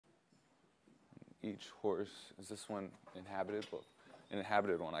each horse, is this one inhabited? Well, an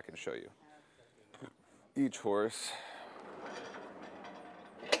inhabited one I can show you. Each horse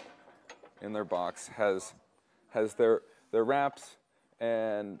in their box has their wraps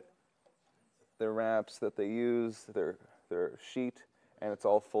and their wraps that they use, their sheet, and it's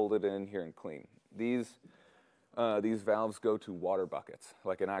all folded in here and clean. These valves go to water buckets,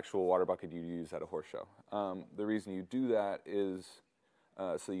 like an actual water bucket you use at a horse show. The reason you do that is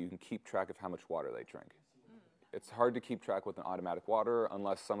so you can keep track of how much water they drink. It's hard to keep track with an automatic water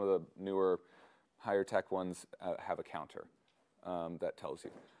unless some of the newer, higher tech ones have a counter that tells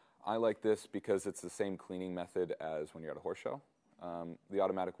you. I like this because it's the same cleaning method as when you're at a horse show. The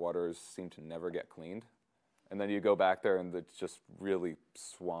automatic waters seem to never get cleaned. And then you go back there and it's just really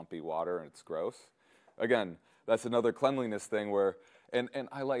swampy water and it's gross. Again, that's another cleanliness thing where, and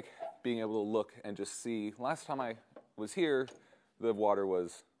I like being able to look and just see, last time I was here, the water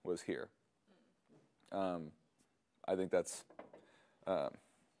was here. I think that's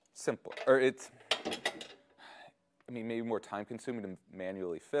simple, or it's, I mean, maybe more time consuming to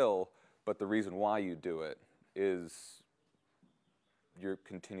manually fill, but the reason why you do it is you're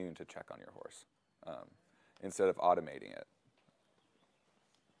continuing to check on your horse instead of automating it.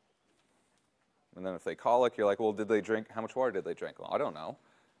 And then if they colic, you're like, well, did they drink, how much water did they drink? Well, I don't know.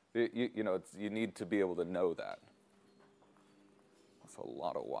 You know, you need to be able to know that. That's a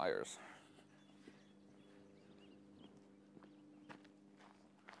lot of wires.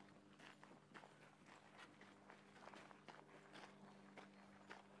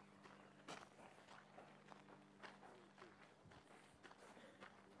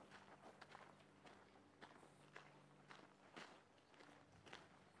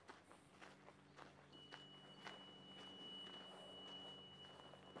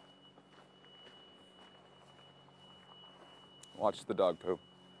 Watch the dog poop.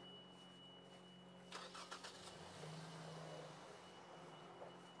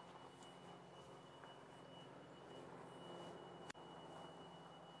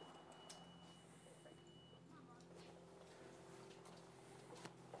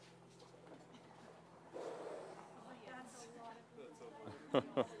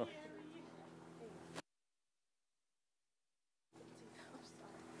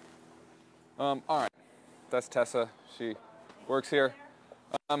 All right, that's Tessa. She works here.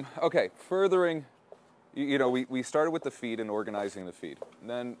 Okay, furthering. You know, we started with the feed and organizing the feed. And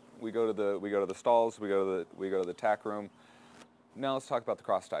then we go to the stalls. We go to the tack room. Now let's talk about the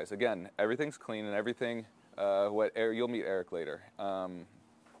cross ties. Again, everything's clean and everything. You'll meet Eric later. One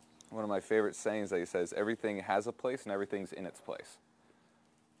of my favorite sayings that he says: everything has a place and everything's in its place.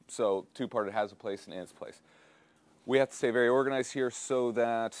 So two-parted has a place and in its place. We have to stay very organized here so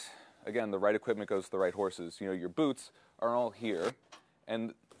that, again, the right equipment goes to the right horses. You know, your boots are all here,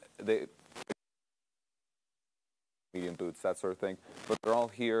 and they medium boots, that sort of thing, but they're all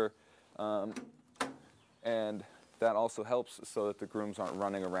here, and that also helps so that the grooms aren't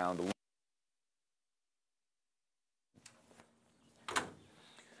running around.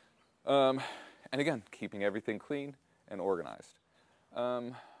 And again, keeping everything clean and organized.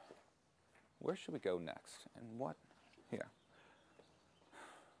 Where should we go next? And what? Here.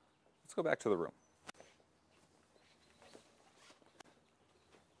 Let's go back to the room.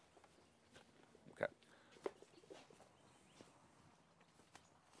 Okay.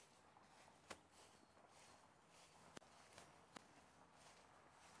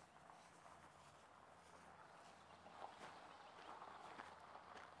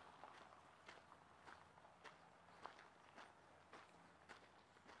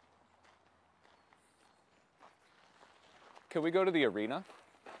 Can we go to the arena?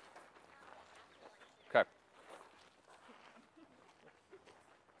 Okay.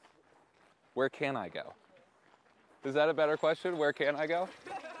 Where can I go? Is that a better question? Where can I go?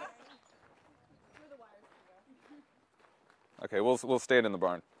 Okay, we'll stand in the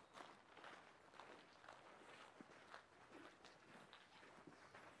barn.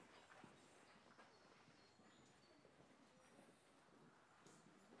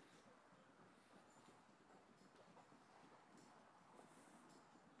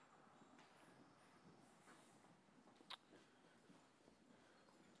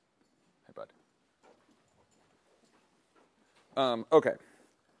 Okay,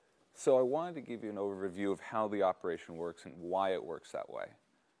 so I wanted to give you an overview of how the operation works and why it works that way.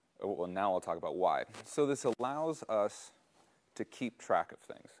 Well, now I'll talk about why. So this allows us to keep track of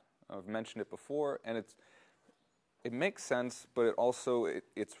things. I've mentioned it before, and it makes sense, but it also,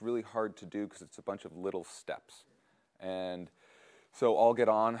 it's really hard to do because it's a bunch of little steps. And so I'll get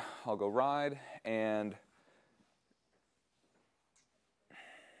on, I'll go ride, and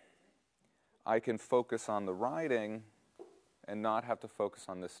I can focus on the riding and not have to focus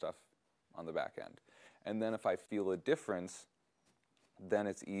on this stuff on the back end. And then if I feel a difference, then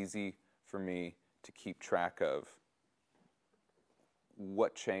it's easy for me to keep track of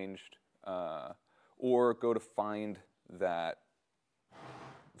what changed, or go to find that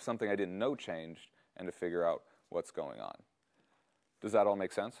something I didn't know changed and to figure out what's going on. Does that all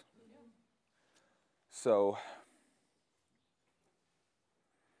make sense? Yeah. So,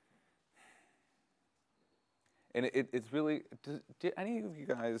 and it's really, do any of you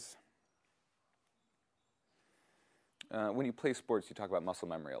guys, when you play sports, you talk about muscle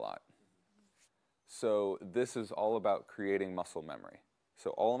memory a lot. So this is all about creating muscle memory.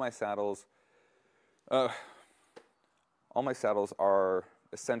 So all my saddles are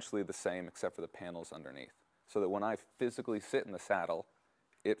essentially the same except for the panels underneath. So that when I physically sit in the saddle,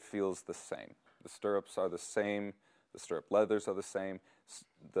 it feels the same. The stirrups are the same, the stirrup leathers are the same,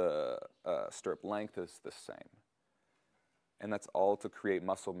 the stirrup length is the same. And that's all to create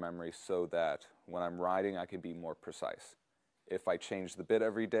muscle memory so that when I'm riding, I can be more precise. If I change the bit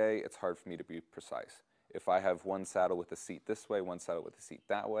every day, it's hard for me to be precise. If I have one saddle with the seat this way, one saddle with the seat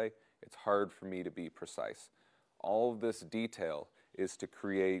that way, it's hard for me to be precise. All of this detail is to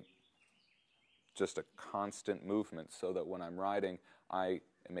create just a constant movement so that when I'm riding, I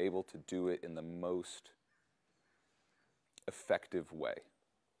am able to do it in the most effective way.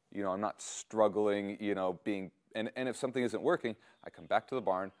 You know, I'm not struggling, you know, and if something isn't working, I come back to the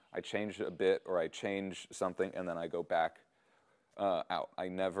barn, I change a bit or I change something, and then I go back out. I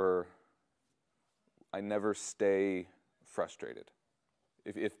never stay frustrated,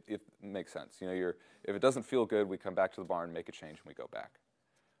 if it makes sense. You know, if it doesn't feel good, we come back to the barn, make a change, and we go back.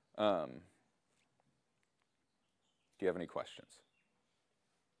 Do you have any questions?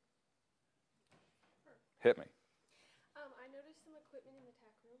 Sure. Hit me. I noticed some equipment in the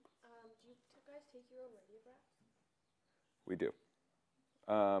tack room. Do you guys take your own radiographs? We do.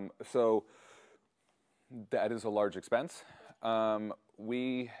 So that is a large expense.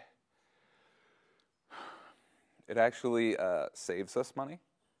 It actually saves us money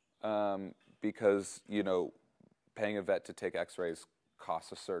because, you know, paying a vet to take x-rays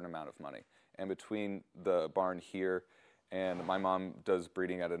costs a certain amount of money. And between the barn here and my mom does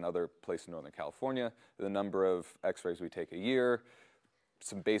breeding at another place in Northern California, the number of x-rays we take a year,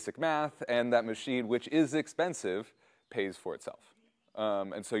 some basic math, and that machine, which is expensive, pays for itself.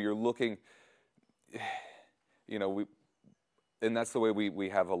 And so you're looking, you know, and that's the way we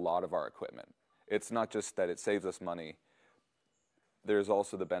have a lot of our equipment. It's not just that it saves us money, there's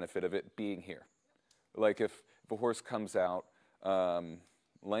also the benefit of it being here. Like if a horse comes out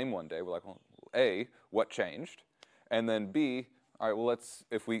lame one day, we're like, well, A, what changed? And then B, all right, well,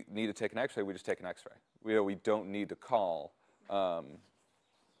 if we need to take an x-ray, we just take an x-ray. We don't need to call out.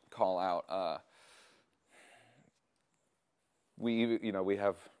 We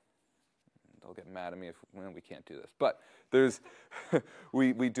have, they'll get mad at me if we can't do this, but there's,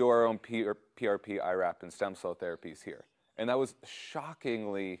 we do our own PRP, IRAP, and stem cell therapies here. And that was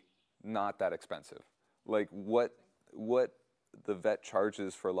shockingly not that expensive. Like what the vet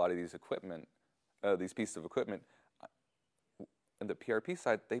charges for a lot of these equipment, these pieces of equipment, and the PRP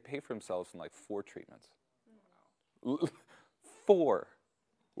side, they pay for themselves in like 4 treatments. Wow. 4,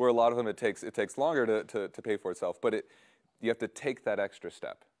 where a lot of them it takes longer to pay for itself, but you have to take that extra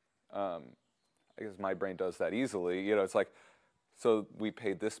step. I guess my brain does that easily. You know, it's like, so we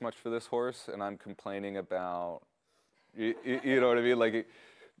paid this much for this horse, and I'm complaining about, you know what I mean? Like,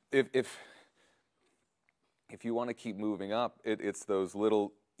 if you want to keep moving up, it's those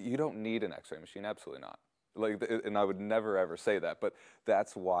little. You don't need an X-ray machine, absolutely not. Like, and I would never ever say that, but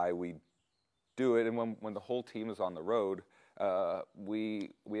that's why we do it. And when the whole team is on the road, we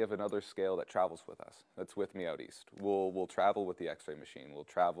have another scale that travels with us. That's with me out east. We'll travel with the X-ray machine. We'll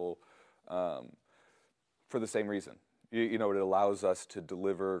travel for the same reason. You know, it allows us to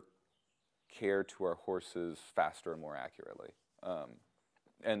deliver care to our horses faster and more accurately,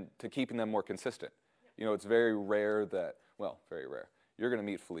 and to keeping them more consistent. You know, it's very rare that, well, very rare. You're going to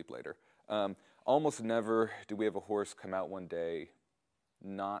meet Philippe later. Almost never do we have a horse come out one day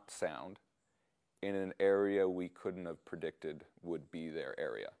not sound in an area we couldn't have predicted would be their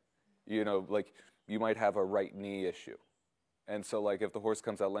area. You know, like you might have a right knee issue. And so like if the horse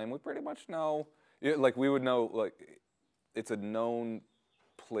comes out lame, we pretty much know, like we would know, like it's a known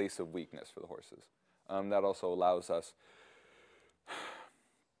place of weakness for the horses. That also allows us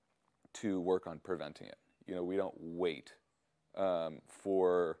to work on preventing it. You know, we don't wait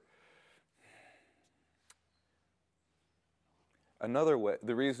for another way.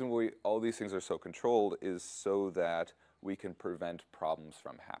 The reason all these things are so controlled is so that we can prevent problems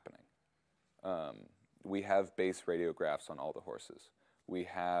from happening. We have base radiographs on all the horses.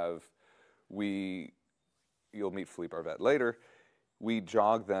 You'll meet Philippe, our vet, later. We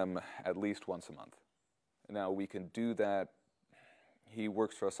jog them at least once a month. Now we can do that. He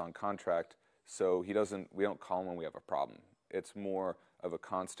works for us on contract, so we don't call him when we have a problem. It's more of a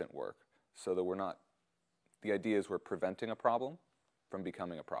constant work, so that the idea is we're preventing a problem from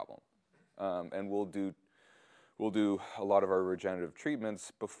becoming a problem. And we'll do a lot of our regenerative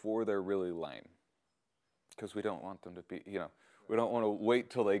treatments before they're really lame, because we don't want them to be, we don't want to wait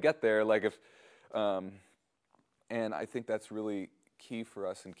till they get there. And I think that's really key for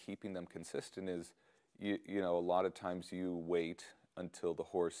us in keeping them consistent is, a lot of times you wait until the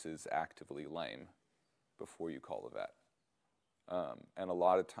horse is actively lame before you call the vet. And a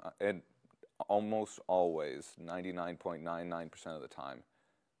lot of time, and almost always, 99.99% of the time,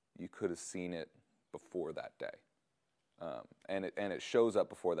 you could have seen it before that day. And it shows up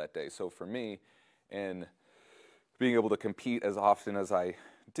before that day. So for me, in being able to compete as often as I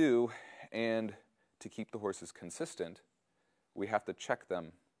do, and to keep the horses consistent, we have to check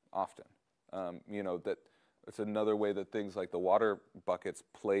them often. That it's another way that things like the water buckets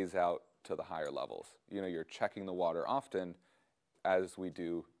plays out to the higher levels. You're checking the water often, as we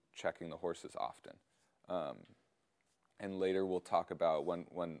do checking the horses often. And later we'll talk about,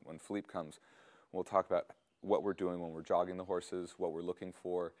 when Philippe comes, we'll talk about what we're doing when we're jogging the horses, what we're looking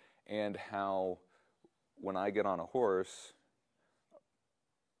for, and how when I get on a horse,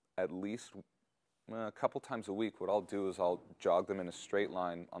 at least a couple times a week, what I'll do is I'll jog them in a straight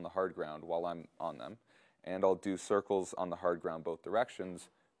line on the hard ground while I'm on them, and I'll do circles on the hard ground both directions,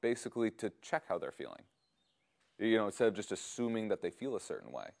 basically to check how they're feeling. Instead of just assuming that they feel a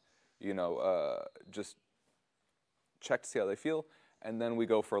certain way, just check to see how they feel, and then we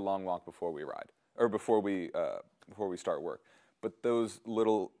go for a long walk before we ride, or before we start work. But those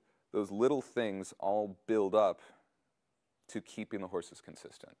little things all build up to keeping the horses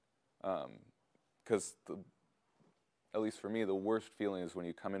consistent. Because at least for me, the worst feeling is when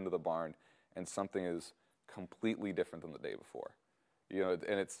you come into the barn and something is completely different than the day before.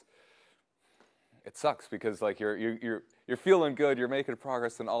 And it sucks because you're feeling good, you're making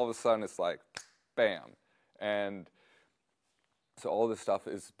progress, and all of a sudden it's like, bam. And so all this stuff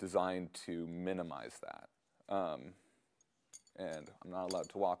is designed to minimize that. And I'm not allowed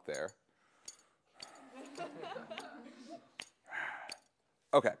to walk there.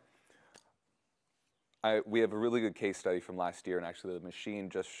 Okay. We have a really good case study from last year, and actually the machine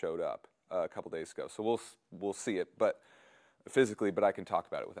just showed up a couple days ago. So we'll see it, but physically, but I can talk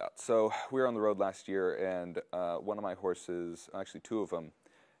about it without. So we were on the road last year, and one of my horses, actually two of them,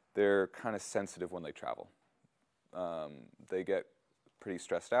 they're kind of sensitive when they travel. They get pretty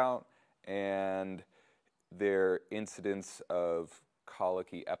stressed out, and their incidence of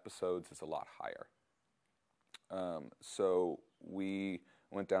colicky episodes is a lot higher. So we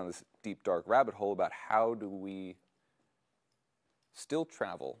went down this deep, dark rabbit hole about how do we still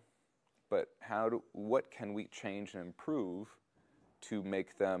travel, but what can we change and improve to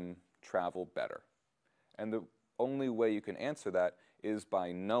make them travel better? And the only way you can answer that is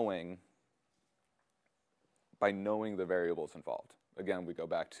by knowing the variables involved. Again, we go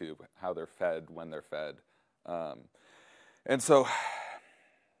back to how they're fed, when they're fed. And so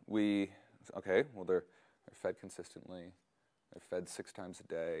they're fed consistently. They're fed 6 times a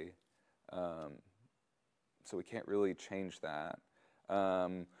day. So we can't really change that.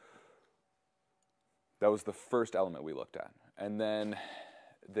 That was the first element we looked at. And then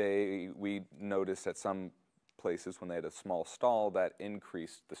we noticed at some places when they had a small stall that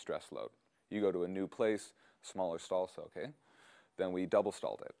increased the stress load. You go to a new place, smaller stall, so okay. Then we double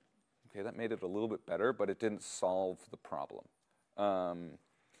stalled it. Okay, that made it a little bit better, but it didn't solve the problem.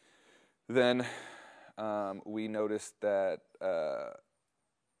 Then we noticed that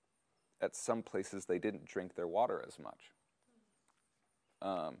at some places they didn't drink their water as much.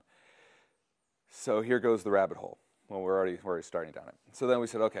 So here goes the rabbit hole. Well, we're already starting down it. So then we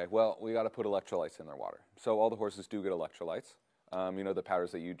said, okay, well, we got to put electrolytes in their water. So all the horses do get electrolytes. The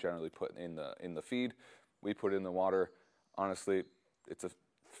powders that you generally put in the feed, we put in the water. Honestly, its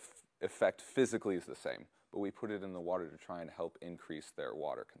effect physically is the same, but we put it in the water to try and help increase their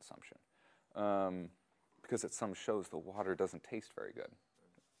water consumption. Because at some shows, the water doesn't taste very good.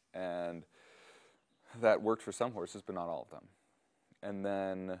 And that worked for some horses, but not all of them. And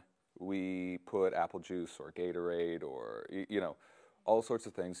then we put apple juice or Gatorade or, all sorts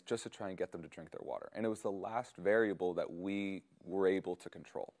of things just to try and get them to drink their water. And it was the last variable that we were able to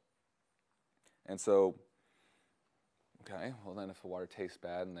control. And so, okay, well then if the water tastes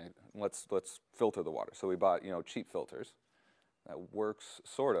bad, and let's filter the water. So we bought, cheap filters. That works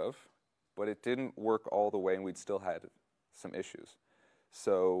sort of. but it didn't work all the way, and we'd still had some issues.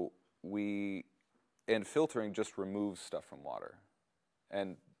 So and filtering just removes stuff from water.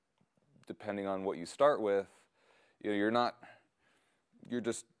 And depending on what you start with, you're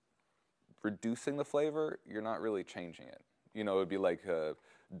just reducing the flavor, you're not really changing it. It would be like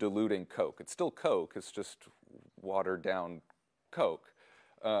diluting Coke. It's still Coke, it's just watered down Coke.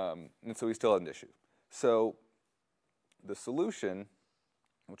 And so we still had an issue. So the solution,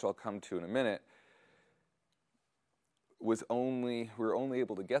 which I'll come to in a minute, we were only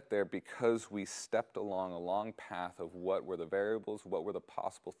able to get there because we stepped along a long path of what were the variables, what were the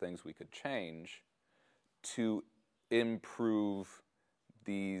possible things we could change to improve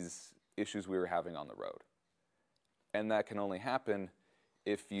these issues we were having on the road. And that can only happen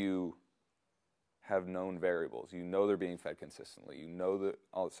if you have known variables. You know they're being fed consistently. You know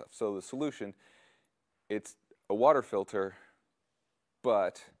all this stuff. So the solution, it's a water filter,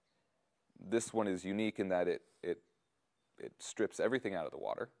 but this one is unique in that it strips everything out of the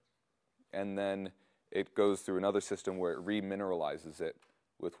water, and then it goes through another system where it remineralizes it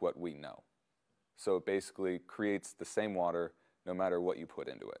with what we know. So it basically creates the same water no matter what you put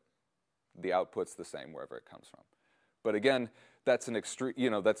into it. The output's the same wherever it comes from. But again, that's an extreme,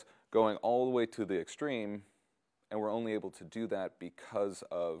 that's going all the way to the extreme, and we're only able to do that because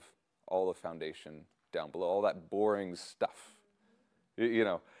of all the foundation down below, all that boring stuff,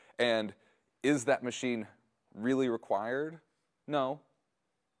 And is that machine really required? No.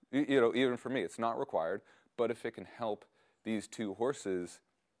 Even for me, it's not required. But if it can help these two horses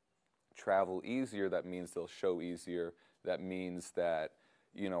travel easier, that means they'll show easier. That means that,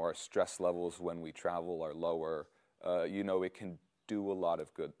 our stress levels when we travel are lower. It can do a lot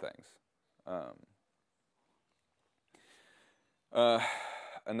of good things.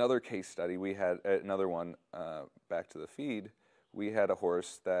 Another case study, we had another one, back to the feed, we had a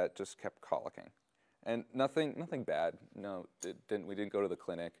horse that just kept colicking. And nothing bad. No, we didn't go to the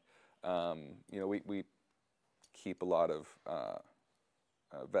clinic. We keep a lot of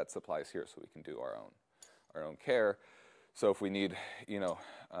vet supplies here, so we can do our own care. So if we need,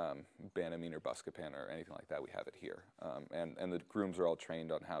 Banamine or Buscopan or anything like that, we have it here. And the grooms are all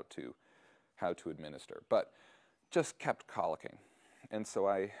trained on how to administer. But just kept colicking. And so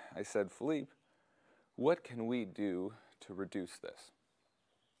I said, Philippe, what can we do to reduce this?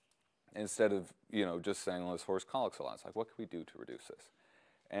 Instead of, just saying, well, this horse colics a lot. It's like, what can we do to reduce this?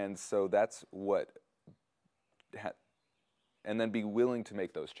 And so that's and then be willing to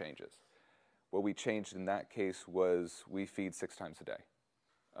make those changes. What we changed in that case was we feed 6 times a day.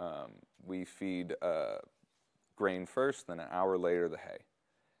 We feed grain first, then an hour later the hay.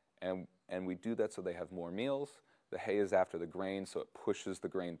 And we do that so they have more meals. The hay is after the grain, so it pushes the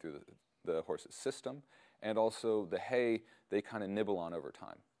grain through the horse's system. And also the hay, they kind of nibble on over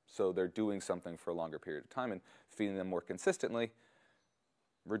time. So they're doing something for a longer period of time, and feeding them more consistently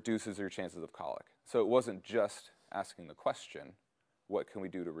reduces your chances of colic. So it wasn't just asking the question, what can we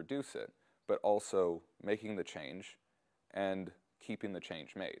do to reduce it, but also making the change and keeping the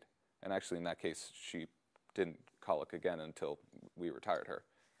change made. And actually in that case, she didn't colic again until we retired her.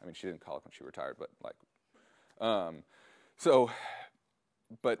 I mean, she didn't colic when she retired, but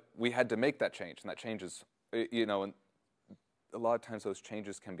but we had to make that change, and that change is, and a lot of times those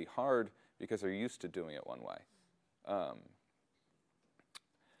changes can be hard because they're used to doing it one way. God,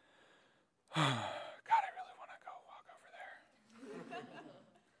 I really want to go walk over there.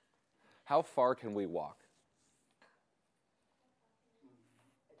 How far can we walk?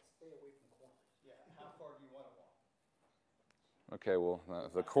 Stay away from corners. Yeah, how far do you want to walk? Okay, well,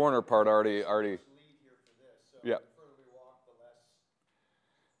 the corner part already. Lead here for this. So Yeah. the further we walk, the less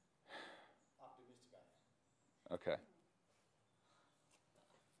optimistic I am. Okay.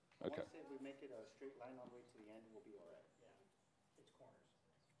 Okay. Once we make it a straight line all the way to the end, we'll be all right. Yeah, it's corners.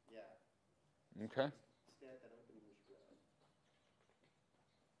 Yeah. Okay. Stay at that opening, we should be all right.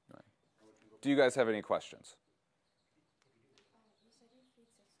 Right. And we can go Do you guys have any questions? You said you feed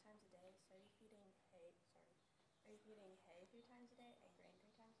 6 times a day, so are you feeding hay, are you feeding hay 3 times a day and grain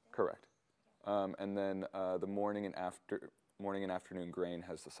 3 times a day? Correct. And then the morning and afternoon grain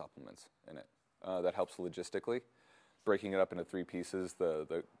has the supplements in it. That helps logistically. Breaking it up into 3 pieces,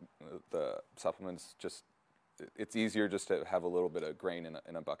 the supplements just, it's easier just to have a little bit of grain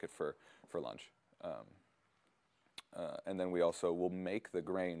in a bucket for lunch. And then we also will make the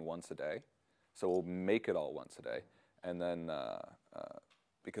grain once a day. So we'll make it all once a day. And then,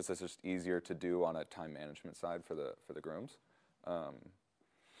 because it's just easier to do on a time management side for the grooms.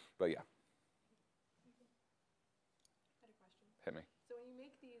 But yeah. I had a question. Hit me. So when you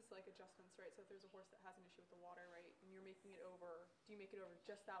make these adjustments, right? So if there's a horse that has an issue with the water, right, and you're making it over, do do you make it over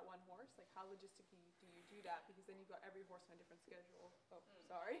just that one horse? Like, how logistically do you do that? Because then you've got every horse on a different schedule. Oh,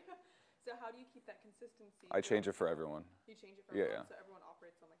 sorry. So how do you keep that consistency? I change it for everyone. You change it for everyone, Yeah. so everyone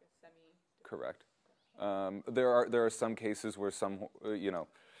operates on like a semi. Correct. There are some cases where some,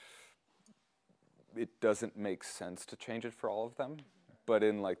 it doesn't make sense to change it for all of them, but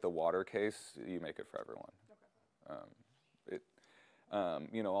in like the water case, you make it for everyone. Okay.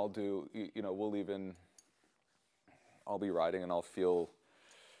 I'll do, I'll be riding and I'll feel,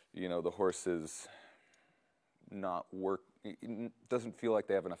 the horse is not it doesn't feel like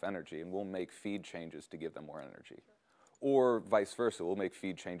they have enough energy, and we'll make feed changes to give them more energy. Or vice versa, we'll make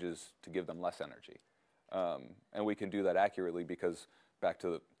feed changes to give them less energy. And we can do that accurately because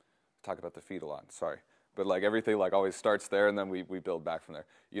talk about the feed a lot, sorry. But like everything like always starts there and then we build back from there.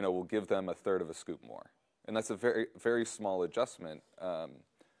 We'll give them a third of a scoop more. And that's a very, very small adjustment,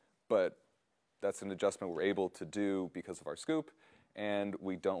 but that's an adjustment we're able to do because of our scoop, and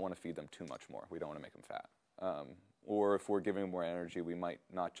we don't want to feed them too much more. We don't want to make them fat. Or if we're giving them more energy, we might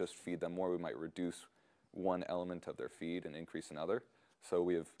not just feed them more, we might reduce one element of their feed and increase another. So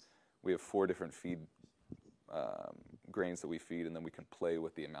we have 4 different feed grains that we feed, and then we can play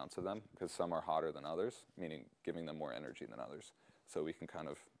with the amounts of them because some are hotter than others, meaning giving them more energy than others. So we can kind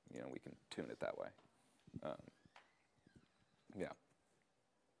of, we can tune it that way. Yeah.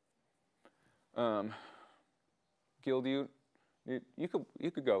 Gil, you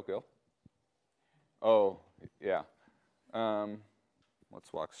could go, Gil. Oh, yeah.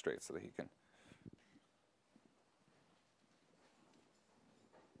 Let's walk straight so that he can.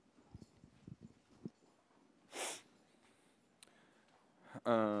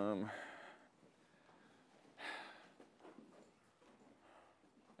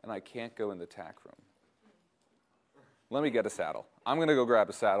 And I can't go in the tack room. Let me get a saddle. I'm going to go grab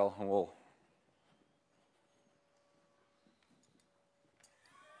a saddle and we'll.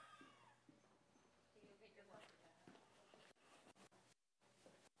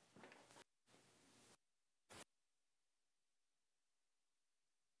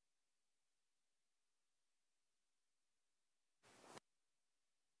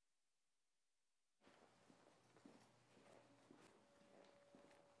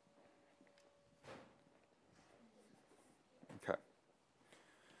 Okay.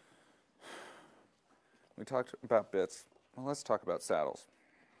 We talked about bits. Well, let's talk about saddles.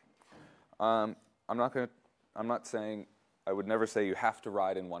 I'm not saying, I would never say you have to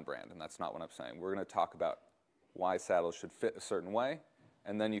ride in one brand, and that's not what I'm saying. We're going to talk about why saddles should fit a certain way,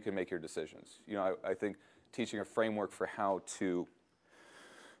 and then you can make your decisions. I think teaching a framework for how to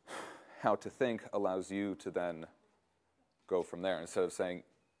think allows you to then go from there instead of saying,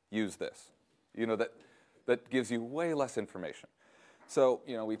 use this. That gives you way less information. So,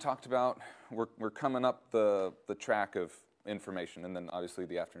 we talked about, we're coming up the track of information, and then obviously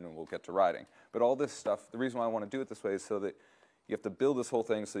the afternoon we'll get to riding. But all this stuff, the reason why I want to do it this way is so that you have to build this whole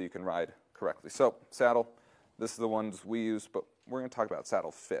thing so you can ride correctly. So, saddle, this is the ones we use, but we're going to talk about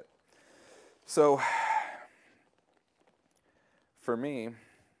saddle fit. So, for me,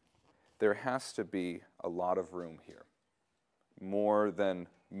 there has to be a lot of room here, more than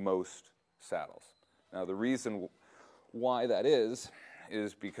most saddles. Now, the reason why that is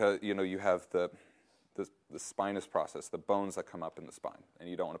because, you have the spinous process, the bones that come up in the spine, and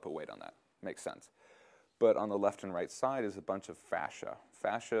you don't want to put weight on that. Makes sense. But on the left and right side is a bunch of fascia.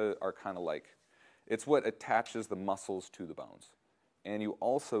 Fascia are kind of like, it's what attaches the muscles to the bones. And you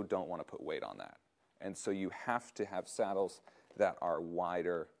also don't want to put weight on that. And so you have to have saddles that are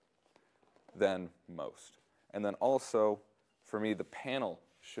wider than most. And then also, for me, the panel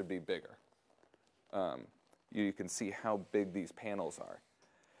should be bigger. You can see how big these panels are.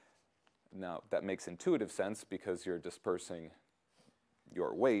 Now, that makes intuitive sense because you're dispersing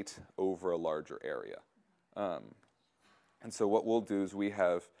your weight over a larger area. And so what we'll do is we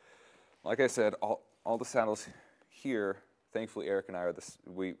have, like I said, all the saddles here, thankfully Eric and I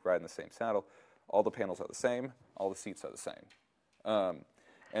we ride in the same saddle. All the panels are the same. All the seats are the same.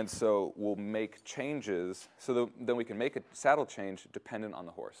 And so we'll make changes, so then we can make a saddle change dependent on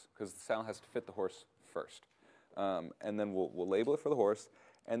the horse, because the saddle has to fit the horse first. And then we'll label it for the horse,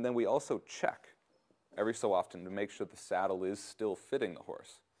 and then we also check every so often to make sure the saddle is still fitting the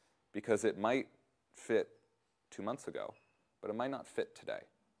horse, because it might fit 2 months ago, but it might not fit today.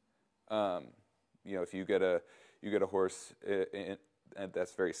 If you get a horse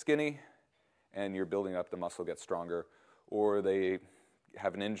that's very skinny, and you're building up, the muscle gets stronger, or they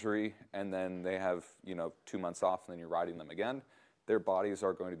have an injury and then they have 2 months off and then you're riding them again, their bodies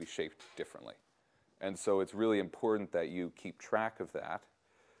are going to be shaped differently. And so it's really important that you keep track of that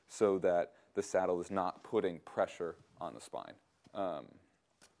so that the saddle is not putting pressure on the spine. And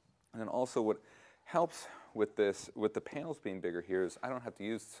then also what helps with this, with the panels being bigger here, is I don't have to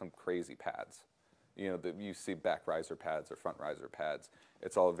use some crazy pads. You know, you see back riser pads or front riser pads.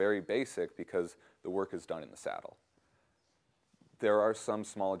 It's all very basic because the work is done in the saddle. There are some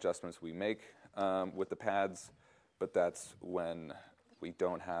small adjustments we make with the pads, but that's when we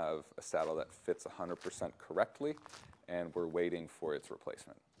don't have a saddle that fits 100% correctly, and we're waiting for its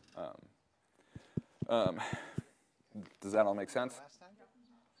replacement. Does that all make sense?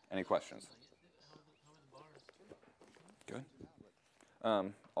 Any questions? Good.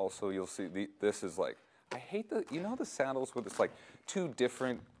 Also, you'll see this is like, I hate the, you know the saddles with it's like two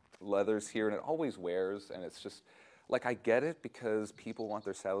different leathers here, and it always wears, and it's just, like, I get it because people want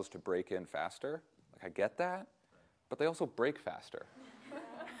their saddles to break in faster. Like, I get that, but they also break faster.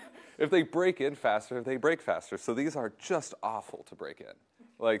 If they break in faster, they break faster. So these are just awful to break in.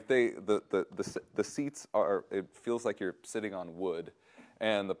 Like, the seats are, it feels like you're sitting on wood,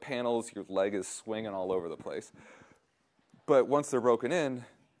 and the panels, your leg is swinging all over the place. But once they're broken in,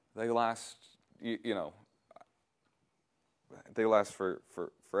 they last, you know, they last for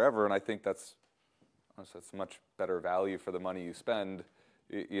forever, and I think that's much better value for the money you spend,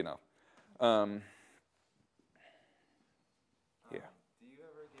 you know. Yeah. Do you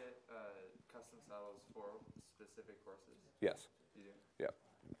ever get custom saddles for specific horses? Yes. You do? Yeah.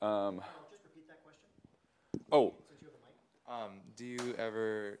 Just repeat that question. Oh. Since you have a mic. Do you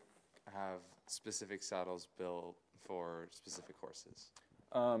ever have specific saddles built for specific horses?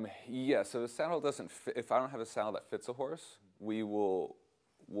 Yeah, so the saddle doesn't fit. If I don't have a saddle that fits a horse, we'll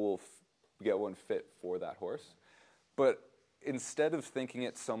get one fit for that horse. But instead of thinking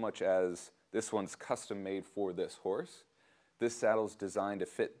it so much as this one's custom made for this horse, this saddle's designed to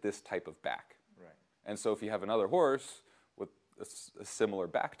fit this type of back. Right. And so if you have another horse with a similar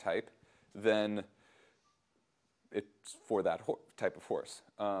back type, then it's for that type of horse.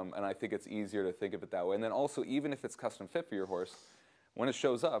 And I think it's easier to think of it that way. And then also, even if it's custom fit for your horse, when it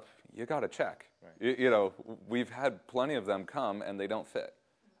shows up, you got to check. Right. You know, we've had plenty of them come and they don't fit.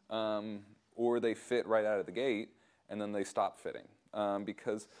 Or they fit right out of the gate and then they stop fitting.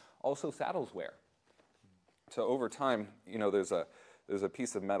 Because also saddles wear. So over time, you know, there's a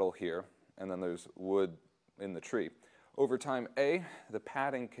piece of metal here and then there's wood in the tree. Over time, A, the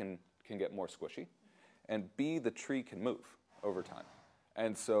padding can get more squishy, and B, the tree can move over time.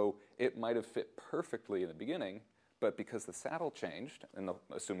 And so it might have fit perfectly in the beginning, but because the saddle changed, and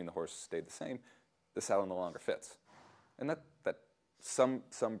assuming the horse stayed the same, the saddle no longer fits. And that some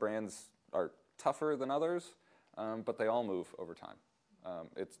brands are tougher than others, but they all move over time.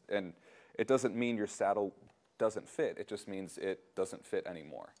 And it doesn't mean your saddle doesn't fit, it just means it doesn't fit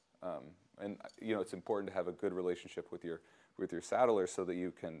anymore. And you know, it's important to have a good relationship with your saddler so that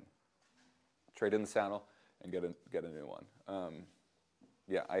you can trade in the saddle and get a new one.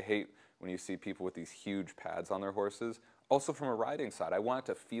 Yeah, I hate when you see people with these huge pads on their horses. Also from a riding side, I want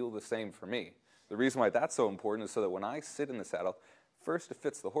it to feel the same for me. The reason why that's so important is so that when I sit in the saddle, first it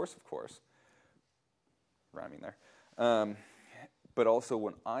fits the horse, of course, rhyming there, but also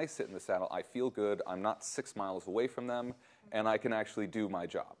when I sit in the saddle, I feel good, I'm not 6 miles away from them, and I can actually do my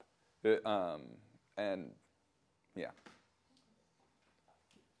job. And yeah.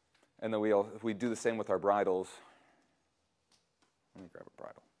 And then we do the same with our bridles. Let me grab a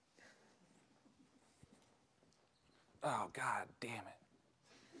bridle. Oh, God damn it.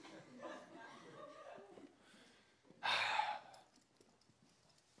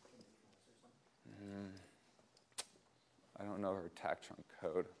 I don't know her tack trunk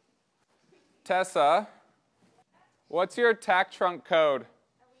code. Tessa, what's your tack trunk code?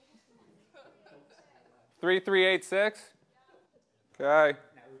 3386? Okay.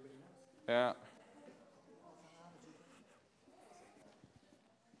 Yeah.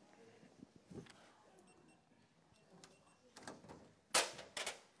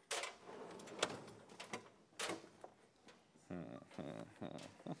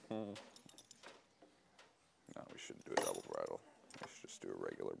 No, we shouldn't do a double bridle. We should just do a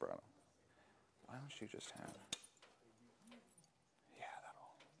regular bridle. Why don't you just have... Yeah,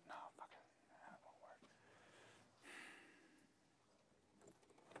 that'll... No, fucking... That won't work.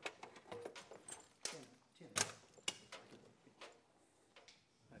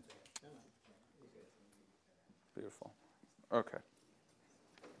 Beautiful. Okay.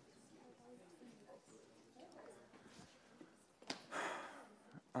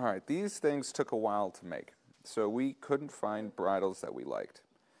 All right, these things took a while to make. So we couldn't find bridles that we liked.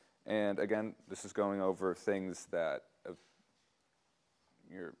 And again, this is going over things that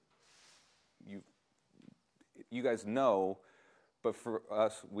you guys know, but for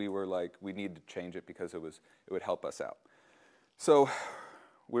us, we were like, we need to change it because it would help us out. So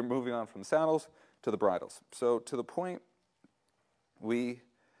we're moving on from the saddles to the bridles. So to the point, you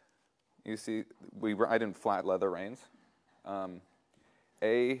see, we ride in flat leather reins.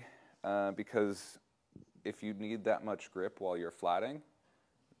 Because if you need that much grip while you're flatting,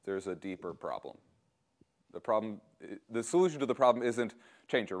 there's a deeper problem. The solution to the problem isn't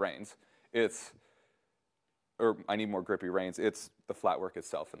change your reins. Or I need more grippy reins. It's the flat work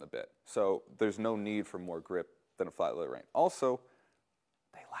itself in the bit. So there's no need for more grip than a flat leather rein. Also,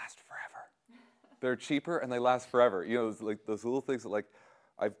 they last forever. They're cheaper and they last forever. You know, it's like those little things that, like,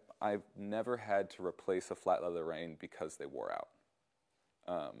 I've never had to replace a flat leather rein because they wore out.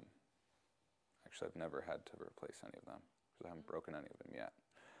 Actually, I've never had to replace any of them because I haven't broken any of them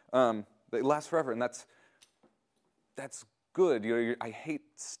yet. They last forever, and that's good. You know, I hate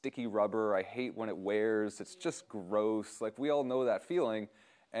sticky rubber. I hate when it wears. It's just gross. Like, we all know that feeling,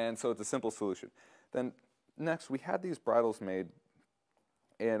 and so it's a simple solution. Then next, we had these bridles made,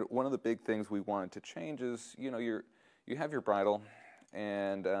 and one of the big things we wanted to change is, you know, you have your bridle,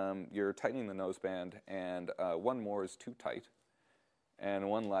 and you're tightening the noseband, and one more is too tight, and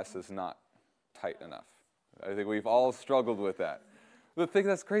one less is not tight enough. I think we've all struggled with that. The thing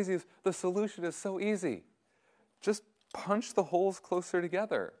that's crazy is the solution is so easy. Just punch the holes closer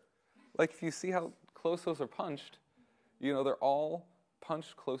together. Like, if you see how close those are punched, you know, they're all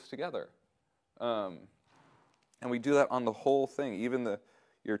punched close together. And we do that on the whole thing. Even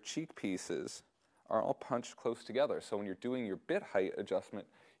your cheek pieces are all punched close together. So when you're doing your bit height adjustment,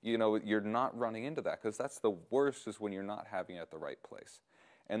 you know, you're not running into that, because that's the worst, is when you're not having it at the right place.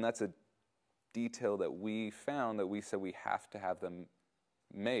 And that's a detail that we found, that we said we have to have them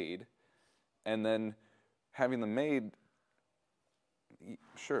made. And then having them made,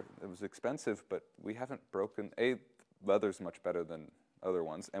 sure, it was expensive, but we haven't broken, leather's much better than other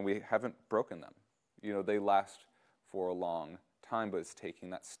ones, and we haven't broken them. You know, they last for a long time, but it's taking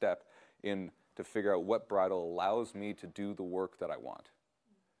that step in to figure out what bridle allows me to do the work that I want,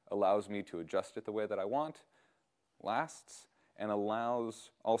 allows me to adjust it the way that I want, lasts, and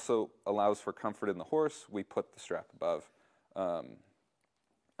also allows for comfort in the horse. We put the strap above.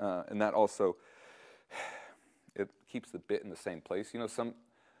 And that also, it keeps the bit in the same place. You know,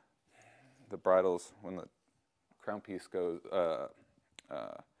 the bridles, when the crown piece goes,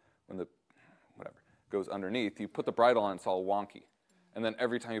 goes underneath, you put the bridle on, it's all wonky. And then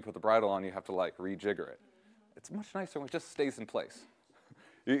every time you put the bridle on, you have to, like, rejigger it. It's much nicer when it just stays in place.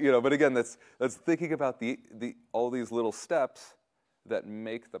 You know, but again, that's thinking about all these little steps that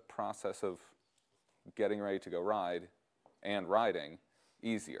make the process of getting ready to go ride and riding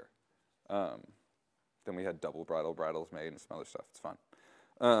easier. Then we had double bridles made and some other stuff. It's fun.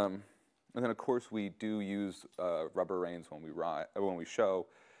 And then, of course, we do use rubber reins when we show,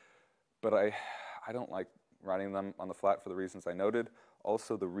 but I don't like riding them on the flat for the reasons I noted.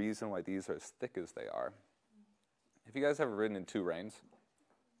 Also, the reason why these are as thick as they are. Have you guys ever ridden in two reins?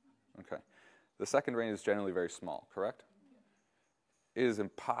 Okay. The second rein is generally very small, correct? It is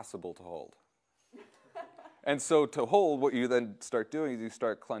impossible to hold. And so to hold, what you then start doing is you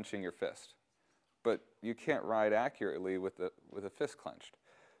start clenching your fist. But you can't ride accurately with a fist clenched.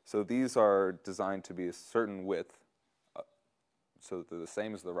 So these are designed to be a certain width, so they're the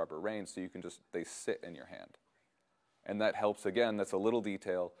same as the rubber rein, so you can they sit in your hand. And that helps, again, that's a little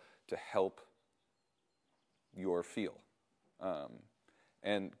detail to help your feel.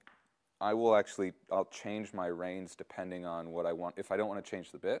 And I'll change my reins depending on what I want. If I don't want to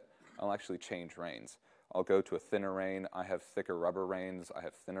change the bit, I'll actually change reins. I'll go to a thinner rein. I have thicker rubber reins. I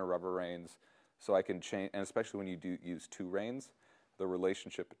have thinner rubber reins. So I can change, and especially when you do use two reins, the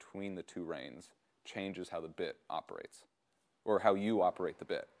relationship between the two reins changes how the bit operates, or how you operate the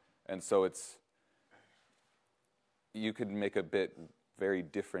bit. And so you could make a bit very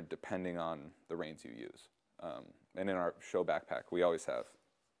different depending on the reins you use. And in our show backpack, we always have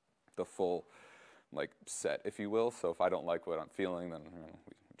the full, like, set, if you will. So if I don't like what I'm feeling, then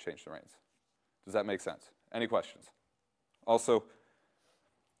we change the reins. Does that make sense? Any questions? Also,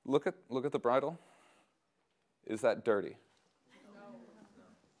 look at the bridle. Is that dirty? No, not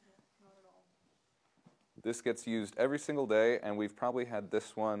at all. This gets used every single day, and we've probably had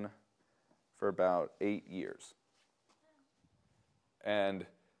this one for about 8 years. And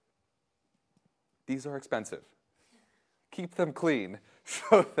these are expensive. Keep them clean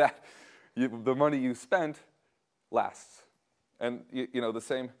so that the money you spent lasts. And you know, the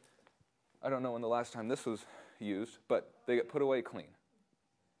same, I don't know when the last time this was used, but they get put away clean.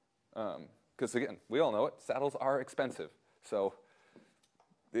 Because again, we all know it, saddles are expensive. So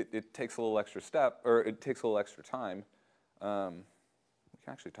it takes a little extra step, or it takes a little extra time. We can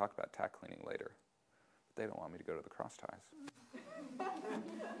actually talk about tack cleaning later. But they don't want me to go to the cross ties.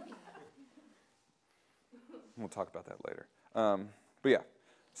 We'll talk about that later. But yeah,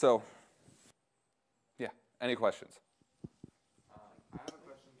 so yeah, any questions? I have a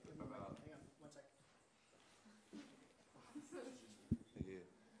question about. Hang on, 1 second.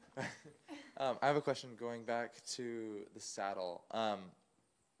 I have a question going back to the saddle.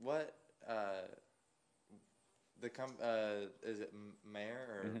 What is it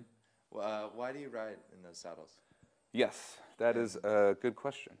mare or why do you ride in those saddles? Yes, that is a good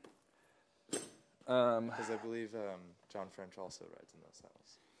question. Because I believe John French also rides in those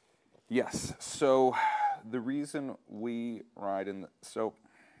saddles. Yes, so the reason we ride in, so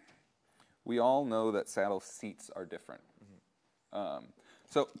we all know that saddle seats are different.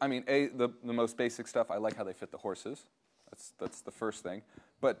 So, I mean, the most basic stuff, I like how they fit the horses. That's the first thing.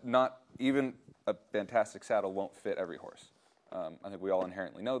 But not even a fantastic saddle won't fit every horse. I think we all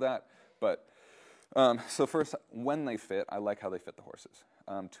inherently know that. But, so first, when they fit, I like how they fit the horses.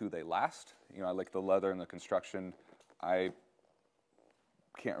 Two, they last. You know, I like the leather and the construction. I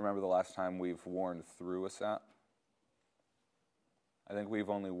can't remember the last time we've worn through a saddle. I think we've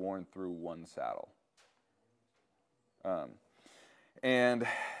only worn through one saddle. And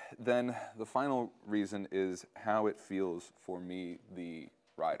then the final reason is how it feels for me, the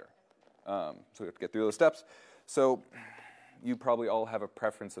rider. So we have to get through those steps. So you probably all have a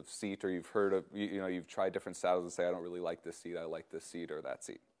preference of seat, or you've heard of, you've tried different saddles and say, I don't really like this seat, I like this seat or that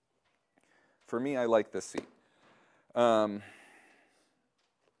seat. For me, I like this seat.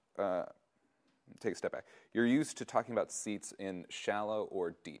 Take a step back. You're used to talking about seats in shallow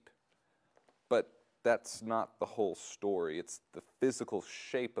or deep, but that's not the whole story. It's the physical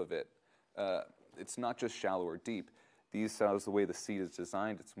shape of it. It's not just shallow or deep. These saddles, the way the seat is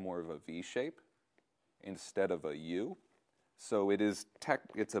designed, it's more of a V shape instead of a U. So it's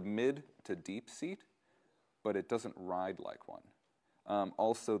a mid to deep seat, but it doesn't ride like one.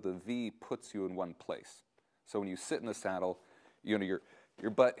 Also, the V puts you in one place. So when you sit in the saddle, your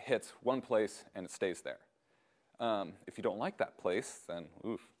butt hits one place and it stays there. If you don't like that place, then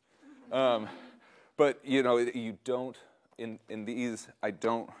oof. But you don't in these. I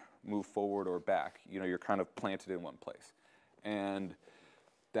don't move forward or back. You're kind of planted in one place, and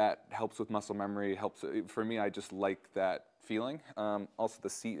that helps with muscle memory. Helps for me. I just like that feeling. Also, the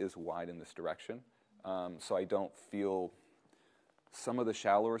seat is wide in this direction, so I don't feel. Some of the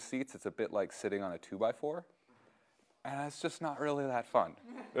shallower seats, it's a bit like sitting on a 2x4, and it's just not really that fun.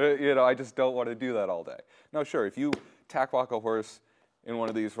 I just don't want to do that all day. Now, sure, if you tack walk a horse in one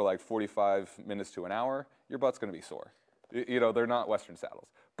of these for like 45 minutes to an hour, your butt's going to be sore. They're not Western saddles,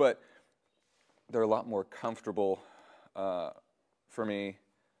 but they're a lot more comfortable for me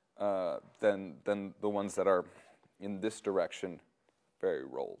than the ones that are in this direction, very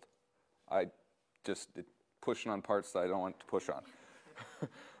rolled. Pushing on parts that I don't want to push on.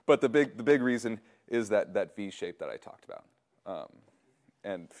 But the big reason is that V shape that I talked about,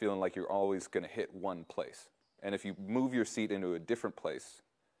 and feeling like you're always going to hit one place. And if you move your seat into a different place,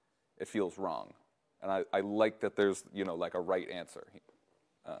 it feels wrong. And I like that there's like a right answer.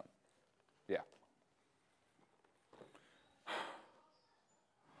 Yeah.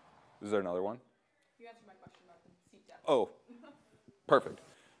 Is there another one? You answered my question about the seat depth. Oh, perfect.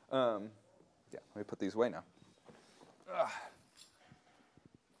 Yeah, let me put these away now.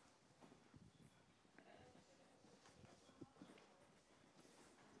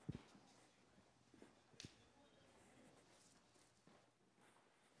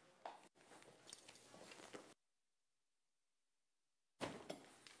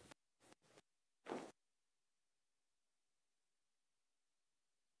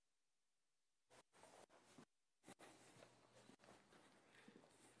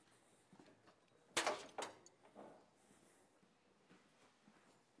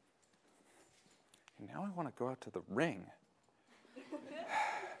 Now I want to go out to the ring.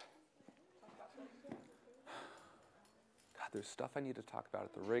 God, there's stuff I need to talk about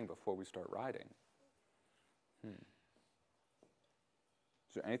at the ring before we start riding. Is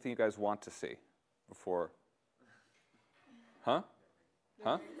there anything you guys want to see before? Huh?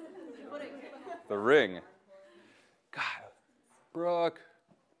 Huh? The ring. God, Brooke.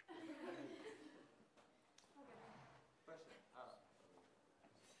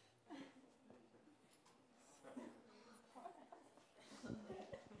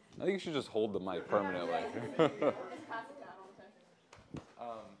 I think you should just hold the mic permanently.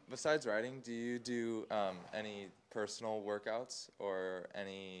 Besides riding, do you do any personal workouts or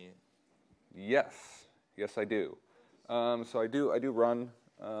any? Yes, I do. So I do run,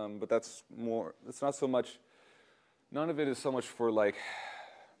 but that's more. It's not so much. None of it is so much for like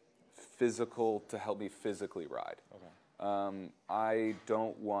physical to help me physically ride. Okay. I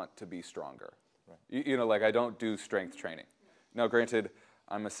don't want to be stronger. You know, like I don't do strength training. Now, granted,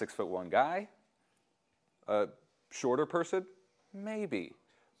 I'm a 6'1" guy. A shorter person, maybe.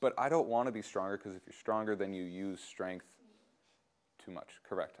 But I don't want to be stronger because if you're stronger, then you use strength too much.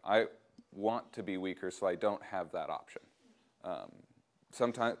 Correct. I want to be weaker, so I don't have that option.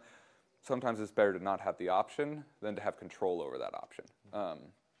 Sometimes it's better to not have the option than to have control over that option.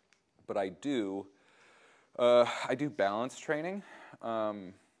 But I do balance training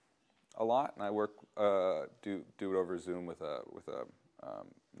a lot, and I work do it over Zoom with a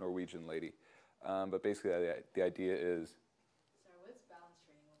Norwegian lady. But basically, the idea is. So what's balance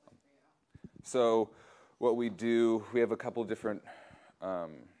training look like for you? So what we do, we have a couple different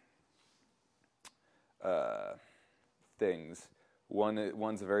things.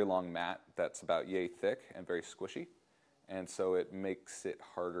 One's a very long mat that's about yay thick and very squishy, and so it makes it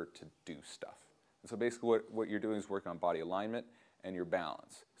harder to do stuff. And so basically what you're doing is working on body alignment and your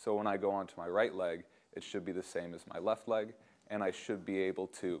balance. So when I go onto my right leg, it should be the same as my left leg, and I should be able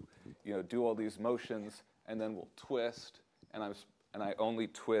to, you know, do all these motions, and then we'll twist, and I only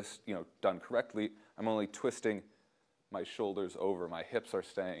twist, you know, done correctly, I'm only twisting my shoulders over. My hips are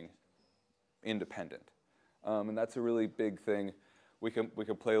staying independent. And that's a really big thing. We can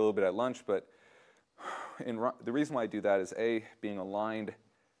play a little bit at lunch, but the reason why I do that is being aligned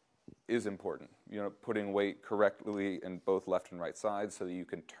is important. You know, putting weight correctly in both left and right sides so that you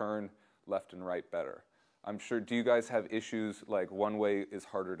can turn left and right better. I'm sure, do you guys have issues like one way is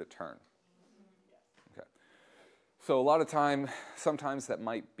harder to turn? Okay. So a lot of sometimes that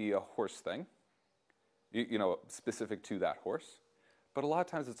might be a horse thing, you know, specific to that horse. But a lot of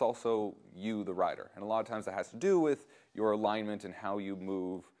times it's also you, the rider. And a lot of times it has to do with your alignment and how you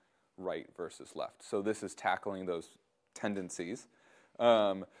move right versus left. So this is tackling those tendencies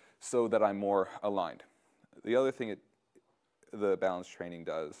so that I'm more aligned. The other thing the balance training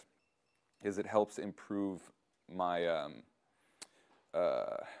does is it helps improve my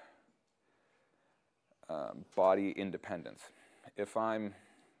body independence.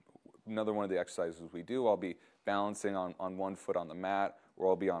 Another one of the exercises we do, I'll be balancing on one foot on the mat, or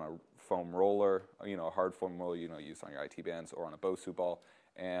I'll be on a foam roller, you know, a hard foam roller, you know, used on your IT bands, or on a Bosu ball,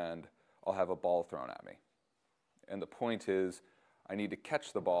 and I'll have a ball thrown at me. And the point is, I need to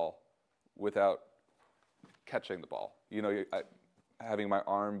catch the ball without catching the ball. You know, having my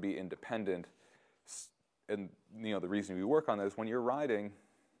arm be independent, and you know, the reason we work on that is when you're riding,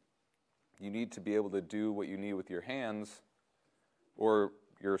 you need to be able to do what you need with your hands, or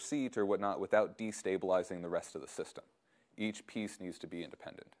your seat or whatnot without destabilizing the rest of the system. Each piece needs to be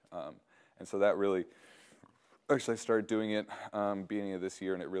independent. And so that really, actually I started doing it beginning of this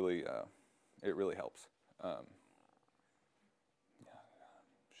year, and it really helps.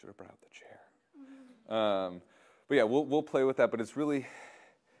 Should have brought out the chair. But yeah, we'll play with that, but it's really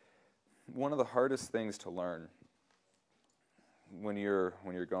one of the hardest things to learn when you're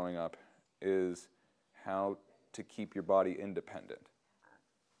going up is how to keep your body independent.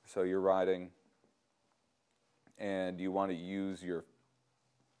 So you're riding, and you want to use your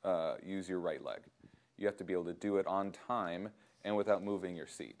right leg. You have to be able to do it on time and without moving your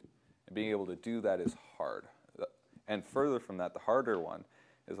seat. And being able to do that is hard. And further from that, the harder one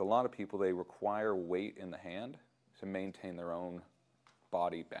is a lot of people, they require weight in the hand to maintain their own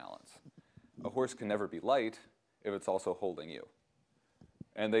body balance. A horse can never be light if it's also holding you.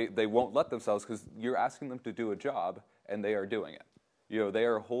 And they won't let themselves because you're asking them to do a job, and they are doing it. You know, they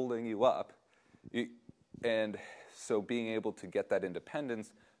are holding you up. And so being able to get that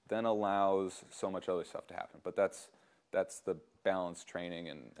independence then allows so much other stuff to happen. But that's the balance training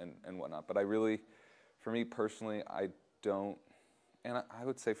and whatnot. But I really, for me personally, I don't, and I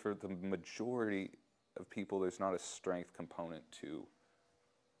would say for the majority of people, there's not a strength component to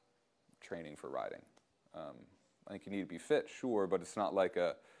training for riding. I think you need to be fit, sure, but it's not like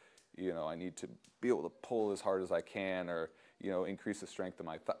I need to be able to pull as hard as I can, or, increase the strength of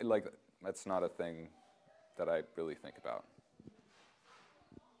my thigh. Like, that's not a thing that I really think about.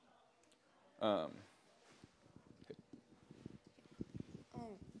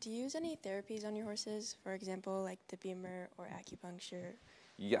 Do you use any therapies on your horses? For example, like the beamer or acupuncture?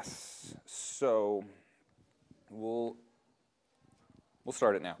 Yes. So we'll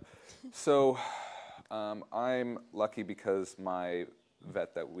start it now. So I'm lucky because my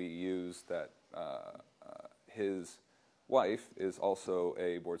vet that we use, his wife is also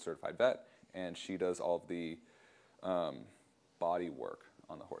a board-certified vet, and she does all of the body work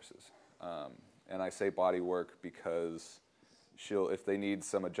on the horses. And I say body work because if they need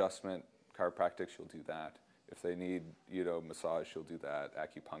some adjustment, chiropractic, she'll do that. If they need, massage, she'll do that,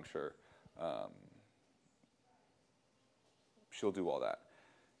 acupuncture. she'll do all that.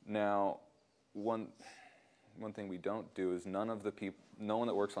 Now, one thing we don't do is no one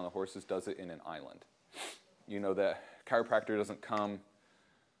that works on the horses does it in an island. You know, that chiropractor doesn't come,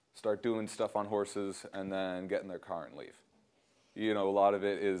 start doing stuff on horses, and then get in their car and leave. You know, a lot of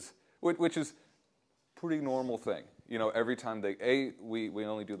it is, which is pretty normal thing. You know, every time we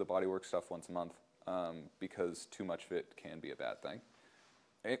only do the bodywork stuff once a month because too much of it can be a bad thing.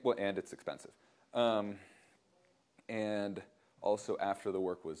 And it's expensive. And also after the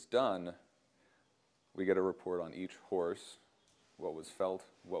work was done, we get a report on each horse, what was felt,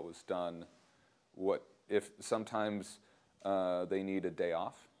 what was done, if sometimes they need a day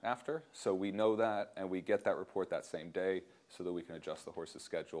off after, so we know that and we get that report that same day so that we can adjust the horse's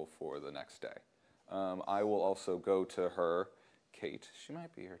schedule for the next day. I will also go to her, Kate, she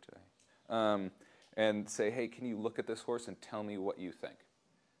might be here today, and say, hey, can you look at this horse and tell me what you think?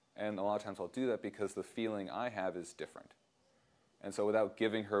 And a lot of times I'll do that because the feeling I have is different. And so without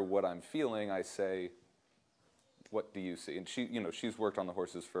giving her what I'm feeling, I say, what do you see? And she, you know, she's worked on the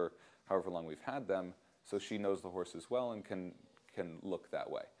horses for however long we've had them, so she knows the horses well and can look that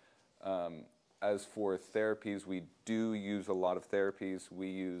way. As for therapies, we do use a lot of therapies. We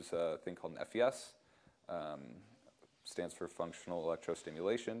use a thing called an FES, stands for functional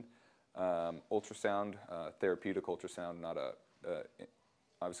electrostimulation. Ultrasound, therapeutic ultrasound, not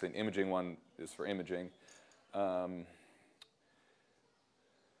obviously an imaging one is for imaging.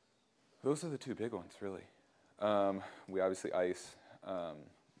 Those are the two big ones, really. We obviously ice.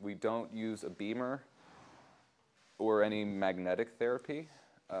 We don't use a beamer or any magnetic therapy.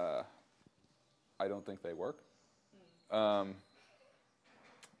 I don't think they work.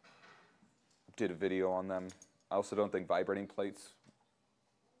 Did a video on them. I also don't think vibrating plates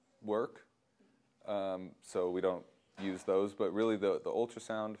work. So we don't use those. But really the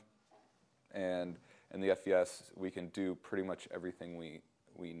ultrasound and the FES, we can do pretty much everything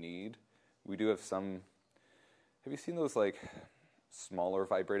we need. We do have some, have you seen those like smaller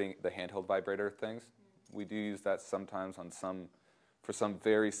vibrating, the handheld vibrator things? We do use that sometimes on for some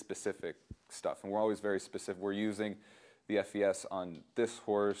very specific stuff. And we're always very specific. We're using the FES on this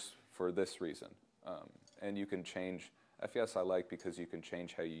horse for this reason. And you can change, FES I like because you can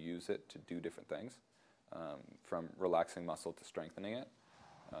change how you use it to do different things, from relaxing muscle to strengthening it.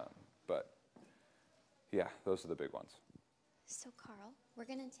 But yeah, those are the big ones. So Karl, we're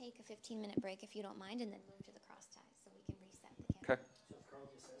going to take a 15-minute break if you don't mind, and then move to the cross ties so we can reset the camera. Okay. So Karl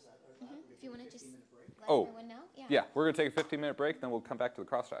just says that. If you want to just let Oh. everyone know. Yeah. Yeah, we're going to take a 15-minute break, then we'll come back to the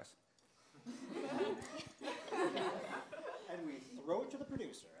cross ties. And we throw it to the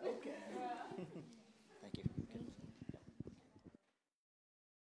producer. Okay.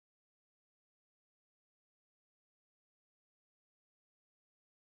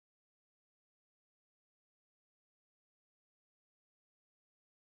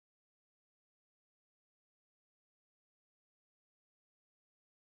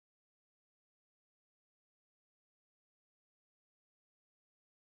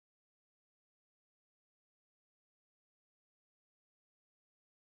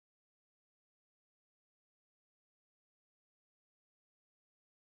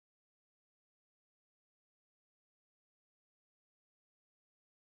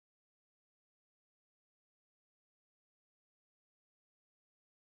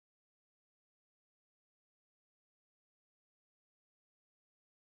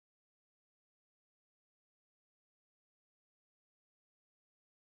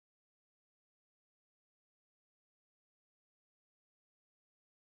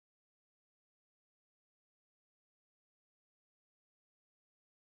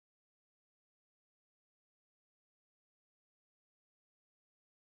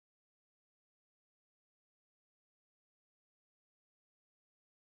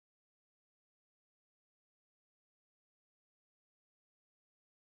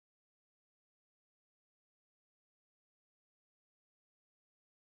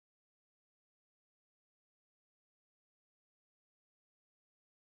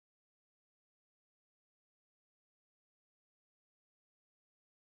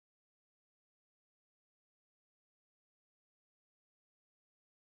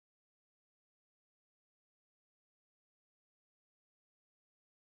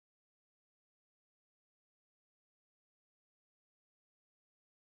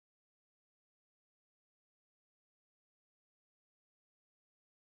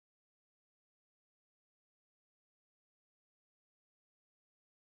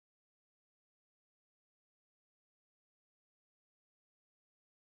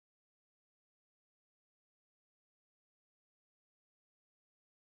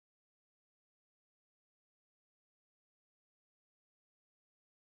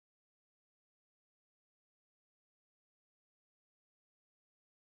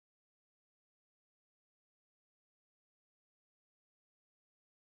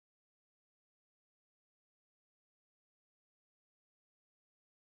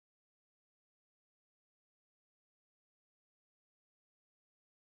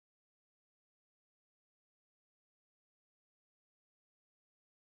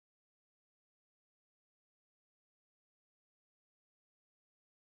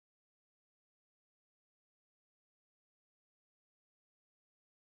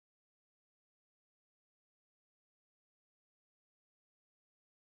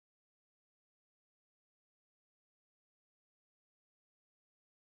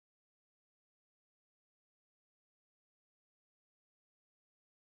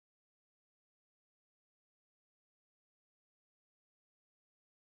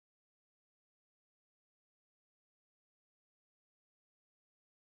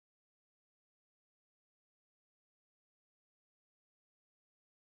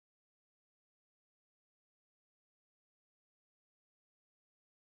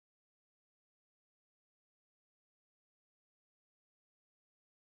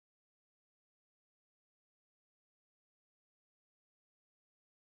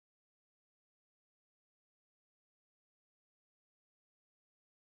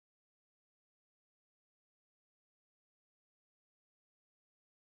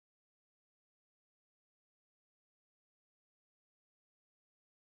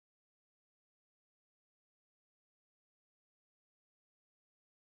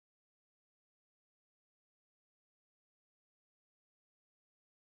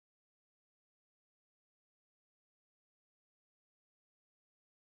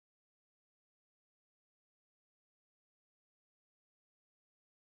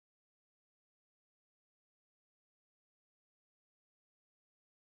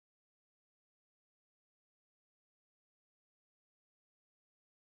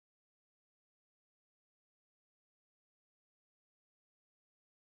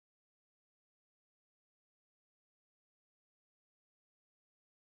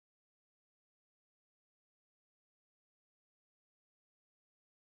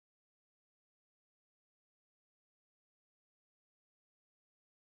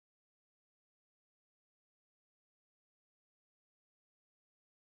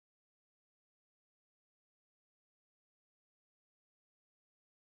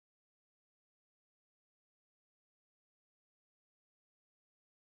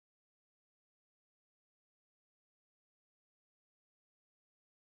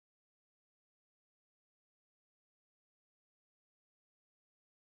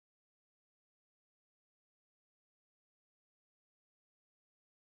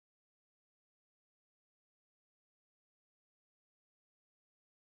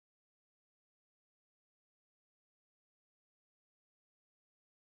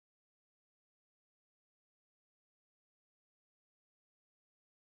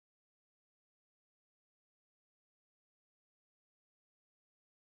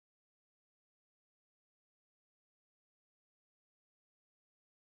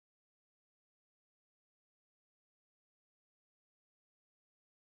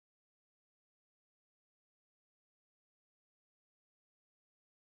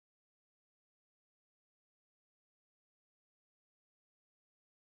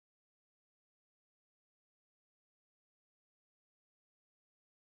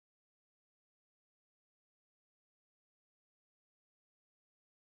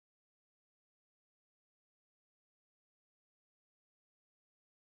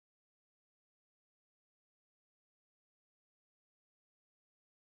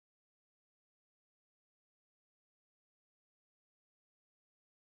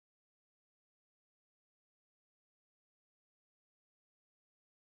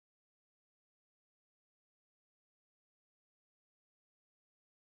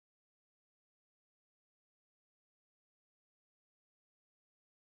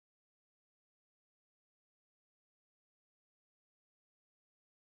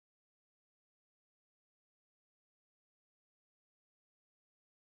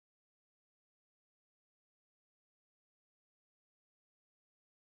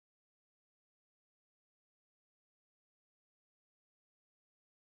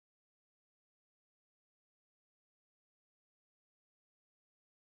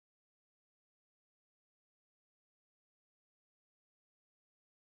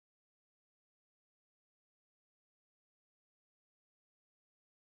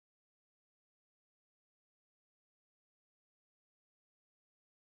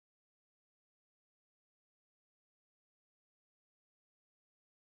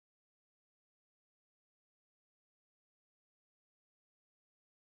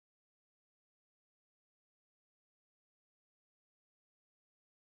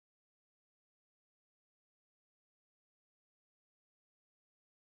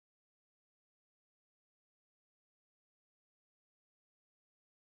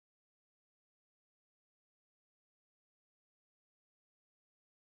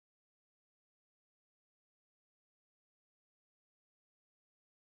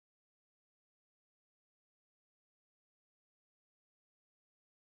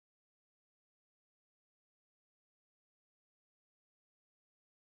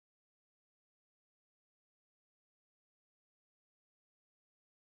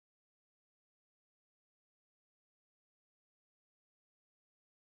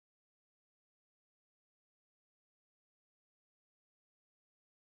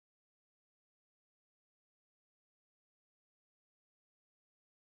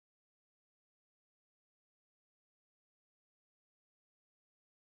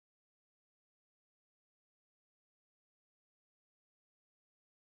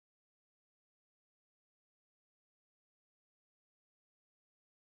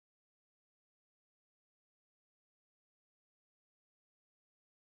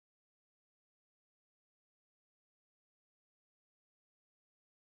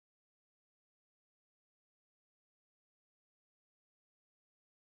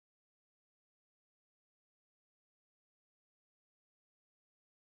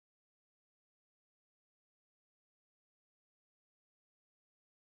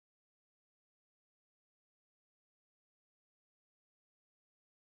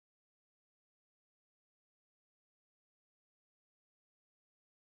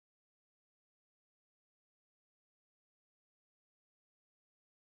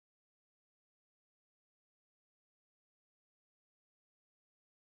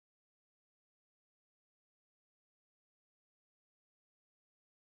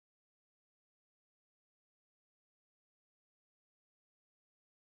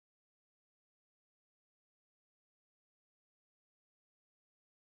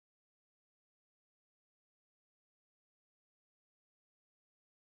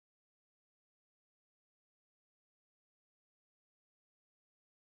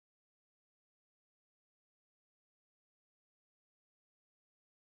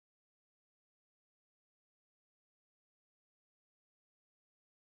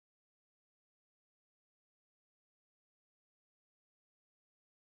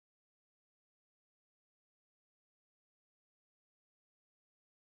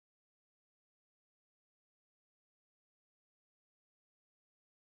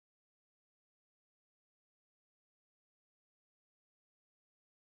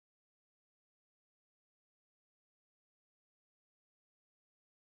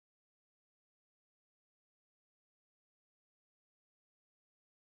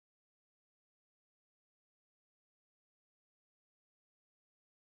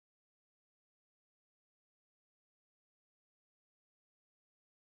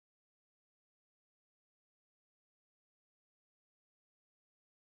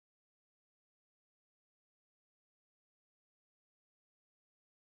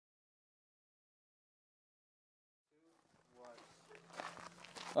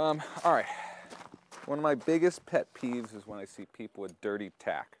 All right. One of my biggest pet peeves is when I see people with dirty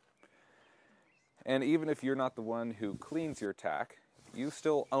tack. And even if you're not the one who cleans your tack, you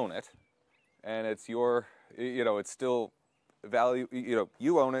still own it. And it's your, it's still value,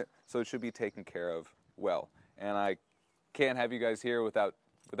 you own it, so it should be taken care of well. And I can't have you guys here without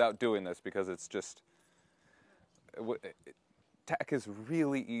doing this, because it's just, tack is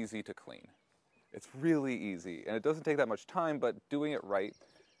really easy to clean. It's really easy, and it doesn't take that much time, but doing it right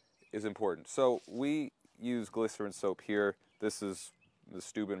is important. So we use glycerin soap here. This is the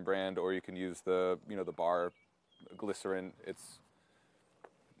Steuben brand, or you can use the, the bar glycerin. It's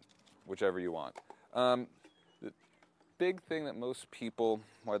whichever you want. The big thing that most people,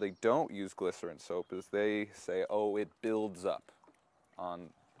 why they don't use glycerin soap, is they say, oh, it builds up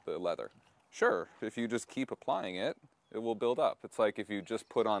on the leather. Sure, if you just keep applying it, it will build up. It's like if you just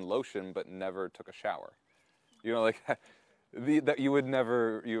put on lotion but never took a shower. Like that you would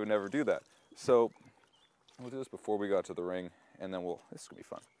never do that. So we'll do this before we go to the ring, and then this is gonna be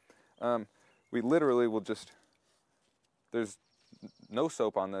fun. We literally will just, there's no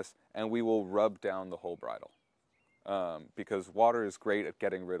soap on this, and we will rub down the whole bridle, because water is great at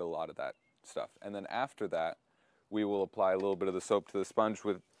getting rid of a lot of that stuff. And then after that, we will apply a little bit of the soap to the sponge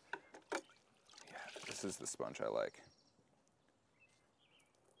with, this is the sponge I like.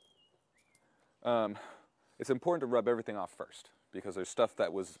 It's important to rub everything off first, because there's stuff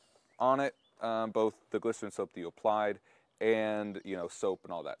that was on it, both the glycerin soap that you applied and, soap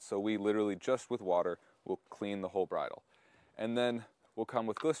and all that. So we literally, just with water, will clean the whole bridle. And then we'll come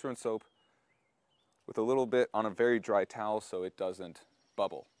with glycerin soap with a little bit on a very dry towel so it doesn't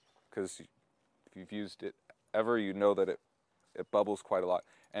bubble. Because if you've used it ever, you know that it bubbles quite a lot.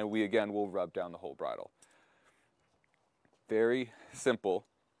 And we, again, will rub down the whole bridle. Very simple,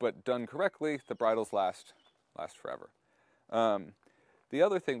 but done correctly, the bridles last forever. The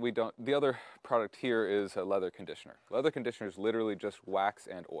other thing the other product here is a leather conditioner. Leather conditioner is literally just wax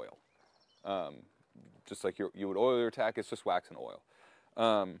and oil. Just like you would oil your tack, it's just wax and oil.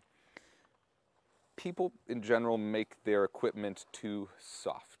 People in general make their equipment too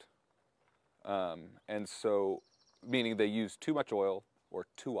soft. And so, meaning they use too much oil or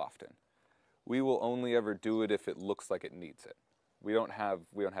too often. We will only ever do it if it looks like it needs it. We don't have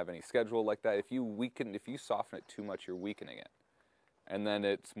any schedule like that. If you soften it too much, you're weakening it. And then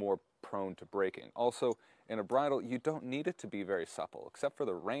it's more prone to breaking. Also, in a bridle, you don't need it to be very supple. Except for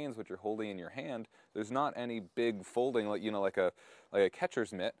the reins, which you're holding in your hand, there's not any big folding, like a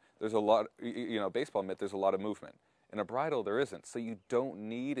catcher's mitt. There's a lot, baseball mitt, there's a lot of movement. In a bridle, there isn't. So you don't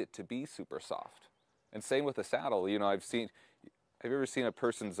need it to be super soft. And same with the saddle. Have you ever seen a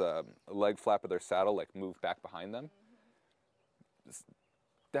person's leg flap of their saddle like move back behind them?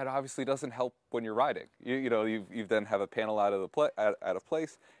 That obviously doesn't help when you're riding. You then have a panel out of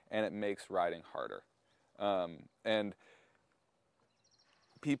place, and it makes riding harder. And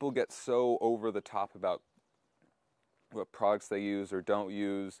people get so over the top about what products they use or don't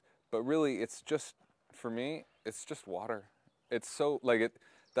use, but really, it's just, for me, it's just water. It's so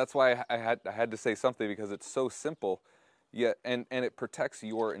that's why I had to say something, because it's so simple, yet and it protects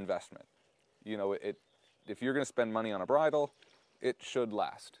your investment. If you're going to spend money on a bridle, it should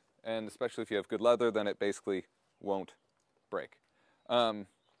last. And especially if you have good leather, then it basically won't break. I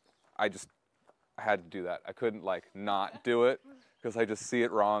had to do that. I couldn't not do it, because I just see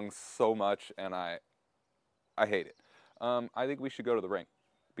it wrong so much, and I hate it. I think we should go to the ring,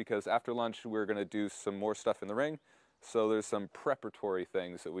 because after lunch we're going to do some more stuff in the ring. So there's some preparatory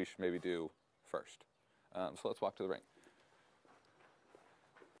things that we should maybe do first. So let's walk to the ring.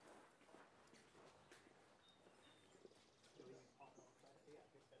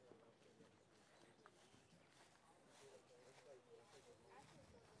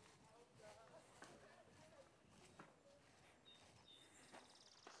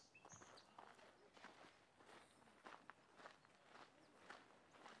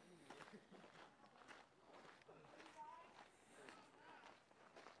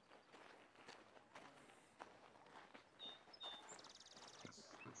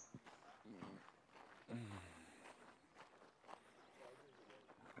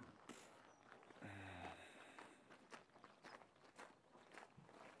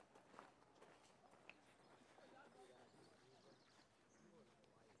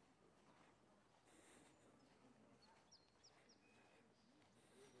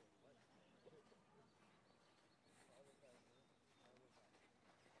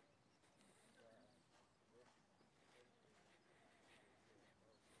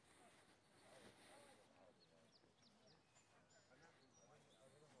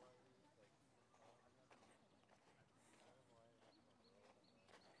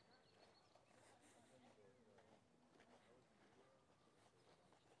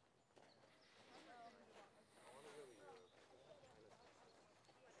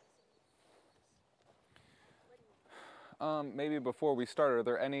 maybe before we start, are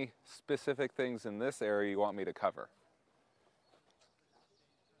there any specific things in this area you want me to cover?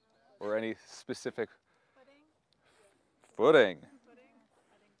 Or any specific footing?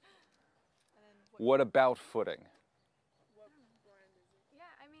 What about footing? Yeah,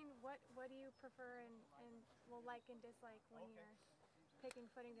 I mean, what do you prefer and will like and dislike when you're picking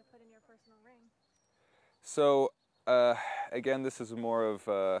footing to put in your personal ring? So, again, this is more of,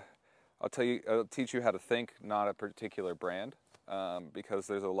 I'll teach you how to think, not a particular brand, because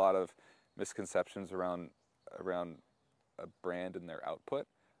there's a lot of misconceptions around a brand and their output.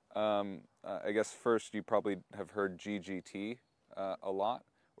 I guess first you probably have heard GGT a lot,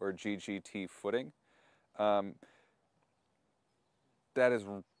 or GGT footing. That is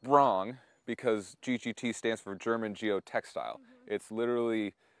wrong because GGT stands for German Geotextile. It's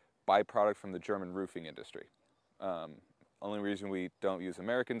literally byproduct from the German roofing industry. Only reason we don't use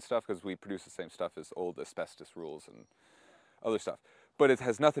American stuff because we produce the same stuff as old asbestos rules and other stuff. But it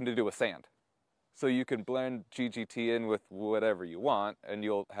has nothing to do with sand. So you can blend GGT in with whatever you want and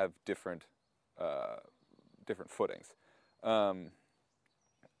you'll have different footings.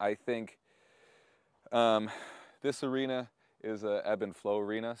 I think this arena is a ebb and flow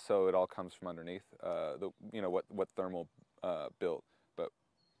arena, so it all comes from underneath. What Thermal built, but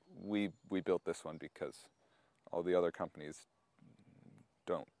we built this one because all the other companies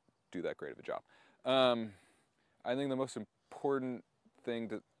don't do that great of a job. I think the most important thing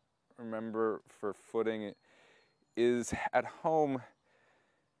to remember for footing is at home,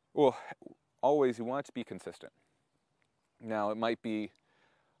 well, always you want it to be consistent. Now it might be,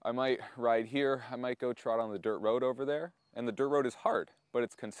 I might ride here, I might go trot on the dirt road over there, and the dirt road is hard, but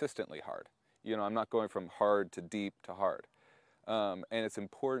it's consistently hard. You know, I'm not going from hard to deep to hard. And it's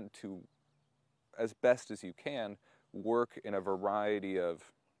important to, as best as you can, work in a variety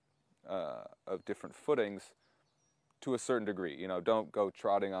of different footings to a certain degree. You know, don't go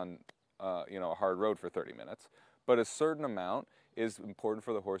trotting on, a hard road for 30 minutes, but a certain amount is important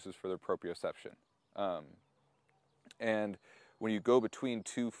for the horses for their proprioception. And when you go between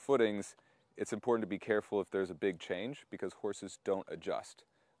two footings, it's important to be careful if there's a big change because horses don't adjust.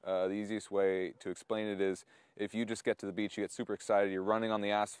 The easiest way to explain it is if you just get to the beach, you get super excited, you're running on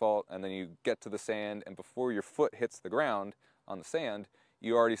the asphalt, and then you get to the sand, and before your foot hits the ground on the sand,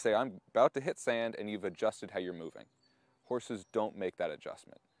 you already say, I'm about to hit sand, and you've adjusted how you're moving. Horses don't make that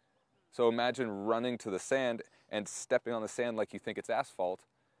adjustment. So imagine running to the sand and stepping on the sand like you think it's asphalt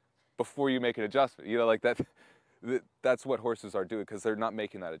before you make an adjustment. You know, like that. That's what horses are doing because they're not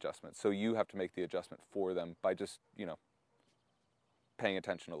making that adjustment. So you have to make the adjustment for them by just, paying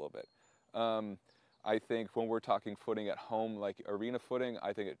attention a little bit. I think when we're talking footing at home, like arena footing,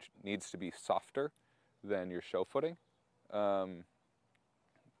 I think it needs to be softer than your show footing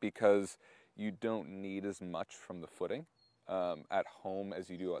because you don't need as much from the footing at home as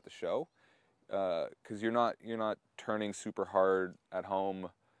you do at the show because you're not turning super hard at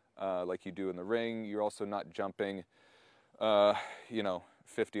home like you do in the ring. You're also not jumping,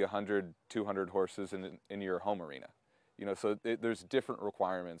 50, 100, 200 horses in your home arena. So there's different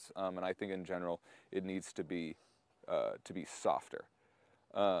requirements, and I think in general it needs to be softer.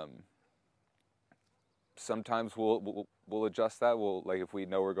 Sometimes we'll adjust that. Like if we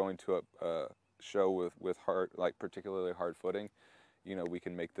know we're going to a show with hard, like particularly hard footing, we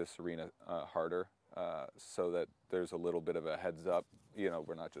can make this arena harder so that there's a little bit of a heads up.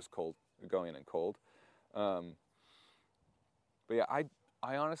 We're not just going in cold. But yeah, I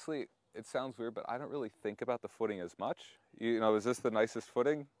honestly, it sounds weird, but I don't really think about the footing as much. Is this the nicest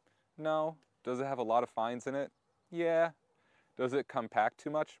footing? No. Does it have a lot of fines in it? Yeah. Does it compact too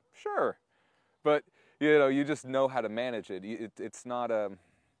much? Sure. But, you just know how to manage it. It's not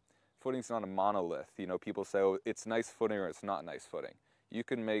footing's not a monolith. People say, oh, it's nice footing or it's not nice footing. You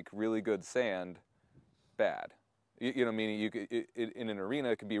can make really good sand bad. Meaning in an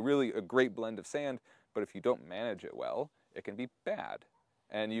arena, it can be really a great blend of sand, but if you don't manage it well, it can be bad.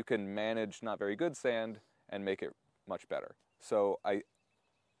 And you can manage not very good sand and make it much better. So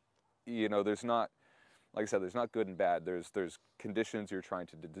there's not, like I said, there's not good and bad. There's conditions you're trying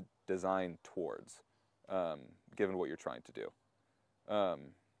to design towards, given what you're trying to do. Does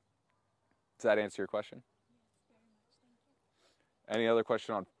that answer your question? Yes, very much. Thank you. Any other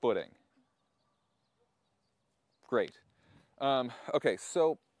question on footing? Great. Okay,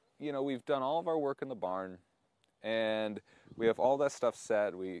 so, we've done all of our work in the barn, and we have all that stuff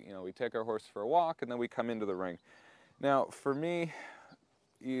set. We take our horse for a walk, and then we come into the ring. Now, for me,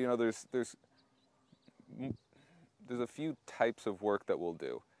 there's a few types of work that we'll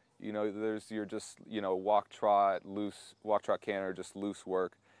do. There's your just, walk, trot, canter, just loose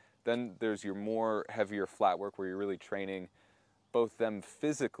work. Then there's your more heavier flat work where you're really training both them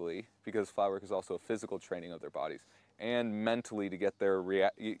physically, because flat work is also a physical training of their bodies, and mentally to get their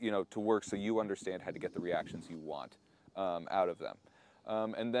to work so you understand how to get the reactions you want out of them.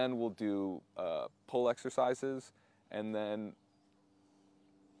 And then we'll do pull exercises, and then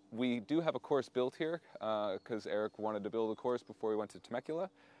we do have a course built here because Eric wanted to build a course before we went to Temecula.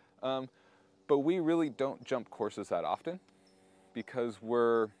 But we really don't jump courses that often because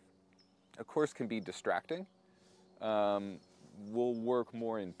a course can be distracting. We'll work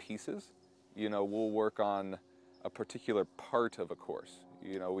more in pieces. We'll work on a particular part of a course.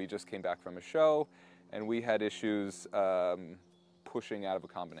 We just came back from a show and we had issues pushing out of a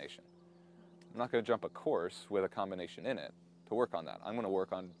combination. I'm not going to jump a course with a combination in it to work on that. I'm going to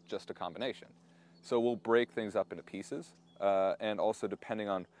work on just a combination. So we'll break things up into pieces and also depending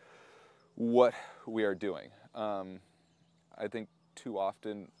on what we are doing. I think too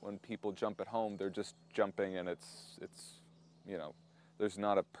often when people jump at home, they're just jumping and it's there's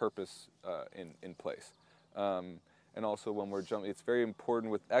not a purpose in place. And also when we're jumping, it's very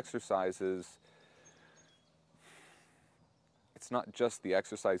important with exercises. It's not just the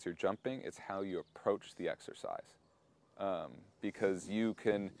exercise you're jumping, it's how you approach the exercise. Because you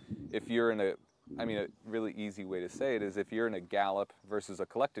can, if you're in a really easy way to say it is if you're in a gallop versus a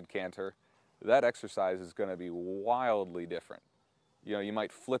collected canter, that exercise is going to be wildly different. You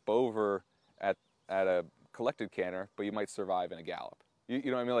might flip over at a collected canter, but you might survive in a gallop.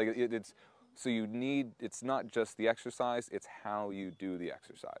 You know what I mean? So it's not just the exercise, it's how you do the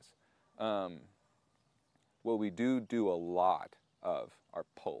exercise. What we do a lot of are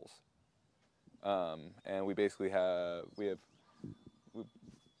pulls. And we basically we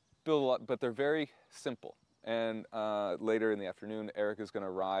build a lot, but they're very simple. And later in the afternoon, Eric is going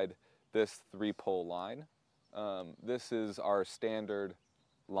to ride this 3-pole line. This is our standard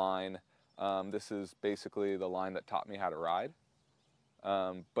line. This is basically the line that taught me how to ride.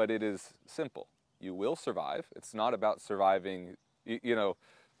 But it is simple. You will survive. It's not about surviving,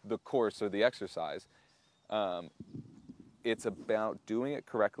 the course or the exercise. It's about doing it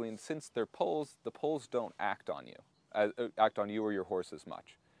correctly. And since they're poles, the poles don't act on you or your horse as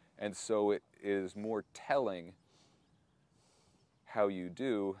much. And so it is more telling how you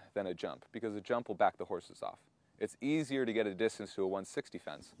do than a jump, because a jump will back the horses off. It's easier to get a distance to a 160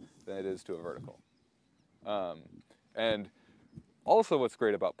 fence than it is to a vertical. And also what's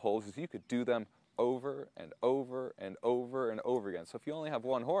great about poles is you could do them over and over and over and over again. So if you only have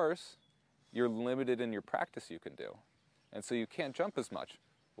one horse, you're limited in your practice you can do. And so you can't jump as much.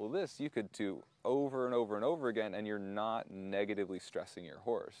 Well, this you could do over and over and over again, and you're not negatively stressing your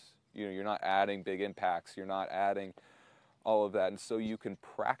horse. You're not adding big impacts. You're not adding all of that. And so you can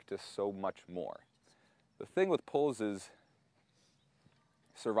practice so much more. The thing with poles is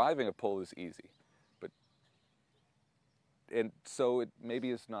surviving a pole is easy. And so it maybe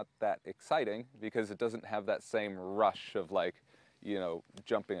is not that exciting because it doesn't have that same rush of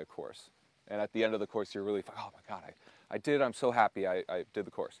jumping a course. And at the end of the course, you're really, oh my God, I did, I'm so happy I did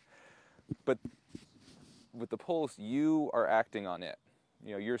the course. But with the poles, you are acting on it.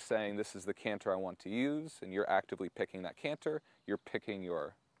 You're saying this is the canter I want to use, and you're actively picking that canter, you're picking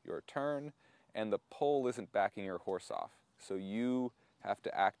your turn, and the pole isn't backing your horse off. So you have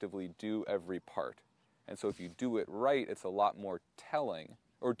to actively do every part. And so if you do it right, it's a lot more telling,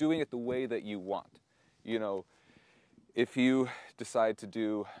 or doing it the way that you want. If you decide to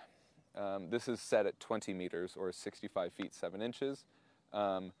do, this is set at 20 meters or 65 feet, 7 inches.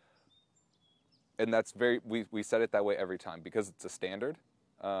 And that's we set it that way every time because it's a standard.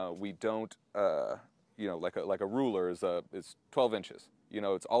 We don't, like a ruler is 12 inches.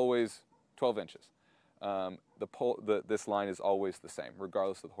 It's always 12 inches. This line is always the same,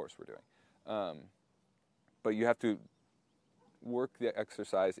 regardless of the horse we're doing. But you have to work the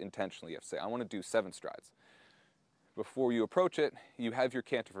exercise intentionally. You have to say, I want to do 7 strides. Before you approach it, you have your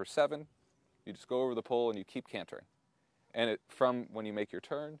canter for 7. You just go over the pole and you keep cantering. And from when you make your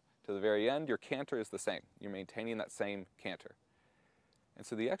turn to the very end, your canter is the same. You're maintaining that same canter. And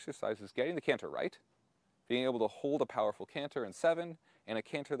so the exercise is getting the canter right, being able to hold a powerful canter in 7, and a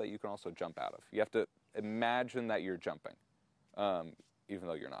canter that you can also jump out of. You have to imagine that you're jumping, even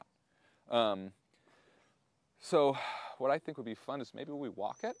though you're not. So what I think would be fun is maybe we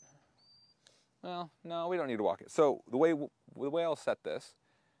walk it. Well, no, we don't need to walk it. So the way I'll set this,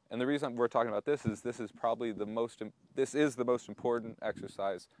 and the reason we're talking about this is probably the most important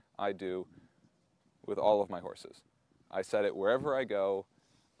exercise I do with all of my horses. I set it wherever I go,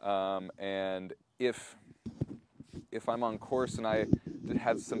 and if I'm on course and I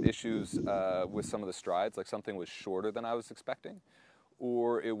had some issues with some of the strides, like something was shorter than I was expecting,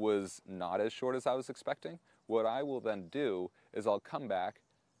 or it was not as short as I was expecting, what I will then do is I'll come back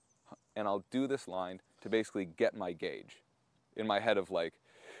and I'll do this line to basically get my gauge in my head of like,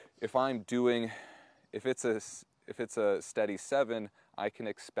 if it's a steady 7, I can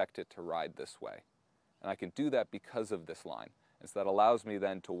expect it to ride this way. And I can do that because of this line. And so that allows me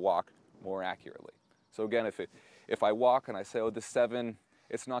then to walk more accurately. So again, if I walk and I say, oh, this 7,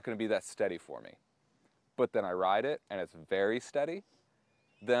 it's not going to be that steady for me. But then I ride it and it's very steady,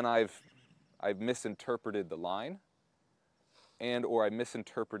 then I've misinterpreted the line or I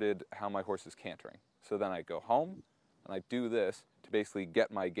misinterpreted how my horse is cantering. So then I go home and I do this to basically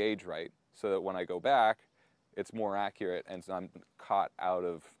get my gauge right so that when I go back, it's more accurate and so I'm caught out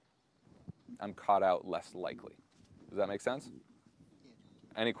less likely. Does that make sense?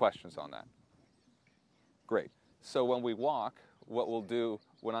 Any questions on that? Great. So when we walk, what we'll do,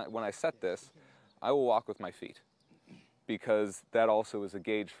 when I set this, I will walk with my feet because that also is a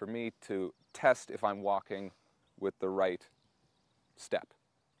gauge for me to test if I'm walking with the right step.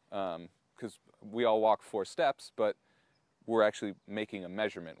 Because we all walk 4 steps, but we're actually making a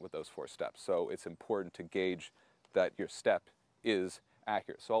measurement with those 4 steps. So it's important to gauge that your step is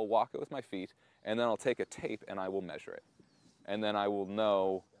accurate. So I'll walk it with my feet, and then I'll take a tape and I will measure it. And then I will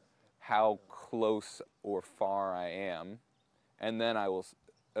know how close or far I am. And then I will,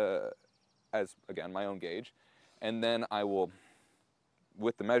 as again, my own gauge. And then I will,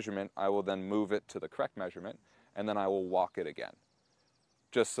 with the measurement, I will then move it to the correct measurement, and then I will walk it again.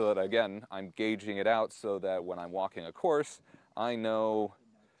 Just so that, again, I'm gauging it out so that when I'm walking a course, I know,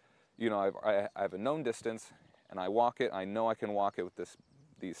 I have a known distance, and I walk it. I know I can walk it with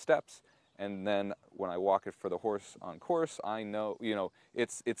these steps, and then when I walk it for the horse on course, I know,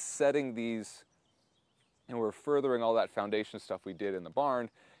 it's setting these, and we're furthering all that foundation stuff we did in the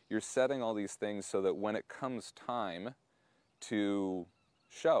barn. You're setting all these things so that when it comes time to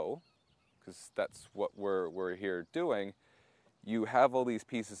show, because that's what we're here doing, you have all these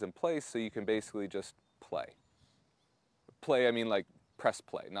pieces in place so you can basically just play. Play, I mean like press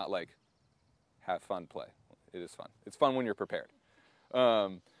play, not like have fun play. It is fun. It's fun when you're prepared.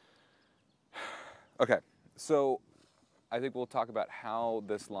 Okay, so I think we'll talk about how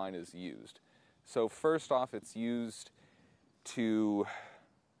this line is used. So first off, it's used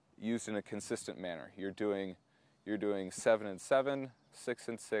in a consistent manner. You're doing 7 and 7, 6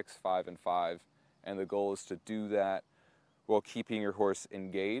 and 6, 5 and 5, and the goal is to do that while keeping your horse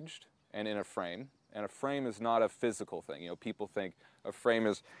engaged and in a frame. And a frame is not a physical thing. People think a frame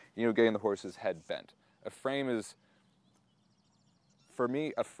is, getting the horse's head bent. A frame is, for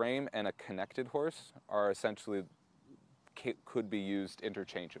me, a frame and a connected horse are essentially, could be used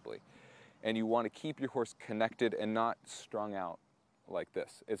interchangeably. And you want to keep your horse connected and not strung out like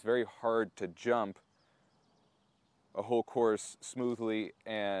this. It's very hard to jump a whole course smoothly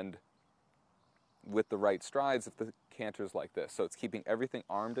and with the right strides if the canter's like this. So it's keeping everything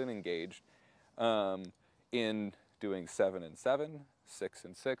armed and engaged in doing 7 and 7, 6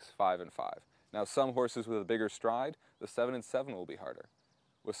 and 6, 5 and 5. Now some horses with a bigger stride, the 7 and 7 will be harder.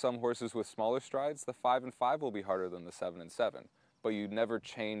 With some horses with smaller strides, the 5 and 5 will be harder than the 7 and 7. But you never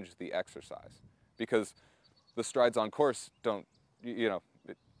change the exercise because the strides on course don't,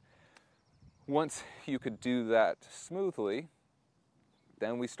 once you could do that smoothly,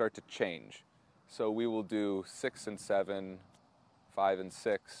 then we start to change. So we will do 6 and 7, 5 and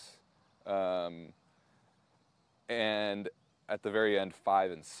 6, and at the very end,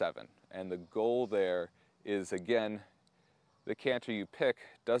 5 and 7. And the goal there is, again, the canter you pick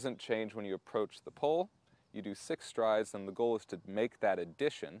doesn't change when you approach the pole. You do 6 strides, and the goal is to make that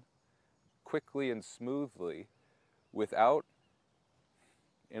addition quickly and smoothly without,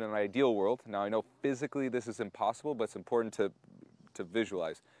 in an ideal world, now I know physically this is impossible, but it's important to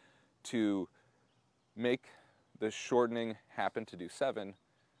visualize, to make the shortening happen to do 7,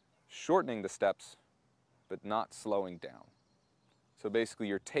 shortening the steps, but not slowing down. So basically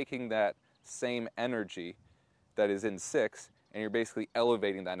you're taking that same energy that is in 6, and you're basically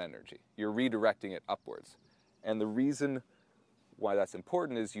elevating that energy. You're redirecting it upwards. And the reason why that's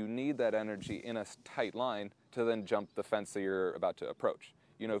important is you need that energy in a tight line to then jump the fence that you're about to approach.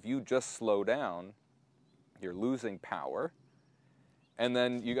 If you just slow down, you're losing power, and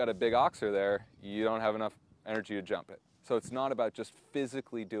then you got a big oxer there, you don't have enough energy to jump it. So it's not about just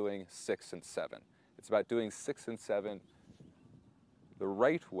physically doing 6 and 7. It's about doing 6 and 7 the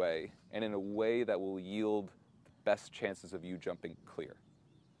right way and in a way that will yield the best chances of you jumping clear.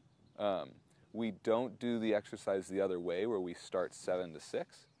 We don't do the exercise the other way where we start 7 to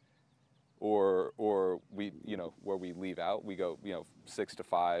 6 or we, where we leave out, we go, 6 to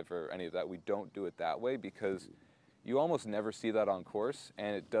 5 or any of that. We don't do it that way because You almost never see that on course,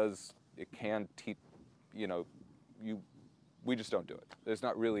 and it can teach, you know, we just don't do it. There's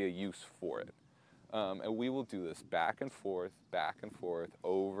not really a use for it. And we will do this back and forth,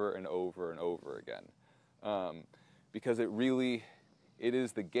 over and over and over again. Because it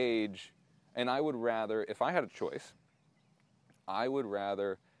is the gauge, and I would rather, if I had a choice, I would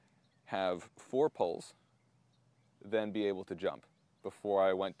rather have 4 poles than be able to jump before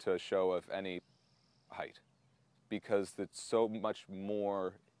I went to a show of any height, because it's so much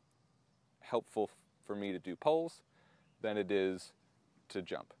more helpful for me to do poles than it is to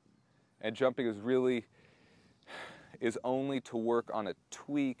jump. And jumping is only to work on a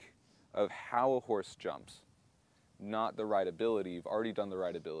tweak of how a horse jumps, not the rideability. You've already done the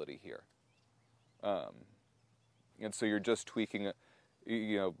rideability here. And so you're just tweaking,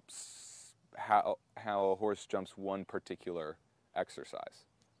 you know, how a horse jumps one particular exercise.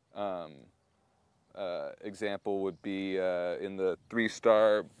 Example would be in the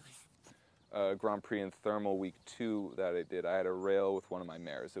 3-star Grand Prix in Thermal Week 2 that I did. I had a rail with one of my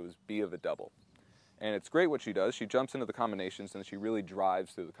mares. It was B of a double. And it's great what she does. She jumps into the combinations and she really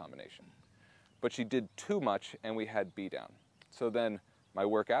drives through the combination. But she did too much and we had B down. So then my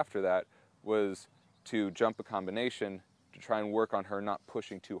work after that was to jump a combination to try and work on her not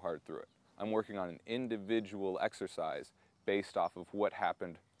pushing too hard through it. I'm working on an individual exercise based off of what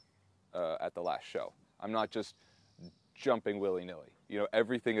happened at the last show. I'm not just jumping willy-nilly. You know,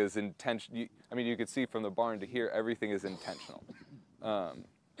 everything is intentional. I mean, you could see from the barn to here, everything is intentional.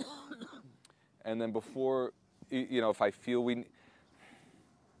 And then before, you know, if I feel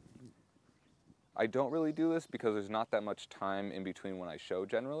I don't really do this because there's not that much time in between when I show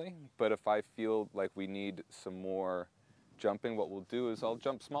generally, but if I feel like we need some more jumping, what we'll do is I'll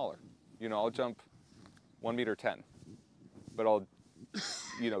jump smaller. You know, I'll jump 1.10 meters, but I'll,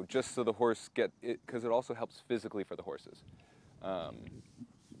 you know, just so the horse get it, because it also helps physically for the horses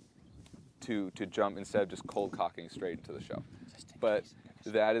to jump instead of just cold cocking straight into the show. But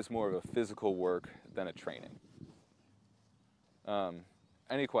that is more of a physical work than a training.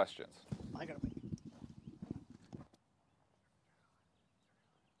 Any questions? I gotta wait.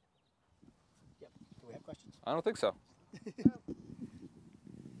 Yep. Do we have questions? I don't think so.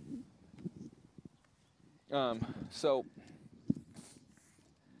 So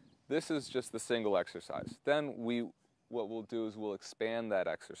this is just the single exercise. Then what we'll do is we'll expand that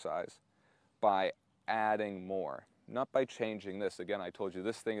exercise by adding more, not by changing this. Again, I told you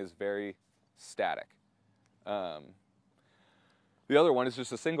this thing is very static. The other one is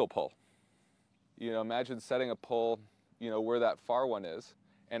just a single pull. You know, imagine setting a pull, you know, where that far one is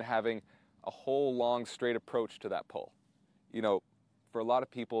and having a whole long straight approach to that pull. You know, for a lot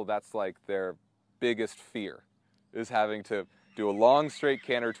of people, that's like their biggest fear, is having to do a long straight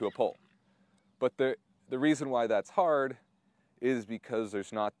canter to a pull. But the reason why that's hard is because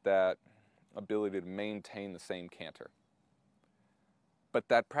there's not that ability to maintain the same canter. But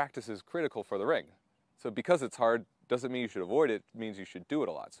that practice is critical for the ring. So because it's hard doesn't mean you should avoid it, it means you should do it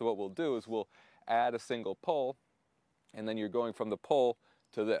a lot. So what we'll do is we'll add a single pull, and then you're going from the pull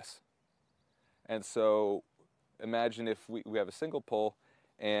to this. And so imagine if we have a single pull,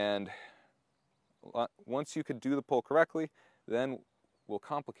 and once you could do the pull correctly, then we'll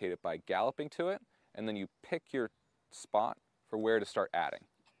complicate it by galloping to it, and then you pick your spot for where to start adding.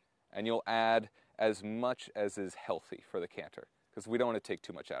 And you'll add as much as is healthy for the canter, because we don't want to take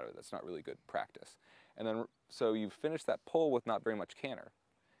too much out of it. That's not really good practice. And then, so you've finished that pull with not very much canter.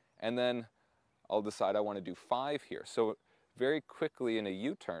 And then I'll decide I want to do 5 here. So very quickly in a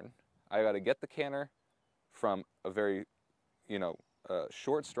U-turn, I got to get the canter from a very, you know,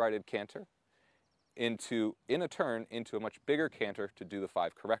 short strided canter in a turn into a much bigger canter to do the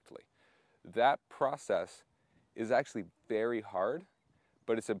 5 correctly. That process is actually very hard,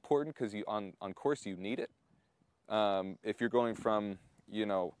 but it's important because on course you need it. If you're going from, you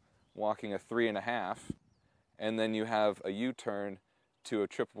know, walking a 3.5 and then you have a U-turn to a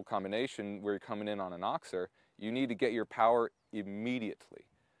triple combination where you're coming in on an oxer, you need to get your power immediately.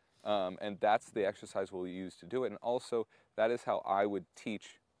 And that's the exercise we'll use to do it. And also, that is how I would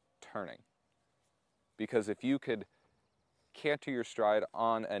teach turning. Because if you could canter your stride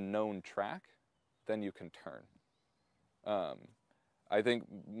on a known track, then you can turn. I think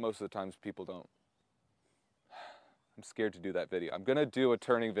most of the times people don't. I'm scared to do that video. I'm going to do a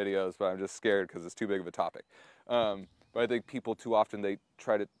turning videos, but I'm just scared because it's too big of a topic. But I think people too often, they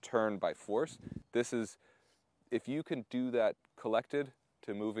try to turn by force. This is, if you can do that collected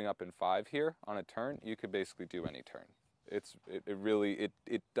to moving up in 5 here on a turn, you could basically do any turn.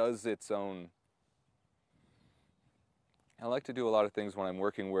 It does its own. I like to do a lot of things when I'm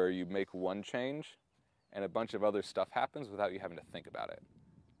working where you make one change and a bunch of other stuff happens without you having to think about it.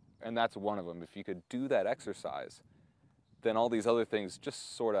 And that's one of them. If you could do that exercise, then all these other things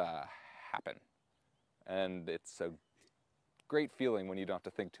just sort of happen. And it's a great feeling when you don't have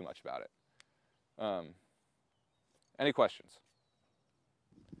to think too much about it. Any questions?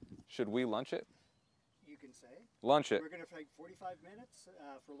 Should we lunch it? You can say. Lunch it. We're going to take 45 minutes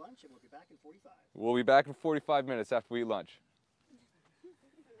for lunch, and we'll be back in 45. We'll be back in 45 minutes after we eat lunch.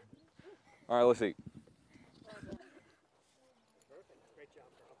 All right, let's eat. Perfect. Great job,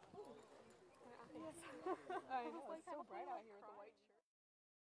 Karl. I know, it's so bright out here with the white shirt.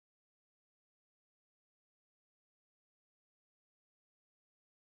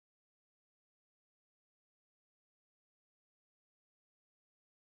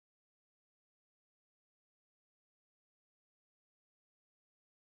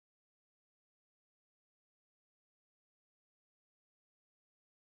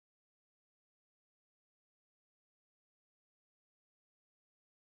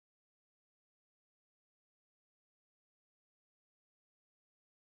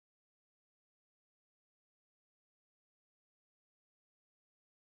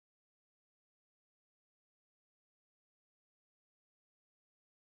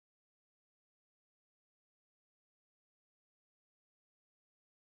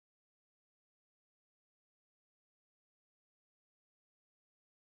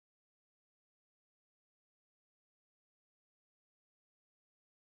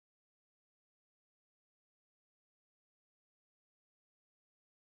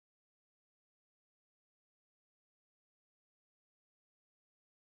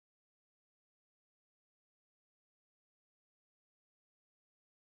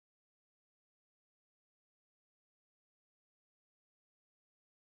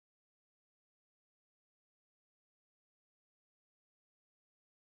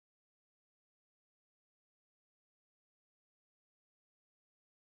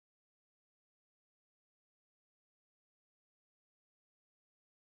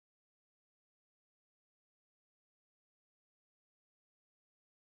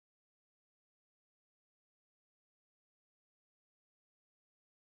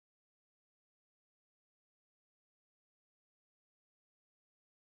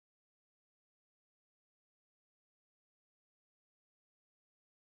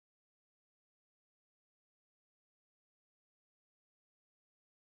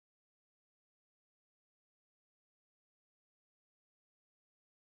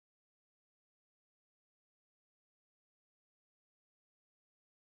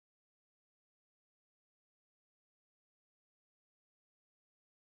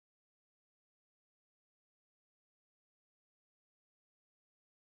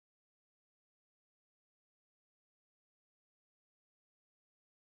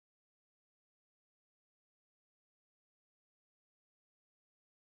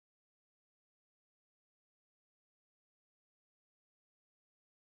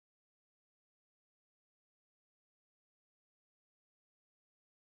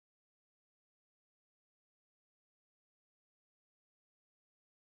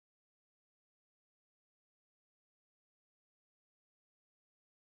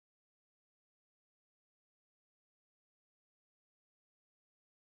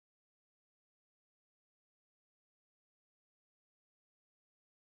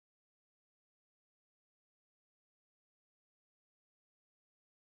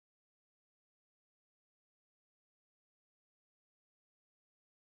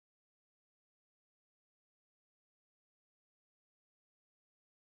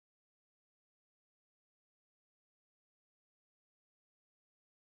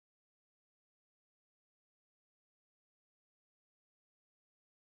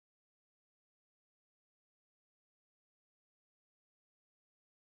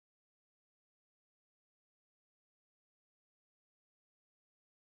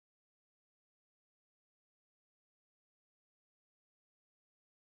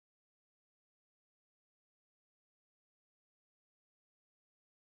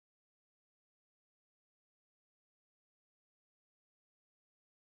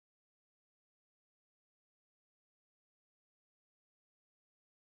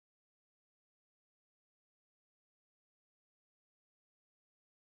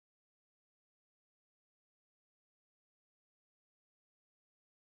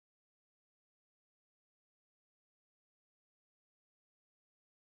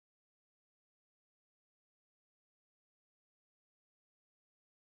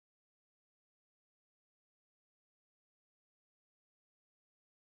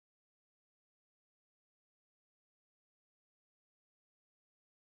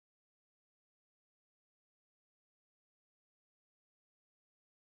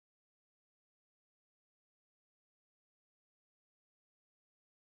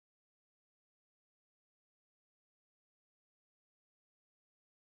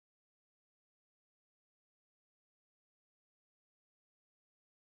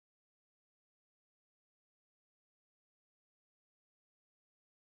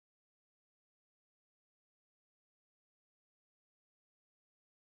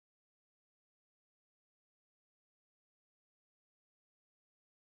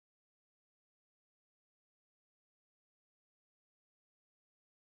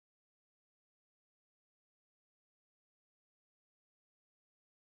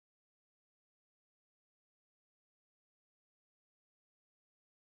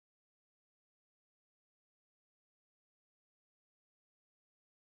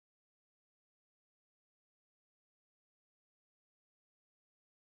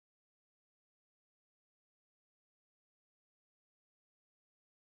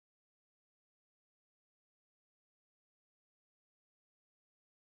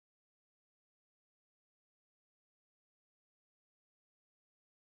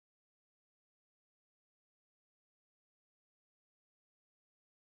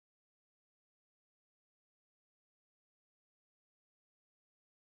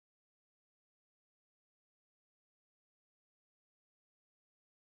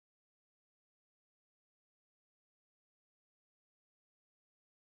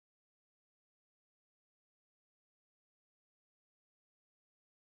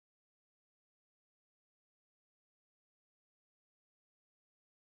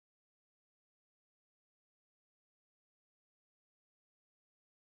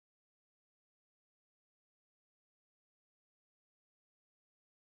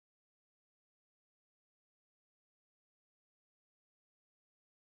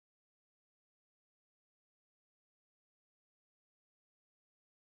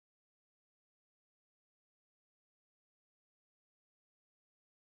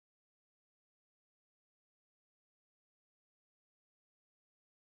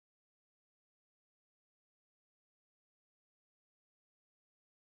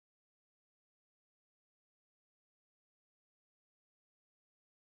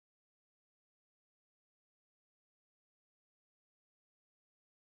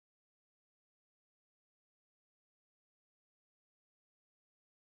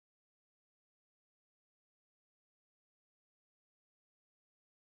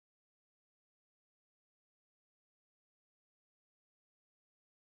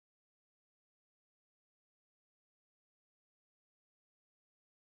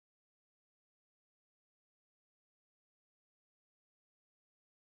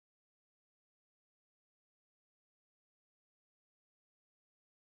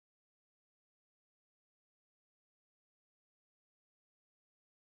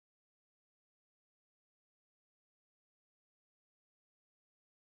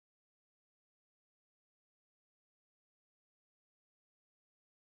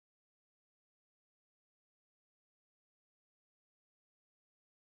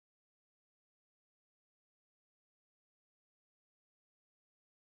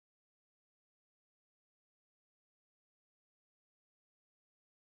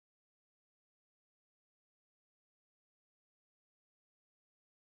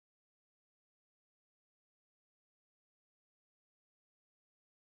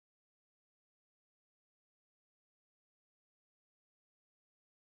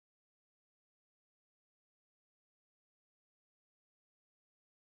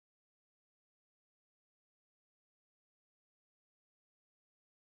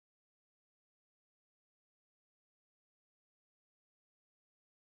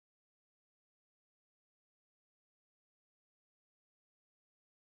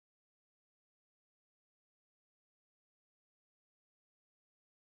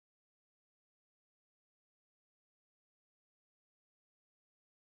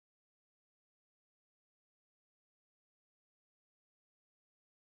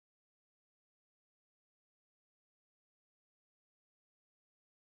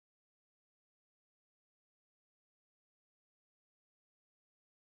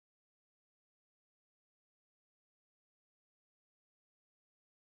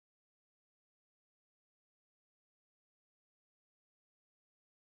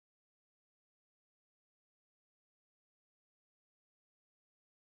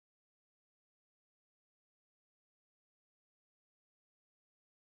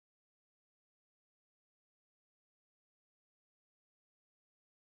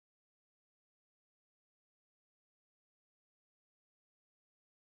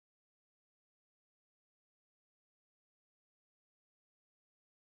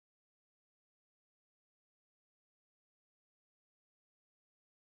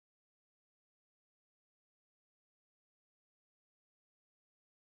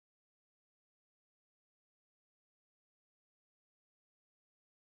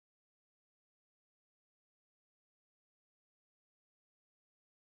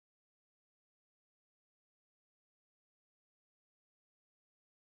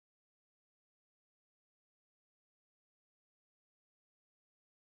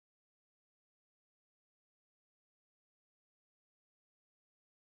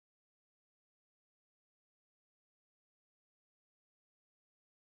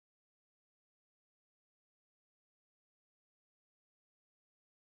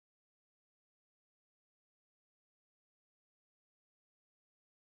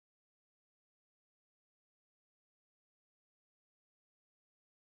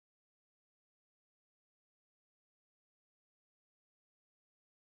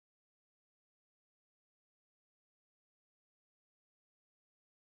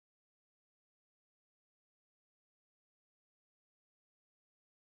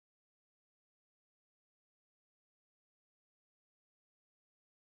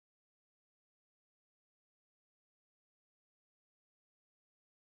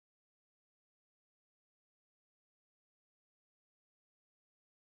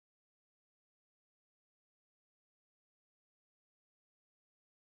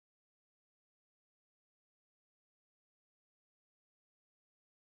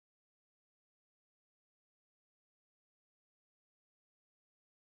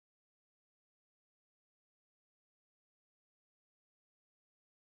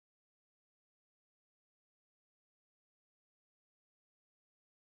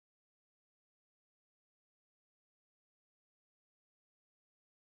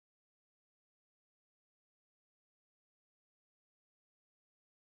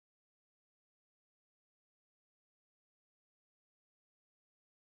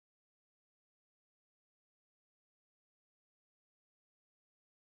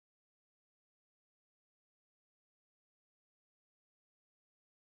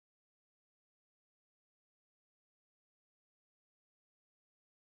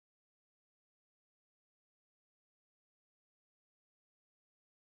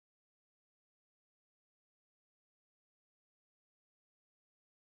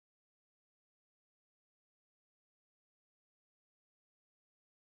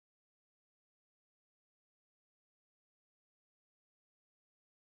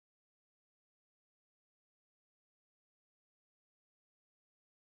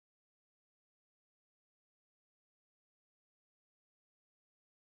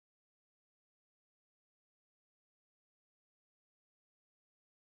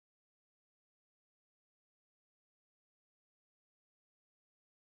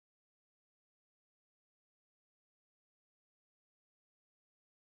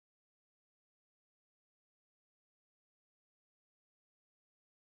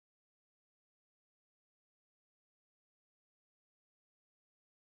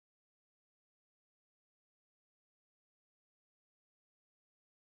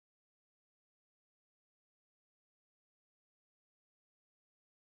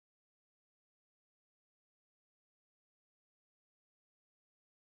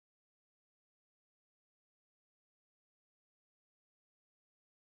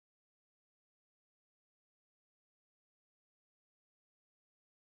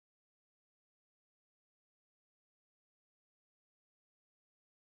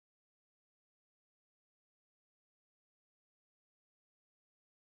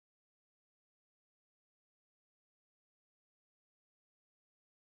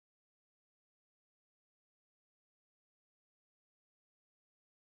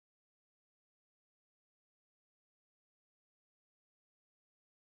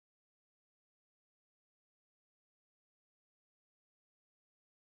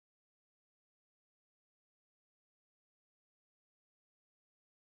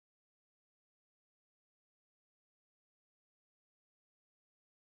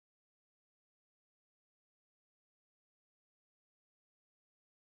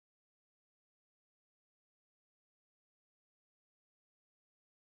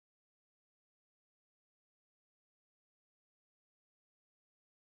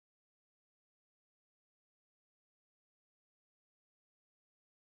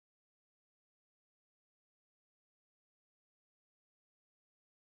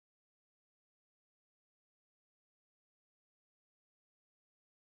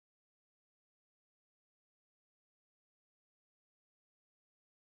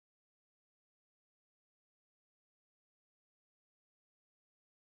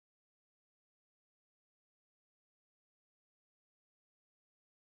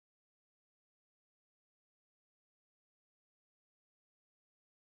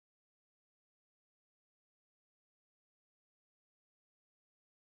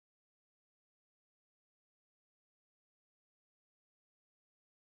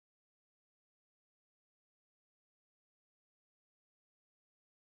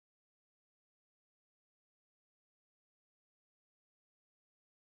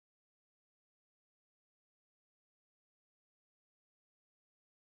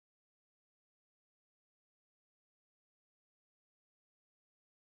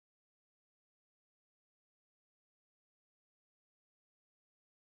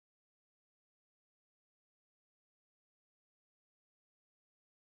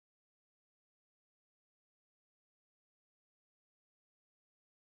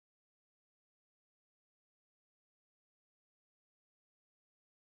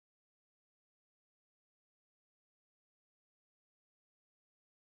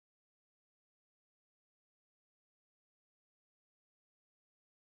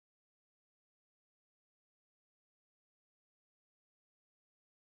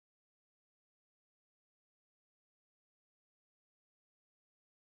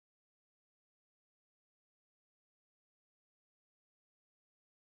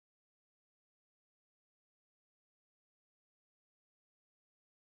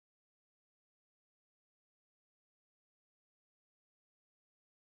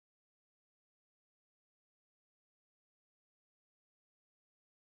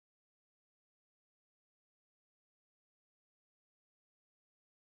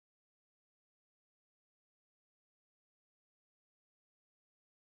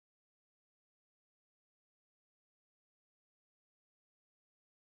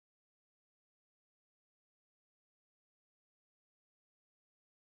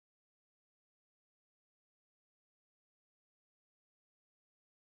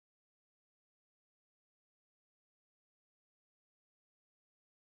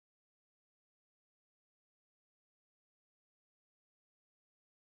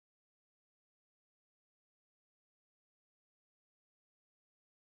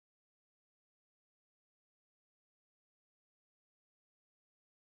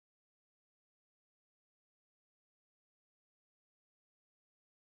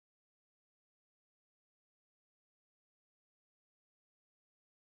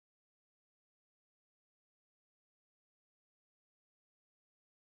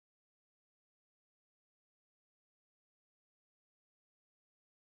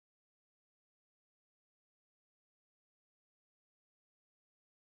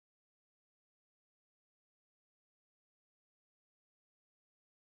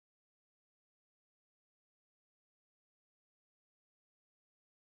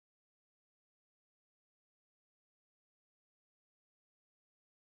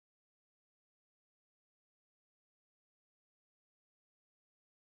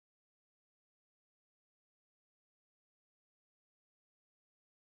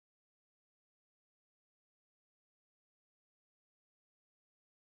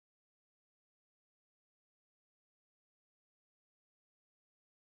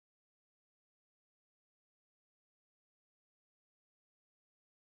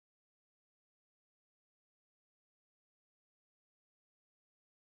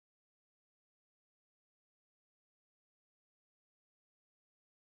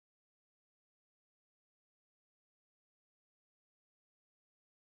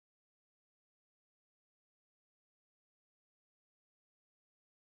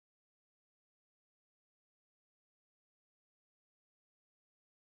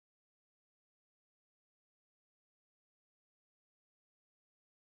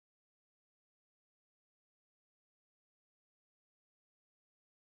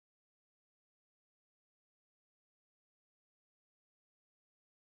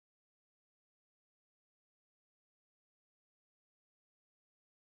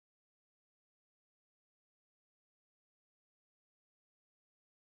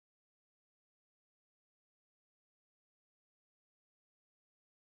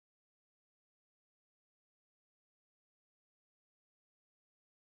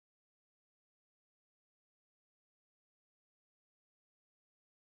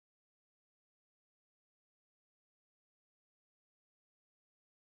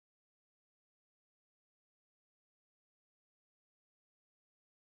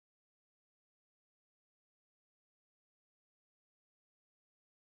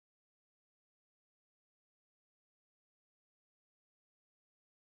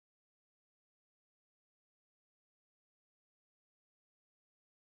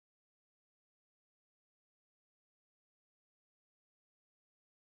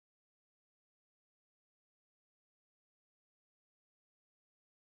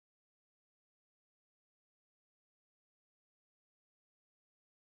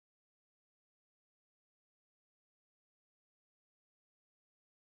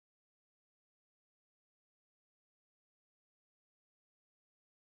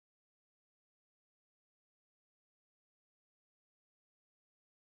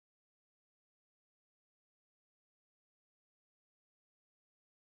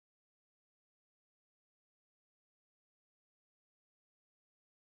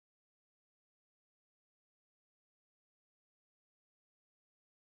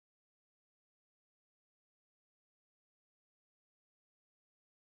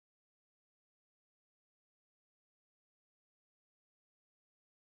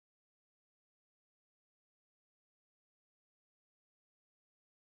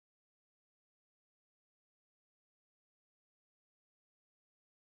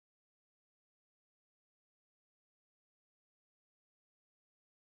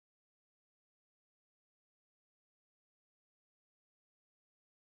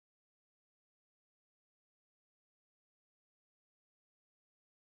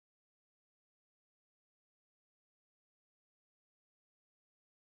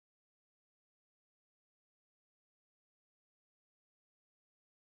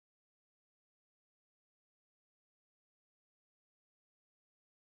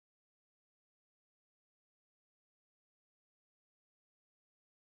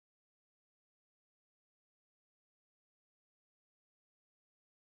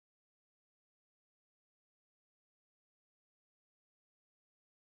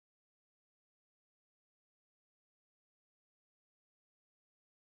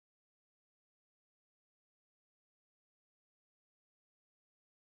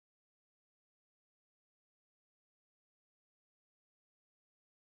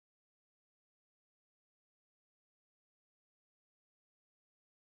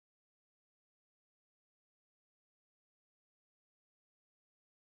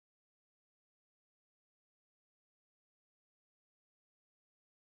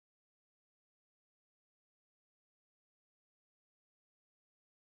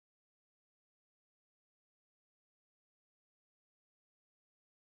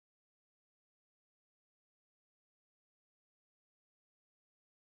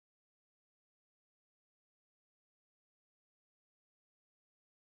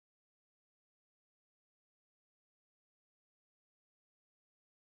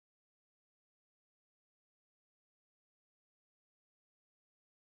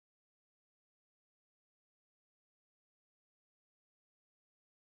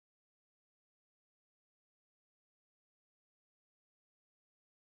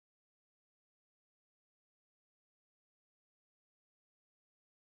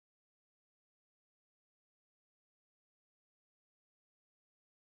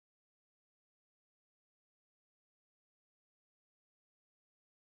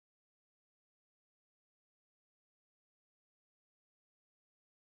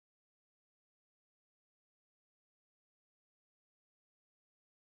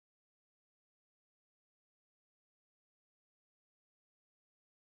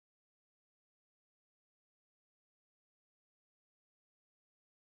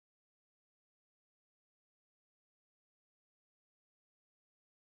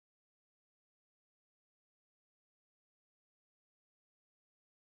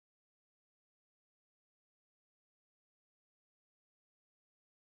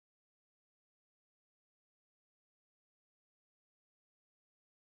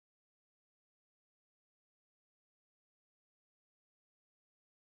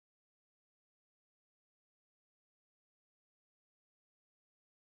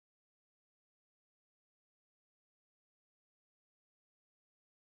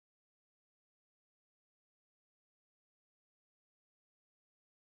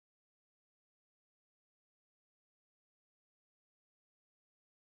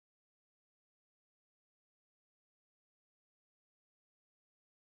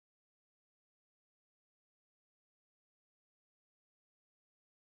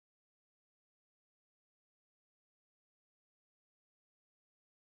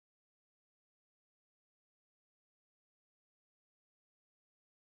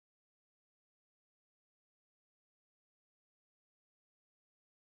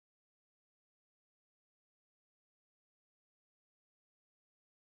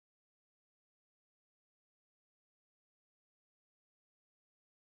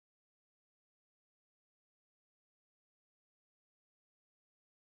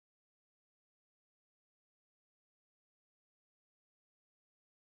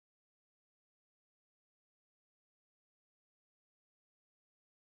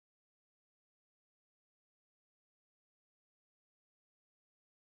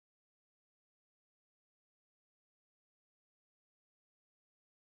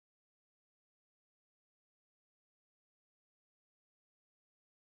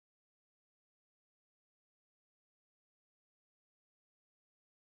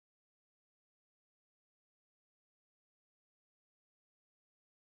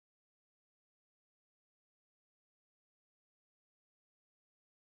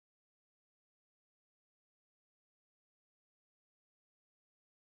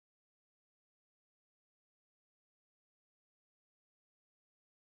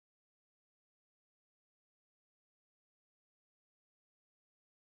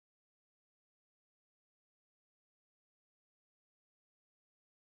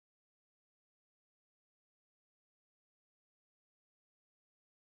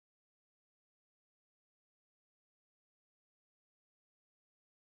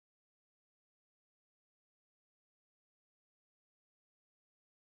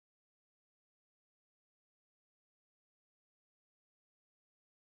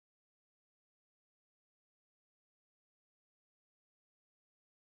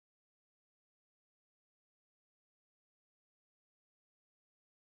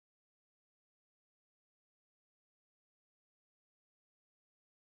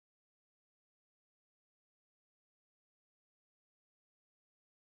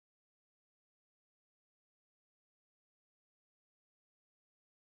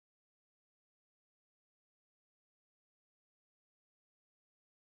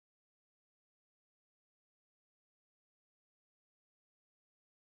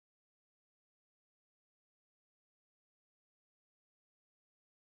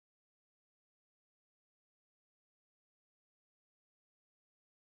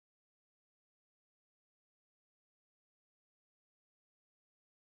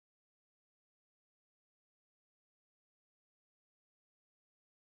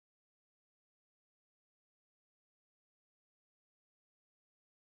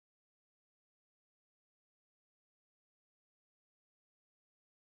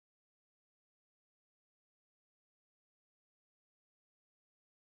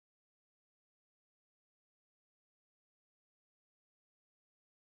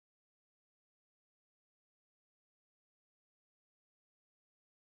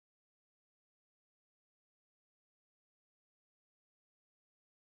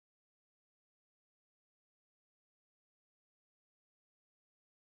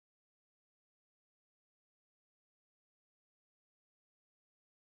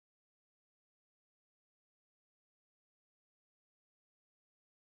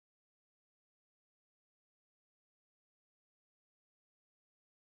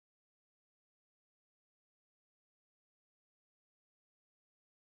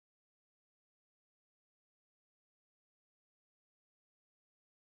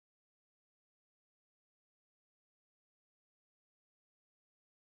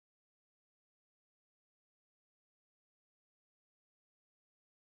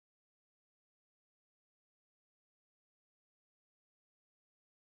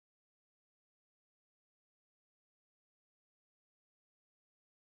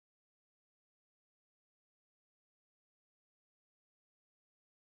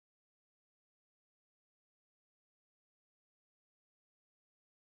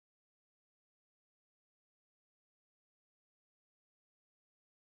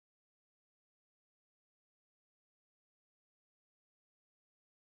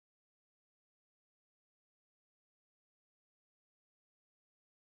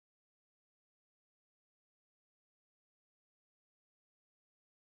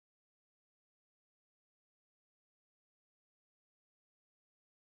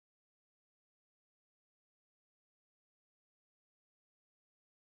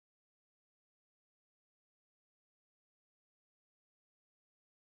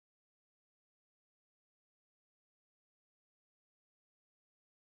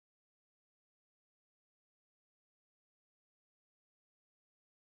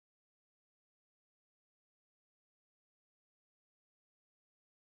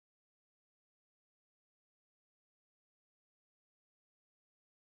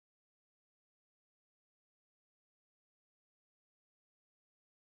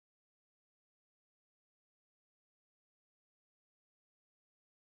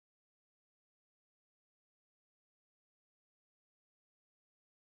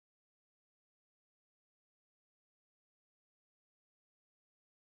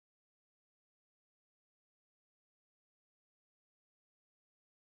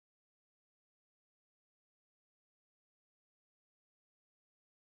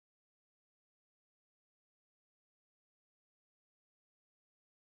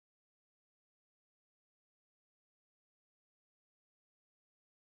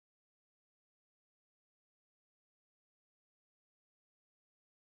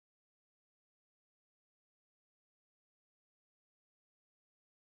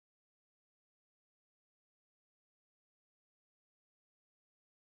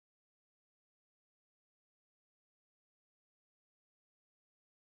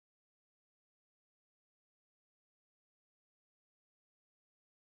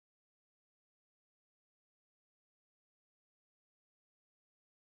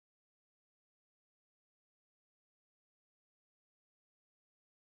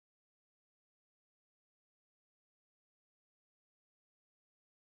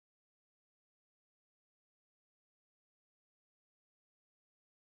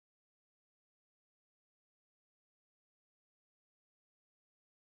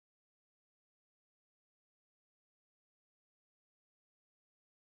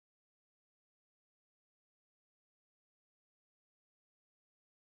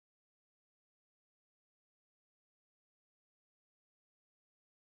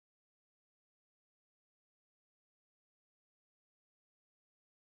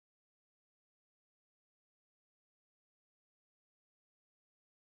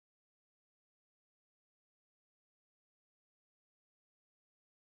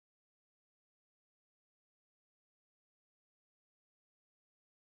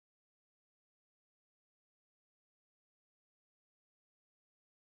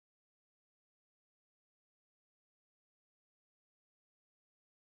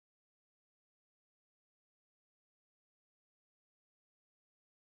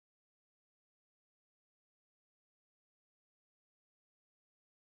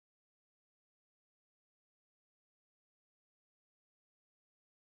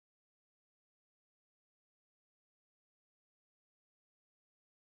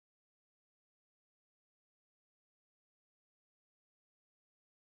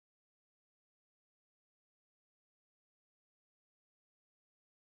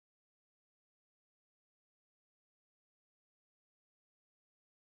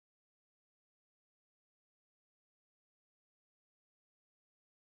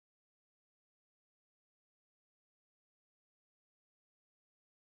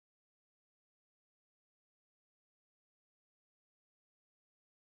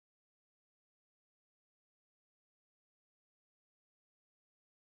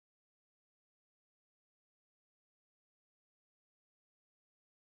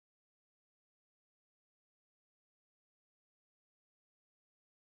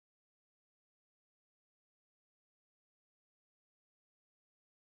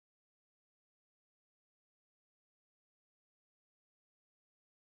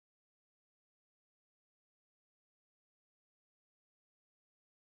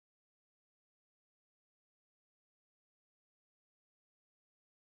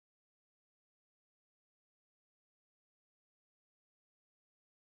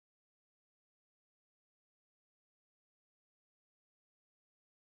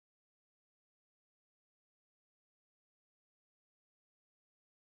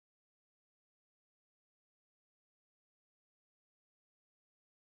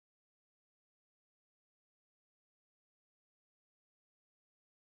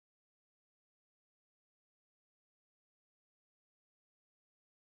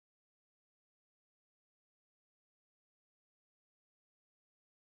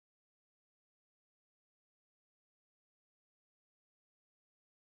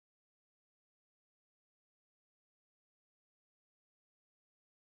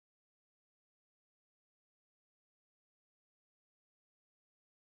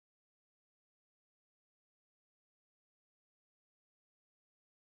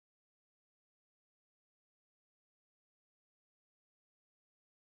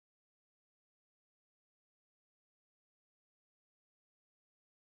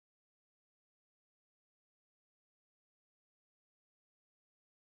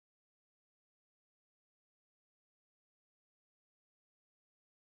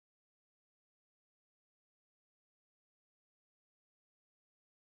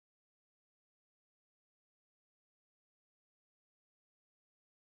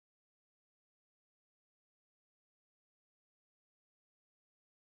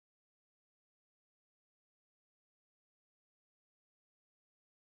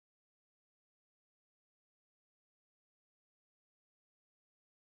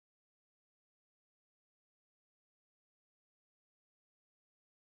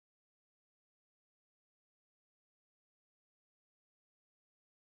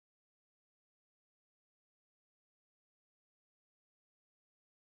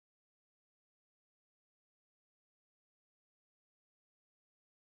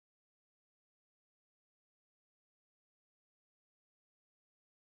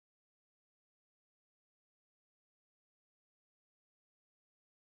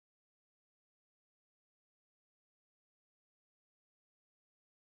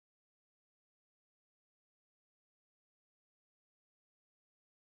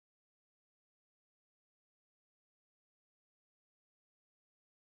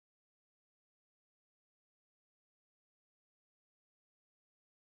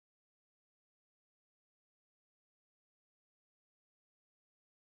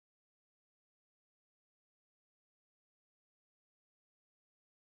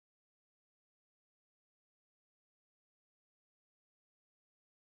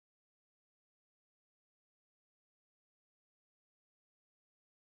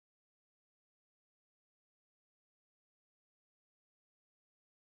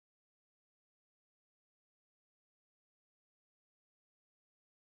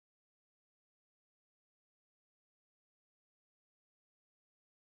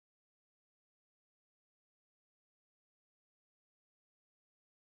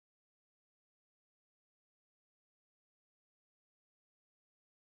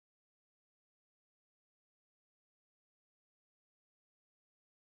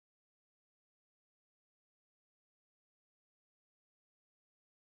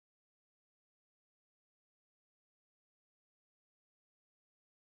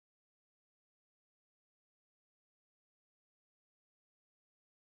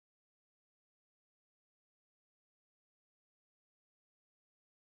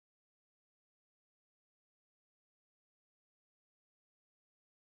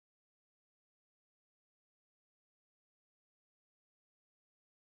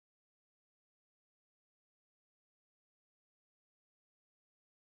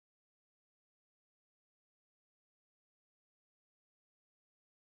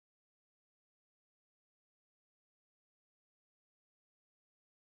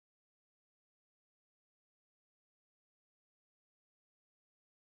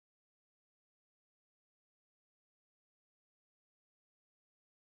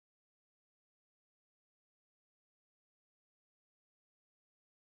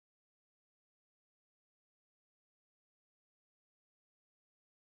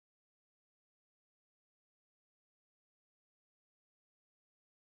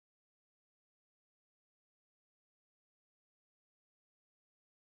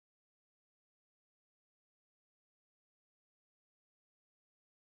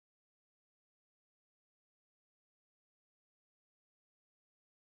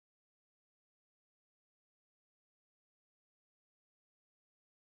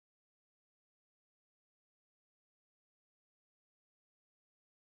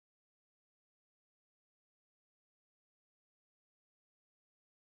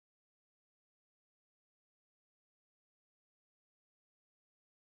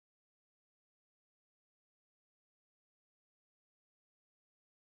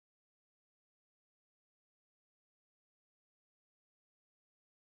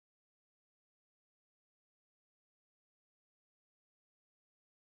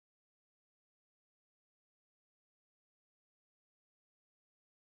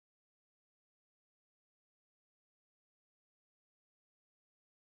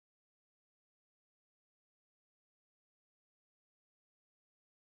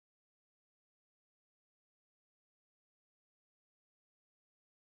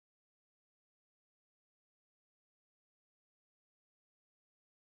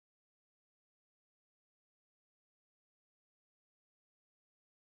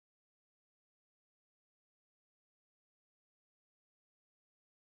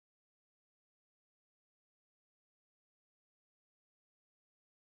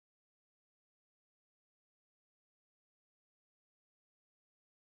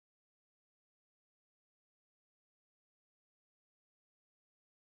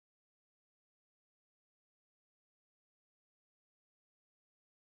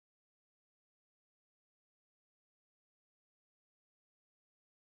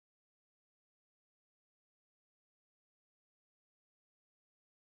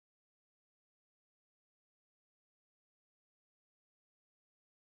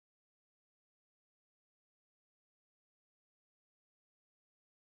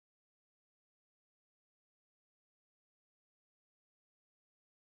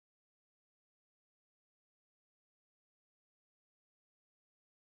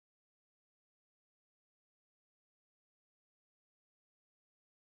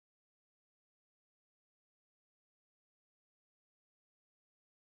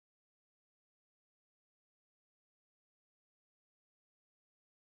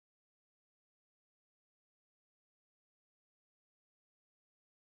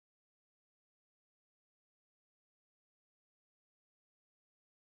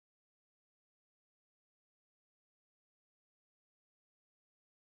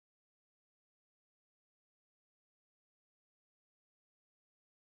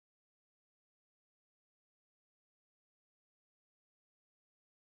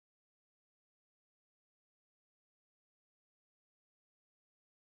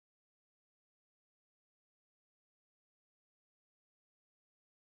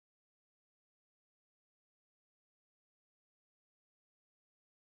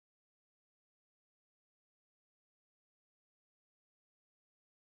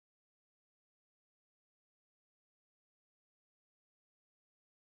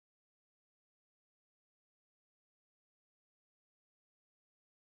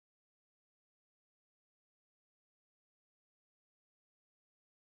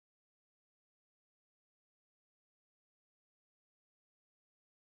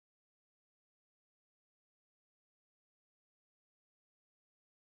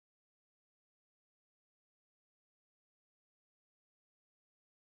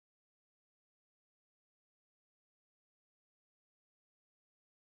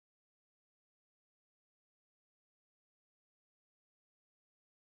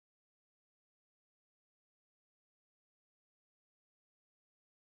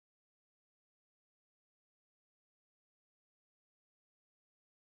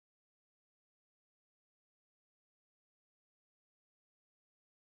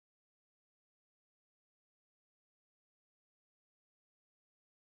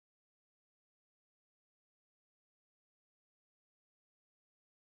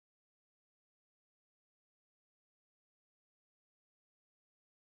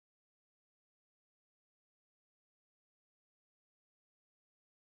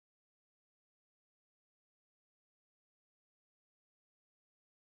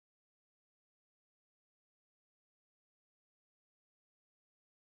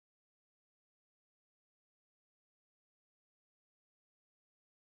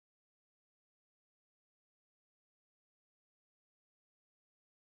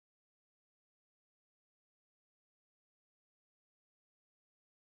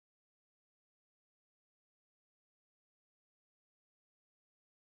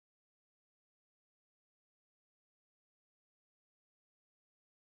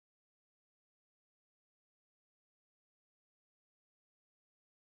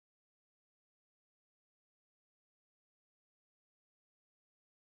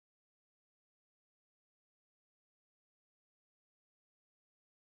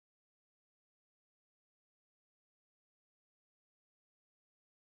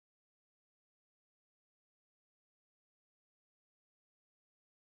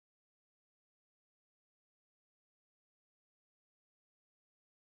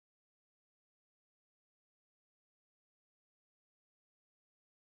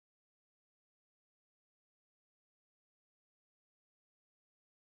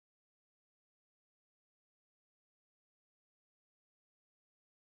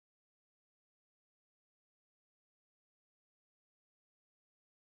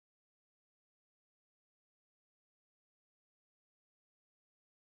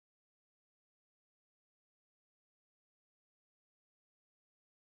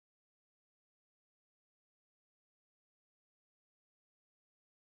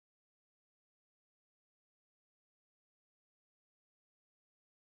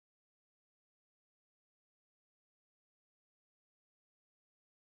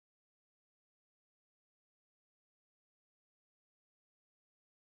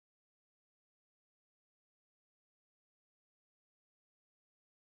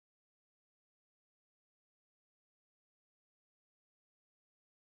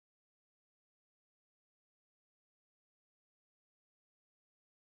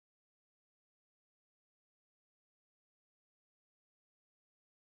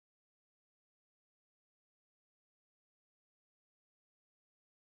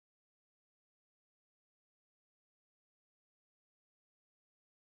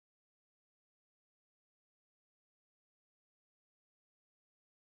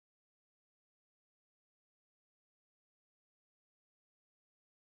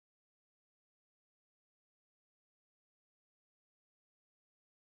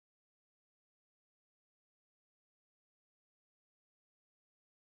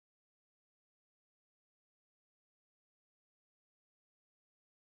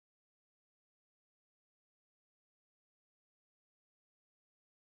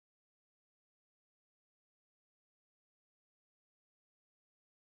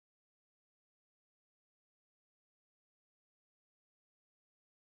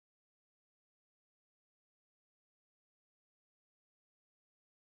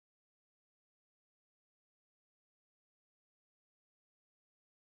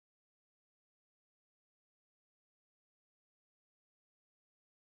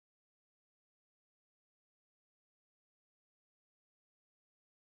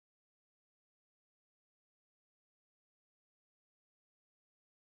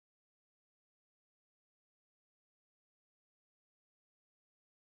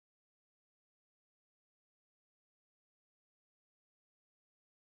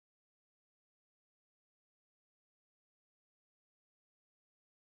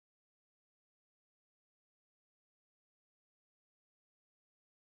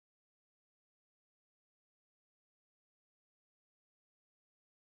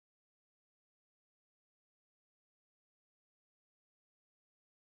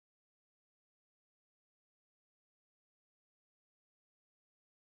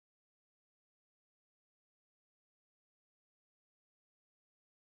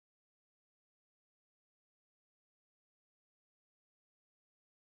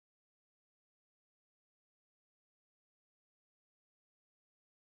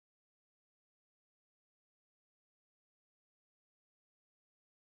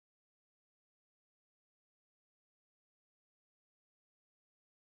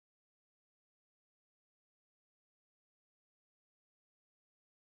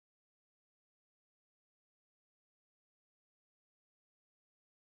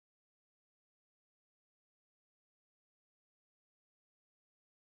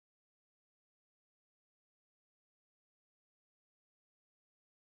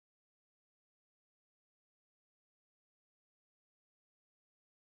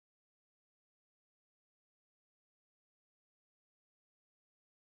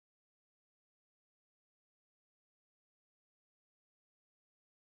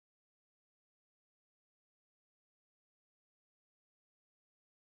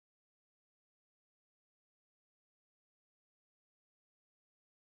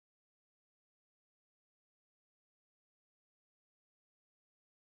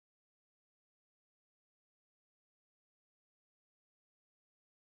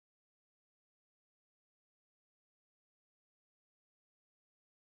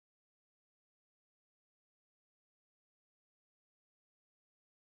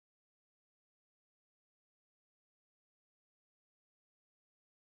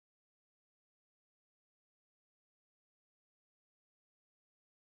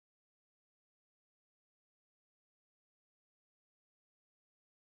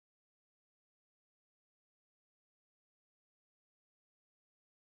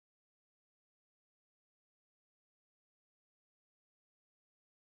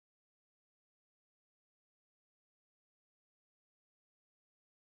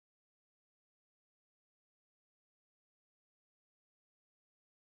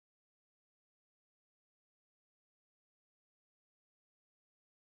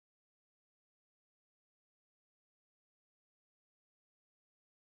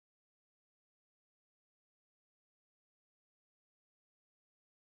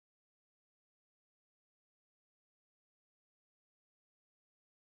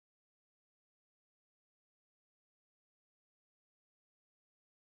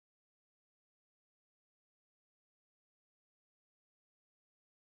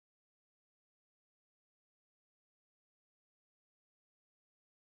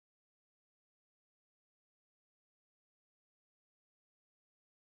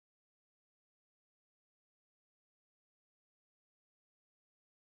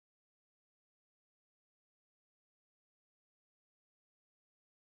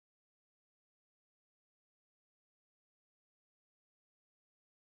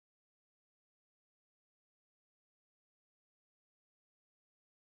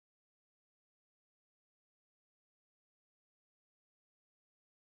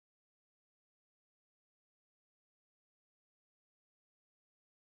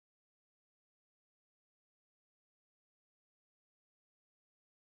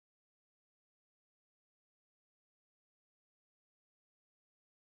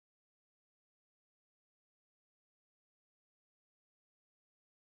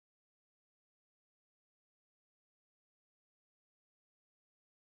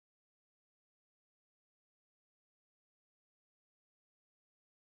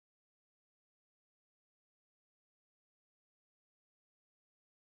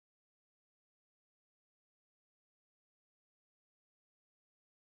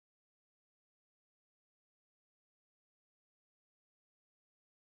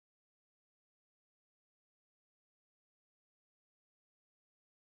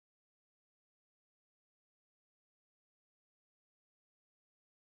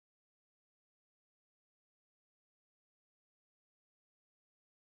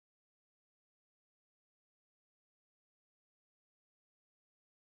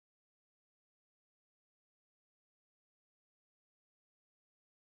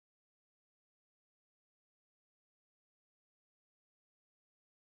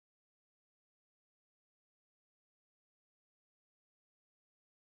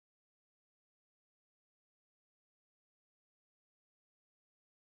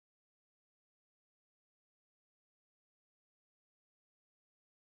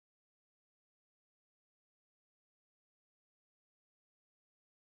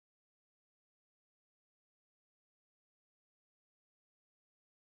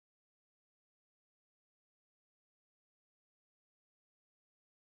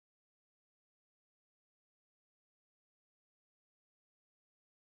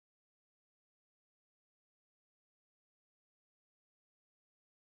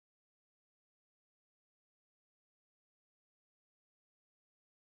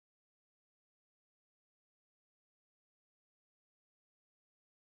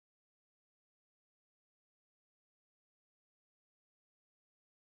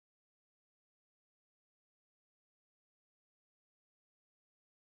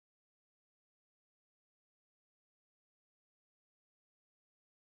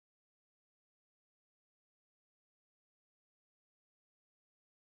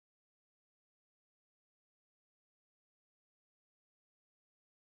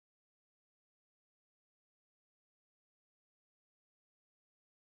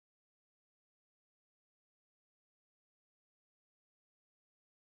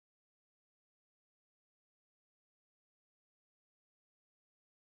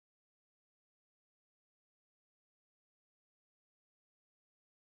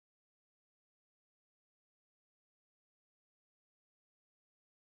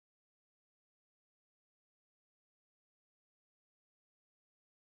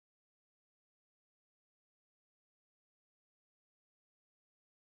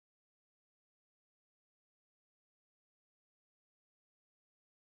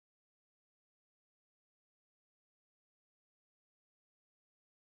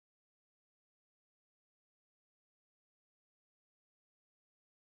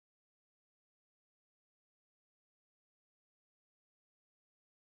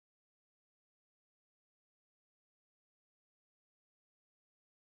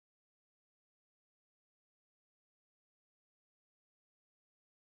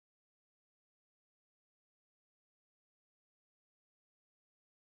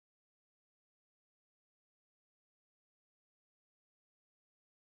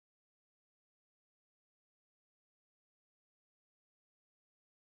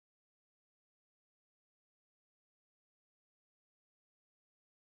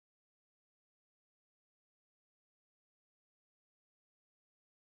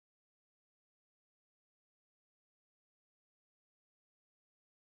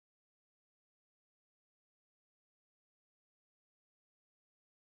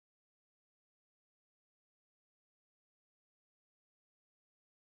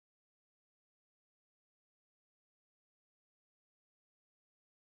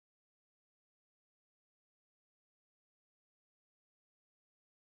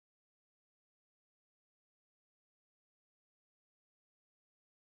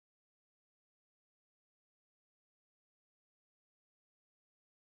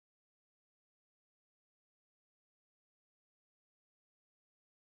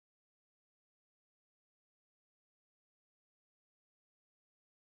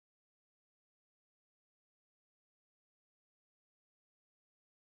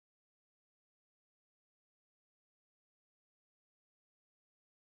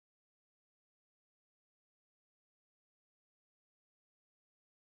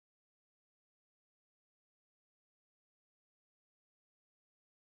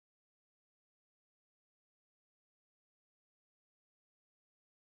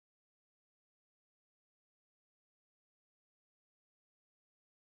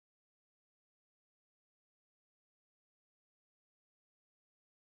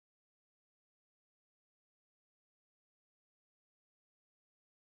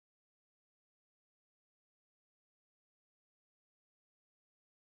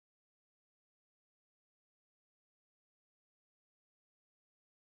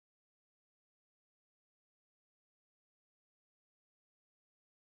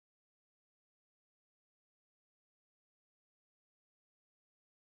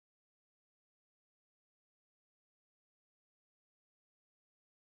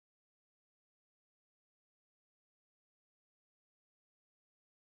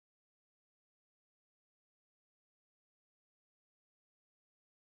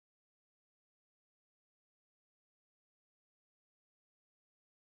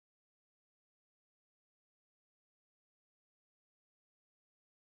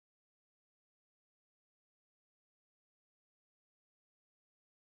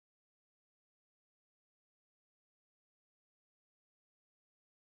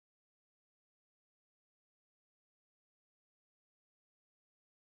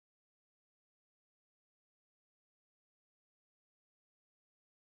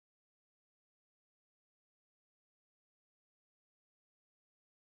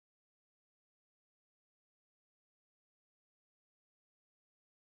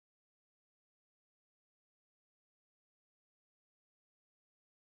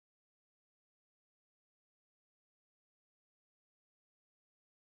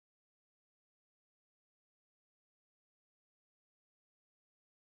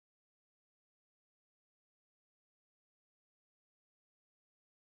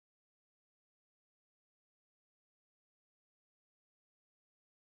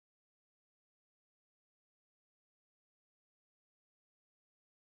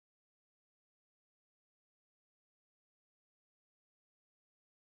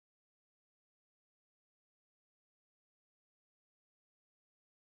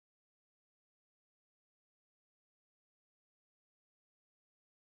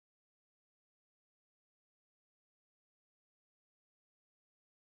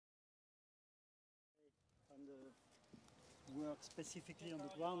 work specifically on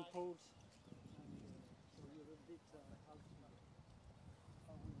the ground poles. So we have a bit how to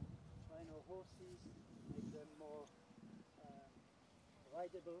train our horses, make them more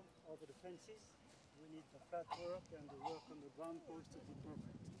rideable over the fences. We need the flat work and the work on the ground poles to be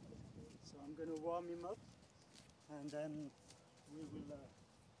perfect. So I'm going to warm him up, and then we will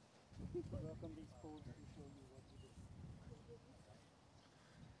work on these poles to show you what to do.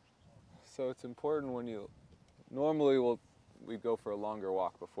 So it's important when you, normally we go for a longer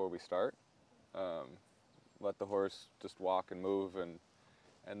walk before we start. Let the horse just walk and move, and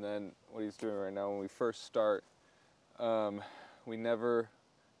then what he's doing right now, when we first start,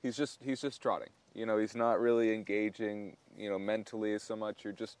 he's just trotting. You know, he's not really engaging, you know, mentally so much.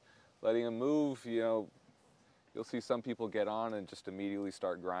 You're just letting him move. You know, you'll see some people get on and just immediately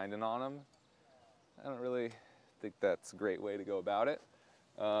start grinding on him. I don't really think that's a great way to go about it.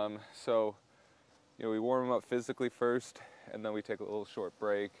 So, you know, we warm him up physically first, and then we take a little short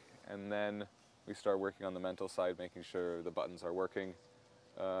break, and then we start working on the mental side, making sure the buttons are working.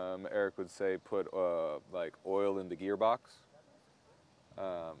 Eric would say put like oil in the gearbox.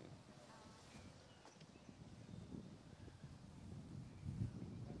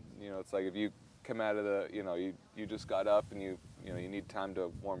 You know, it's like if you come out of the, you know, you just got up and you need time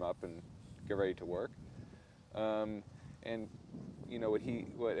to warm up and get ready to work. And you know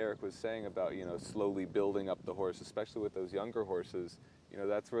what Eric was saying about, you know, slowly building up the horse, especially with those younger horses. You know,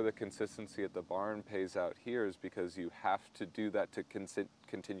 that's where the consistency at the barn pays out here, is because you have to do that to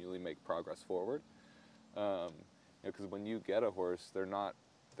continually make progress forward. You know, because when you get a horse, they're not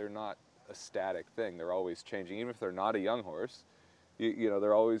a static thing. They're always changing, even if they're not a young horse. You know,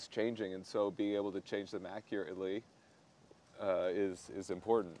 they're always changing, and so being able to change them accurately is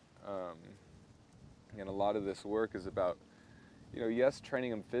important. And a lot of this work is about, you know, yes, training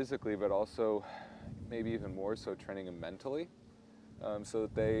them physically, but also maybe even more so training them mentally, so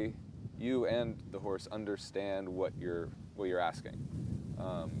that you and the horse understand what you're asking.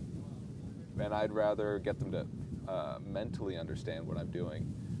 And I'd rather get them to mentally understand what I'm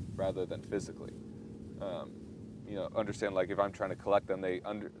doing rather than physically. You know, understand, like if I'm trying to collect them, they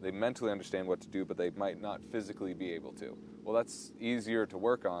mentally understand what to do, but they might not physically be able to. Well, that's easier to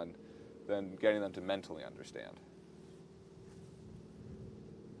work on than getting them to mentally understand.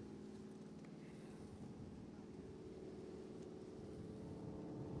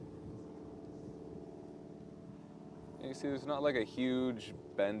 And you see, there's not like a huge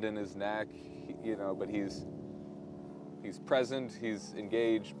bend in his neck, you know, but he's present, he's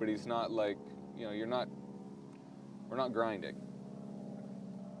engaged, but he's not like, you know, we're not grinding.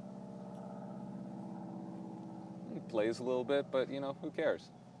 He plays a little bit, but, you know, who cares?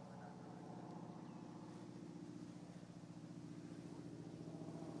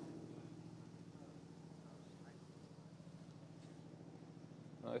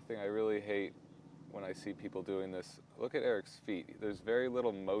 Another thing I really hate when I see people doing this, look at Eric's feet. There's very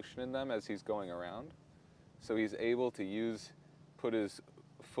little motion in them as he's going around. So he's able to put his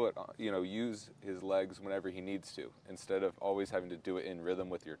foot, you know, use his legs whenever he needs to, instead of always having to do it in rhythm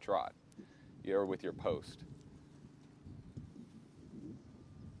with your trot or with your post.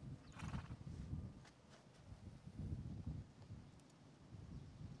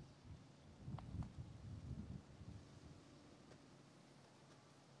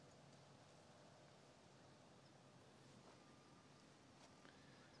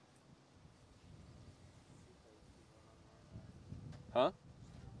 Huh?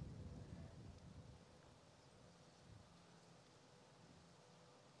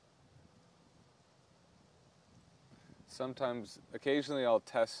 Sometimes, occasionally I'll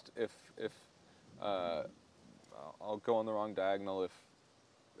test if I'll go on the wrong diagonal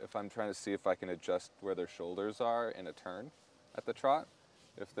if I'm trying to see if I can adjust where their shoulders are in a turn at the trot.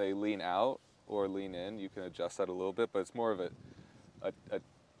 If they lean out or lean in, you can adjust that a little bit, but it's more of a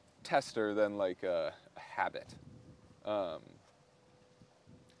tester than like a habit.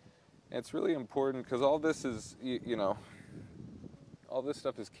 And it's really important because all this is, you know, all this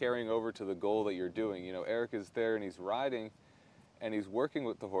stuff is carrying over to the goal that you're doing. You know, Eric is there and he's riding and he's working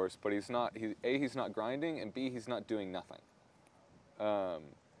with the horse, but he's not grinding, and B, he's not doing nothing.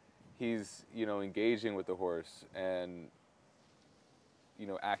 He's, you know, engaging with the horse and, you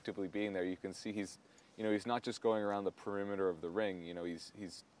know, actively being there. You can see he's not just going around the perimeter of the ring. You know,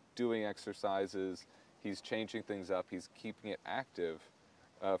 he's doing exercises, he's changing things up, he's keeping it active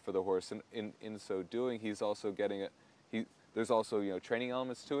for the horse, and in so doing, he's also getting it. There's also, you know, training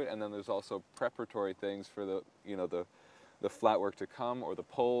elements to it, and then there's also preparatory things for the, you know, the flat work to come, or the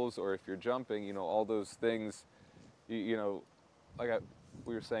poles, or if you're jumping, you know, all those things. You know, like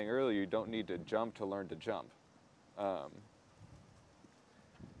we were saying earlier, you don't need to jump to learn to jump.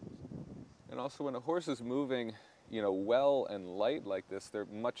 And also when a horse is moving, well and light like this, they're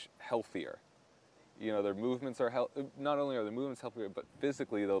much healthier. Their movements are not only are their movements healthier, but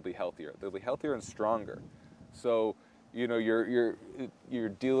physically they'll be healthier. They'll be healthier and stronger. So, you're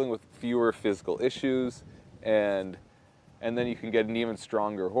dealing with fewer physical issues, and then you can get an even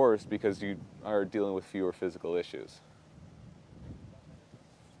stronger horse because you are dealing with fewer physical issues. Is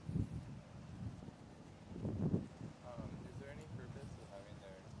there any purpose of having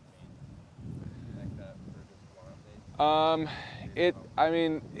their mane like that for just one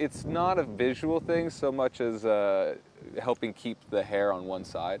update? It's not a visual thing so much as helping keep the hair on one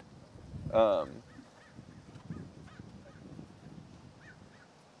side. I'm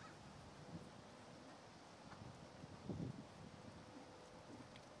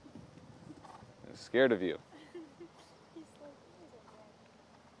scared of you. He's like, he's a man.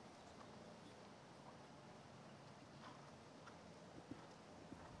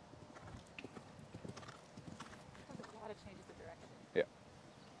 There's a lot of changes of direction. Yeah.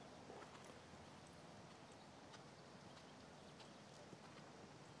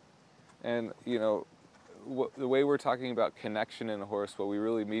 And the way we're talking about connection in a horse, what we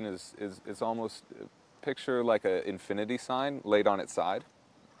really mean is almost picture like an infinity sign laid on its side.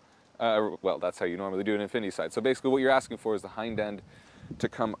 Well, that's how you normally do an infinity sign. So basically, what you're asking for is the hind end to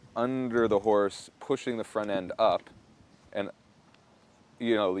come under the horse, pushing the front end up, and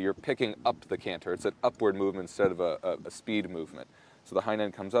you're picking up the canter. It's an upward movement instead of a speed movement. So the hind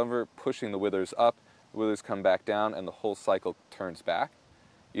end comes over, pushing the withers up, the withers come back down, and the whole cycle turns back.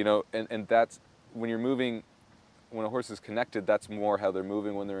 And that's when you're moving. When a horse is connected, that's more how they're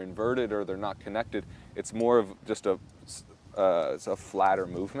moving. When they're inverted or they're not connected, it's more of just it's a flatter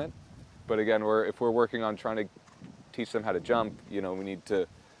movement. But again, if we're working on trying to teach them how to jump, we need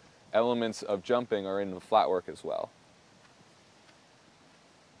elements of jumping are in the flat work as well.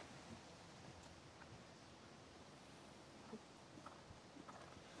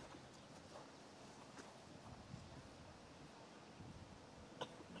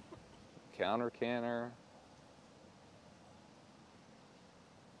 Counter canter.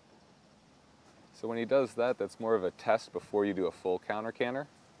 So when he does that, that's more of a test before you do a full counter canter.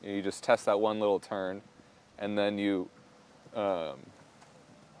 You just test that one little turn, and then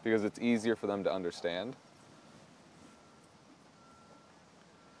because it's easier for them to understand.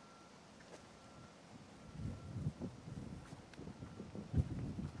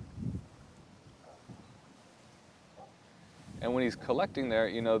 And when he's collecting there,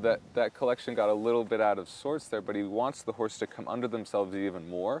 that collection got a little bit out of sorts there, but he wants the horse to come under themselves even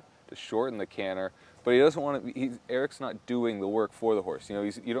more, to shorten the canter, but he doesn't want to. Eric's not doing the work for the horse.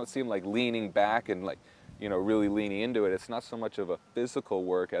 You don't see him like leaning back and really leaning into it. It's not so much of a physical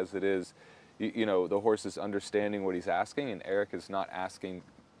work as it is, the horse is understanding what he's asking, and Eric is not asking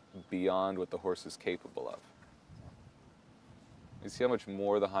beyond what the horse is capable of. You see how much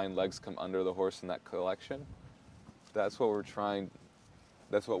more the hind legs come under the horse in that collection? That's what we're training.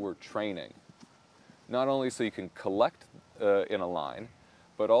 Not only so you can collect in a line,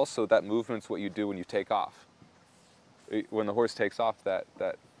 but also that movement's what you do when you take off. When the horse takes off, that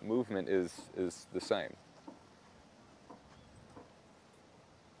movement is the same.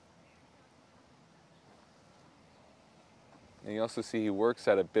 And you also see he works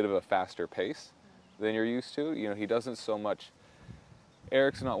at a bit of a faster pace than you're used to. He doesn't so much.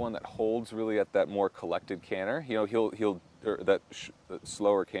 Eric's not one that holds really at that more collected canter. That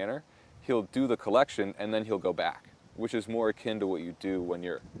slower canter. He'll do the collection and then he'll go back, which is more akin to what you do when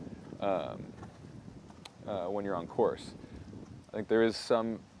you're on course. I think there is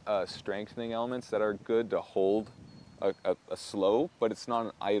some strengthening elements that are good to hold a slow, but it's not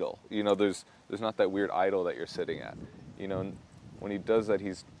an idle. There's not that weird idle that you're sitting at. When he does that,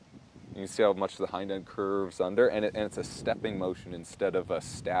 you see how much the hind end curves under, and it's a stepping motion instead of a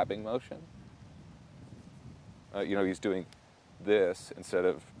stabbing motion. He's doing this instead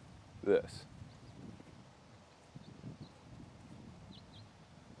of this.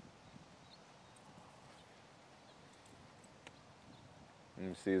 And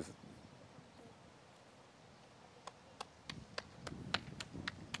you see his.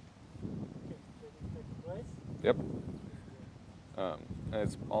 Yep. And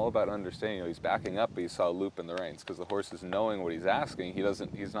it's all about understanding. He's backing up, but he saw a loop in the reins because the horse is knowing what he's asking.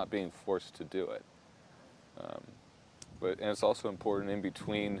 He's not being forced to do it. And it's also important in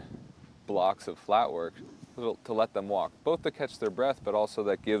between blocks of flat work to let them walk, both to catch their breath, but also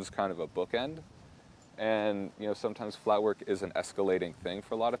that gives kind of a bookend. And sometimes flat work is an escalating thing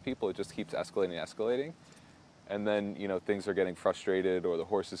for a lot of people. It just keeps escalating, and then things are getting frustrated, or the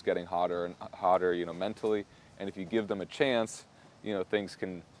horse is getting hotter and hotter, mentally. And if you give them a chance, things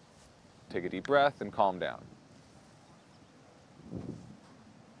can take a deep breath and calm down.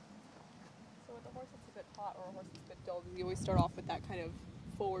 So with a horse that's a bit hot or a horse that's a bit dull, does he always start off with that kind of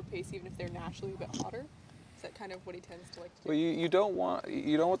forward pace, even if they're naturally a bit hotter? Is that kind of what he tends to like to do? Well, you don't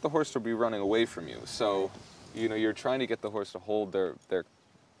want the horse to be running away from you. So, you're trying to get the horse to hold their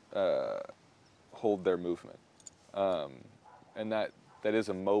movement, and that is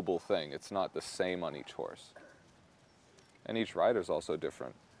a mobile thing. It's not the same on each horse, and each rider's also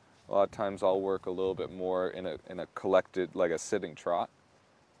different. A lot of times I'll work a little bit more in a collected, like a sitting trot.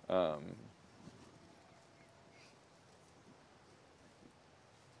 Maybe,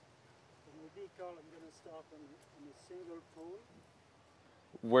 Karl, I'm going to start on a single pole.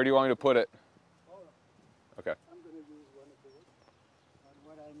 Where do you want me to put it? Oh, Okay. I'm going to use one of those. And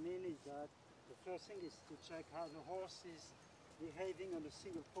what I mean is that the first thing is to check how the horse is behaving on a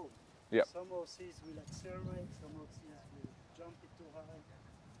single pole. Yep. Some horses will accelerate, some horses will jump it too high.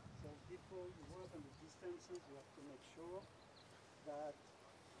 So before you work on the distances, you have to make sure that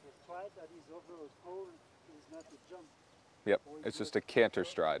the stride that is over a pole is not a jump. Yep. It's just a canter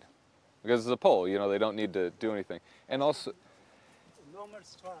stride. Because it's a pole, they don't need to do anything. And also, A normal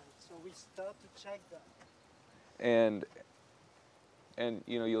stride. So we start to check that. and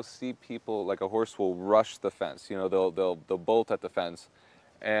you'll see people, like a horse will rush the fence. They'll bolt at the fence,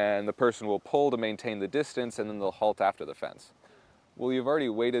 and the person will pull to maintain the distance, and then they'll halt after the fence. Well, you've already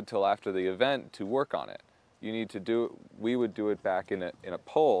waited till after the event to work on it. You need to do it. We would do it back in a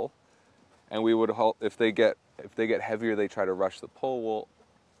pole, and we would halt if they get heavier. They try to rush the pole.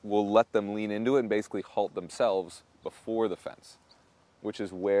 We'll let them lean into it and basically halt themselves before the fence, which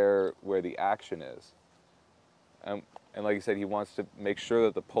is where the action is. And like you said, he wants to make sure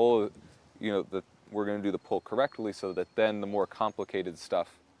that the pull, that we're going to do the pull correctly, so that then the more complicated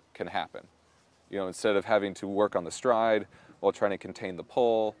stuff can happen. Instead of having to work on the stride while trying to contain the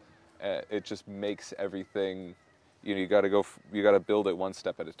pull, it just makes everything. You got to build it one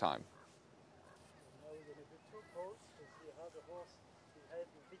step at a time. Now we're going to do two poles to see how the horse behaves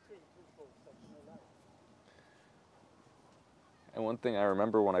between two poles. That's no lie. And one thing I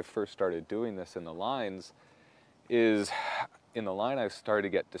remember when I first started doing this in the lines is, in the line I started to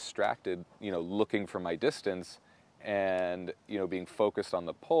get distracted, looking for my distance and, being focused on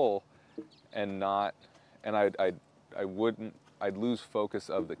the pull and I'd lose focus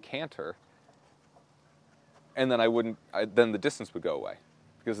of the canter, and then then the distance would go away,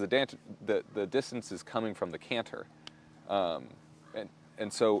 because the distance is coming from the canter. And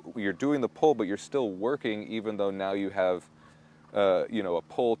so you're doing the pull, but you're still working, even though now you have a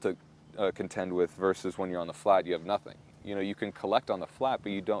pull to contend with, versus when you're on the flat, you have nothing. You can collect on the flat,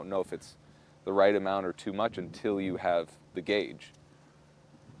 but you don't know if it's the right amount or too much until you have the gauge.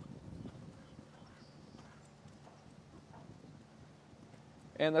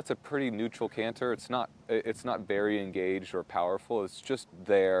 And that's a pretty neutral canter. It's not very engaged or powerful. It's just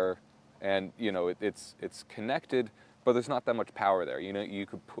there, and it's connected, but there's not that much power there.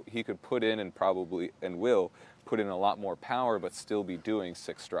 He could put in and will put in a lot more power, but still be doing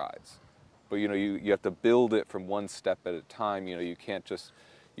 6 strides. But you have to build it from one step at a time. You can't just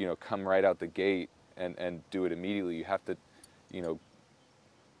come right out the gate and do it immediately. You have to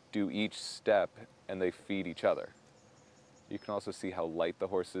do each step, and they feed each other. You can also see how light the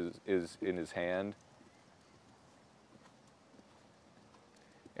horse is in his hand,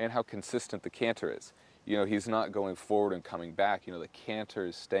 and how consistent the canter is. He's not going forward and coming back. The canter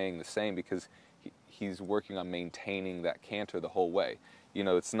is staying the same, because he's working on maintaining that canter the whole way.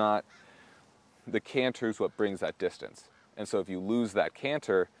 It's not, the canter is what brings that distance. And so if you lose that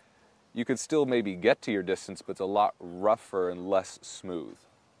canter, you could still maybe get to your distance, but it's a lot rougher and less smooth.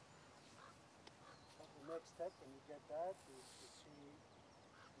 The next step, when you get that, is to see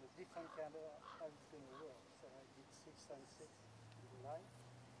the different canter, how it's going to work. So I did 6 and 6 in the line.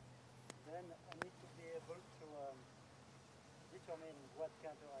 Then I need to be able to determine what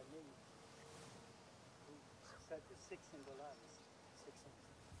canter I need to set the 6 in the line. 6 and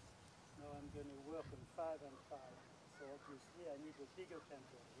 6. Now I'm going to work on 5 and 5. So obviously I need a bigger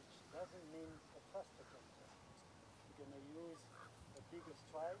canter, which doesn't mean a faster canter. I'm going to use a bigger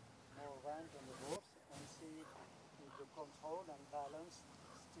stride, more range on the horse, and see if the control and balance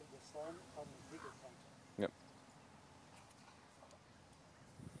is still the same on the bigger canter. Yep.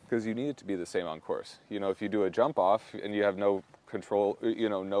 Because you need it to be the same on course. If you do a jump off and you have no control,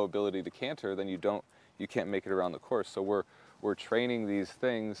 no ability to canter, then you can't make it around the course. So we're training these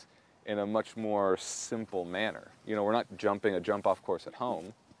things in a much more simple manner. We're not jumping a jump off course at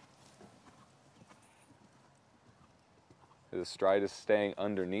home. The stride is staying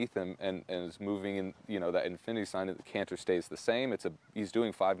underneath him and is moving in, you know, that infinity sign. The canter stays the same. He's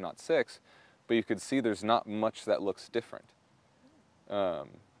doing 5, not 6, but you could see there's not much that looks different.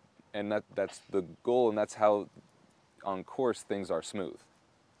 And that's the goal, and that's how on course things are smooth.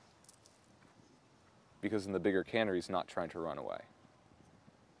 Because in the bigger canter, he's not trying to run away.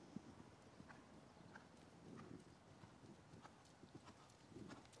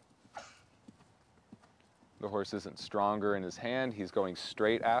 The horse isn't stronger in his hand. He's going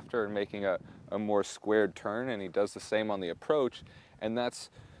straight after and making a more squared turn, and he does the same on the approach. And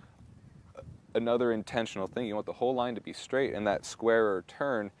that's another intentional thing. You want the whole line to be straight, and that squarer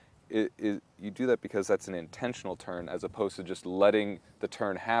turn, you do that because that's an intentional turn as opposed to just letting the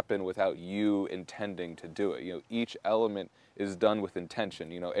turn happen without you intending to do it. You know, each element is done with intention.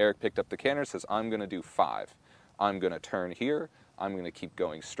 You know, Eric picked up the canter, says, I'm going to do 5. I'm going to turn here. I'm going to keep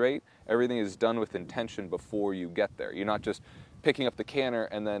going straight. Everything is done with intention before you get there. You're not just picking up the canter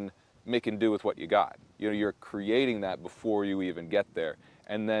and then making do with what you got. You know, you're creating that before you even get there.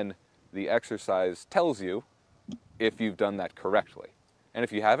 And then the exercise tells you if you've done that correctly. And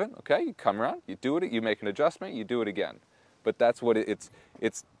if you haven't, okay, you come around, you do it, you make an adjustment, you do it again. But that's what it's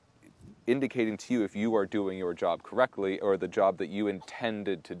indicating to you if you are doing your job correctly or the job that you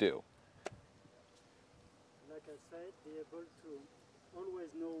intended to do. Like I said, be able to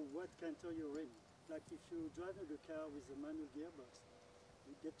always know what canter you're in. Like if you're driving a car with a manual gearbox,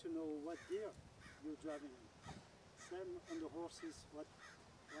 you get to know what gear you're driving in. Same on the horses, what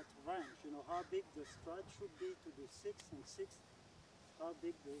range, you know, how big the stride should be to do 6 and 6, how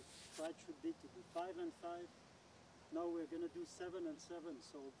big the stride should be to do 5 and 5. Now we're going to do 7 and 7,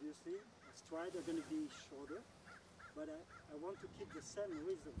 so obviously the stride are going to be shorter, but I want to keep the same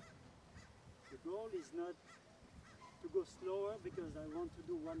rhythm. The goal is not to go slower because I want to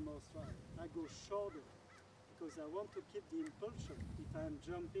do one more stride. I go shorter because I want to keep the impulsion. If I'm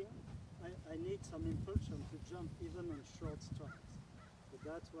jumping, I need some impulsion to jump even on short strides. So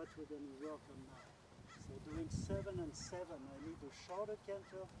that's what we're going to work on now. So doing 7 and 7, I need a shorter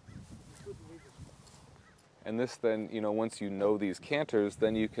canter, a good rhythm. And this then, you know, once you know these canters,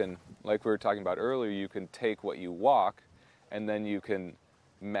 then you can, like we were talking about earlier, you can take what you walk and then you can,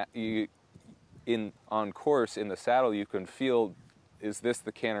 on course in the saddle, you can feel, is this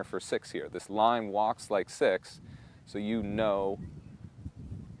the canter for 6 here? This line walks like 6, so you know.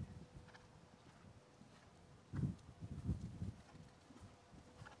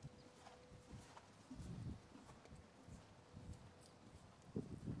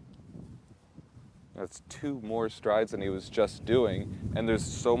 That's 2 more strides than he was just doing, and there's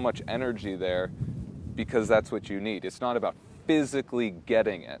so much energy there because that's what you need. It's not about physically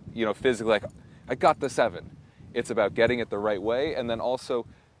getting it, you know, physically like, I got the 7. It's about getting it the right way and then also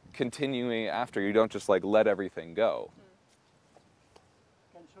continuing after. You don't just like let everything go.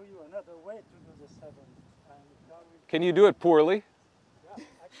 I can show you another way to do the 7. Can you do it poorly? Yeah,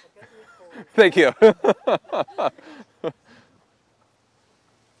 I can do it for Thank you.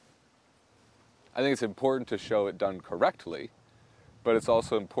 I think it's important to show it done correctly, but it's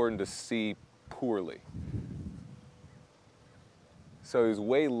also important to see poorly. So he's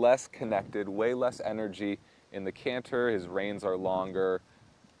way less connected, way less energy in the canter. His reins are longer.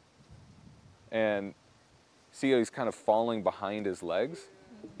 And see how he's kind of falling behind his legs?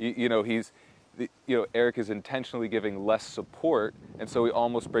 You know, Eric is intentionally giving less support, and so he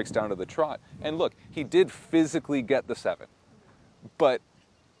almost breaks down to the trot. And look, he did physically get the 7, but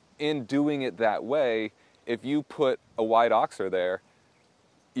in doing it that way, if you put a wide oxer there,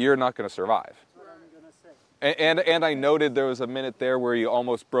 you're not going to survive. That's what I'm going to say. And I noted there was a minute there where he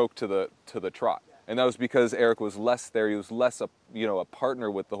almost broke to the trot, and that was because Eric was less there. He was less a partner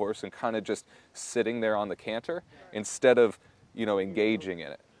with the horse and kind of just sitting there on the canter instead of engaging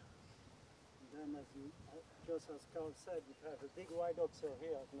in it. And then, just as Karl said, if I have a big wide oxer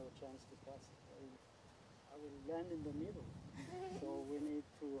here, I have no chance to pass it. I will land in the middle. So we need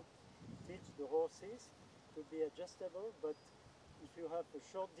to teach the horses to be adjustable, but if you have a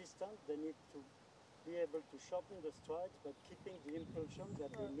short distance, they need to be able to sharpen the strides, but keeping the impulsion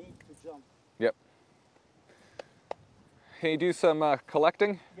that they need to jump. Yep. Can you do some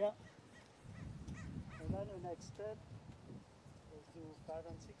collecting? Yeah. And then the next step, let's do 5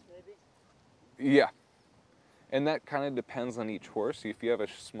 and 6 maybe. Yeah. And that kind of depends on each horse. If you have a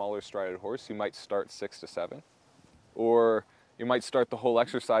smaller strided horse, you might start 6 to 7. Or you might start the whole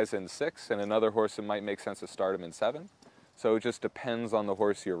exercise in 6, and another horse it might make sense to start him in 7. So it just depends on the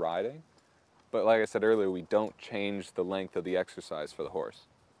horse you're riding. But like I said earlier, we don't change the length of the exercise for the horse.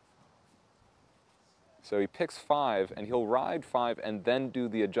 So he picks 5, and he'll ride 5 and then do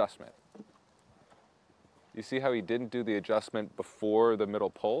the adjustment. You see how he didn't do the adjustment before the middle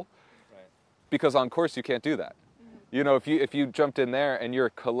pull? Right. Because on course you can't do that. You know, if you jumped in there and you're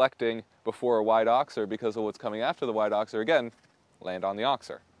collecting before a wide oxer because of what's coming after the wide oxer, again, land on the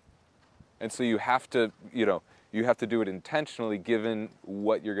oxer. And so you have to, you know, you have to do it intentionally given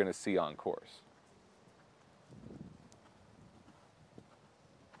what you're going to see on course.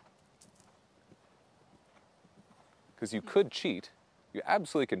 Because you could cheat, you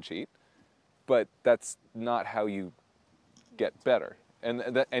absolutely can cheat, but that's not how you get better.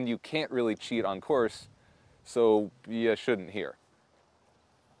 And you can't really cheat on course, so you shouldn't here.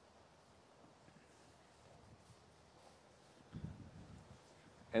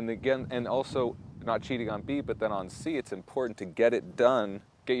 And again, and also not cheating on B, but then on C, it's important to get it done,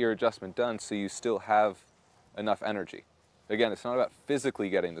 get your adjustment done so you still have enough energy. Again, it's not about physically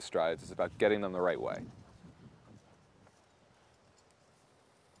getting the strides, it's about getting them the right way.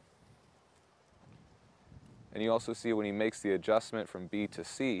 And you also see when he makes the adjustment from B to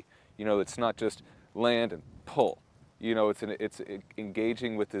C, you know, it's not just land and pull. You know, it's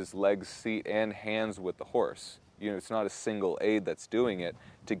engaging with his legs, seat, and hands with the horse. You know, it's not a single aid that's doing it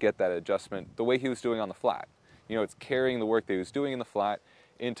to get that adjustment the way he was doing on the flat. You know, it's carrying the work that he was doing in the flat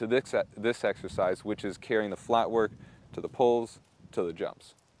into this exercise, which is carrying the flat work to the pulls, to the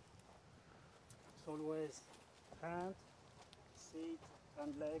jumps. It's always hand, seat,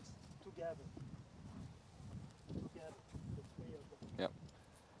 and legs together. Together, the three of them. Yep.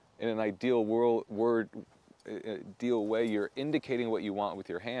 In an ideal ideal way, you're indicating what you want with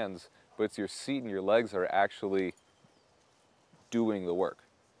your hands, but it's your seat and your legs that are actually doing the work.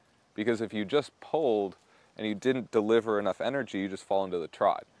 Because if you just pulled and you didn't deliver enough energy, you just fall into the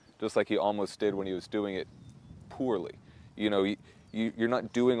trot, just like he almost did when he was doing it poorly. You know, you're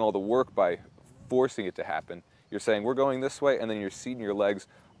not doing all the work by forcing it to happen. You're saying, we're going this way, and then your seat and your legs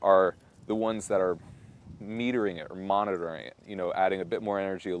are the ones that are metering it or monitoring it, you know, adding a bit more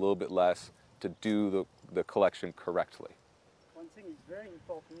energy, a little bit less to do the collection correctly. One thing is very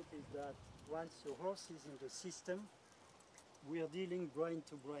important is that once the horse is in the system, we are dealing brain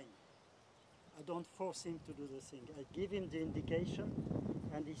to brain. I don't force him to do the thing. I give him the indication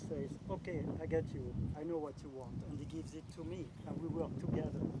and he says, okay, I get you, I know what you want, and he gives it to me and we work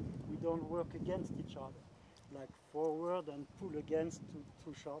together. We don't work against each other, like forward and pull against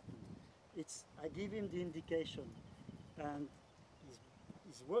to sharpen. I give him the indication and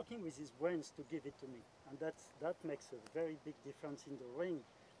he's working with his brains to give it to me. And that makes a very big difference in the ring,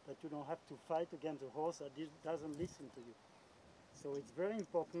 that you don't have to fight against a horse that doesn't listen to you. So it's very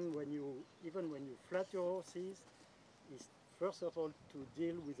important even when you flat your horses, is first of all to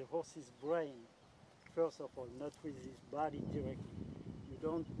deal with the horse's brain, first of all, not with his body directly. You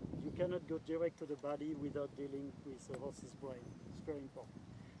cannot go direct to the body without dealing with the horse's brain. It's very important.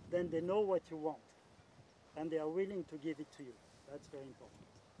 Then they know what you want, and they are willing to give it to you. That's very important.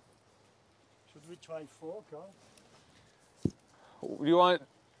 Should we try 4, Karl?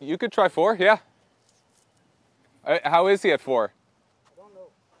 You could try 4, yeah. How is he at 4? I don't know.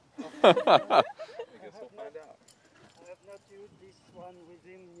 I guess we'll find out. I have not used this one with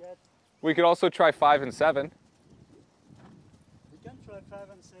him yet. We could also try 5 and 7. We can try 5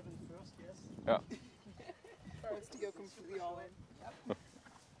 and 7 first, yes. Yeah. Or it's to go completely all in. Yep.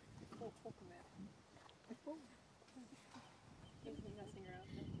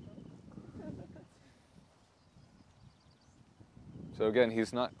 So again,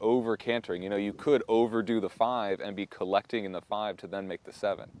 he's not over cantering. You know, you could overdo the 5 and be collecting in the 5 to then make the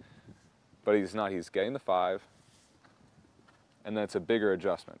 7. But he's not. He's getting the 5, and then it's a bigger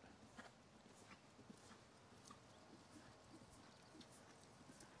adjustment.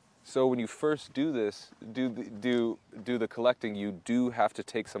 So when you first do this, do the collecting, you do have to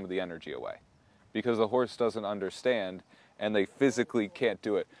take some of the energy away, because the horse doesn't understand and they physically can't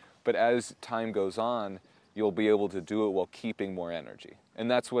do it. But as time goes on, you'll be able to do it while keeping more energy. And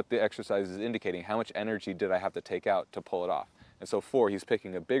that's what the exercise is indicating. How much energy did I have to take out to pull it off? And so 4, he's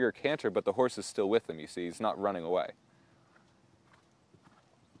picking a bigger canter, but the horse is still with him, you see. He's not running away.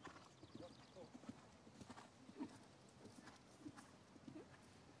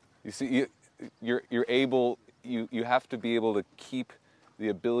 You see, you have to be able to keep the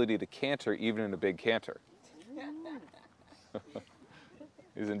ability to canter even in a big canter.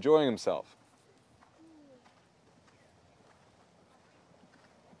 He's enjoying himself.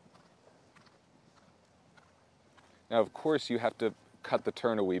 Now, of course, you have to cut the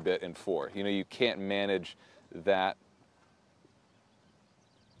turn a wee bit in 4. You know, you can't manage that.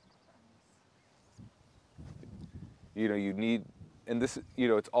 You know, you need, and this, you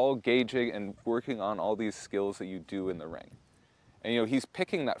know, it's all gauging and working on all these skills that you do in the ring. And, you know, he's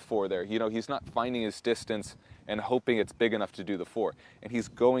picking that 4 there. You know, he's not finding his distance and hoping it's big enough to do the 4. And he's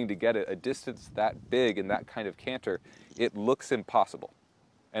going to get it. A distance that big in that kind of canter, it looks impossible.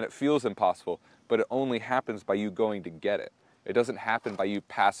 And it feels impossible, but it only happens by you going to get it. It doesn't happen by you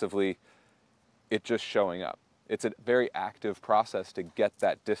passively, it just showing up. It's a very active process to get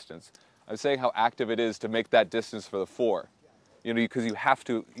that distance. I'm saying how active it is to make that distance for the 4. You know, because you have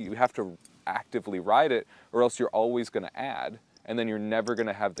to actively ride it, or else you're always going to add, and then you're never going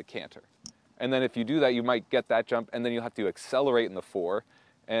to have the canter. And then if you do that, you might get that jump, and then you'll have to accelerate in the 4.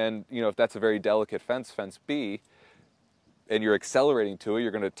 And, you know, if that's a very delicate fence, fence B, and you're accelerating to it,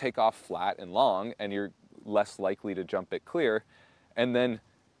 you're going to take off flat and long, and you're less likely to jump it clear. And then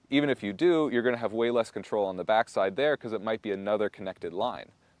even if you do, you're going to have way less control on the backside there because it might be another connected line.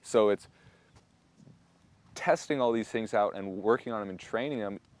 So it's testing all these things out and working on them and training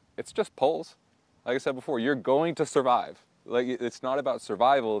them. It's just poles. Like I said before, you're going to survive. Like, it's not about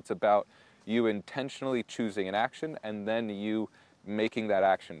survival, it's about you intentionally choosing an action and then you making that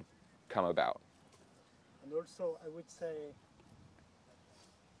action come about. And also, I would say,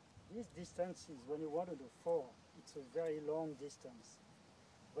 these distances, when you want to do 4, it's a very long distance.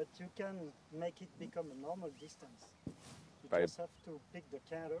 But you can make it become a normal distance. You just have to pick the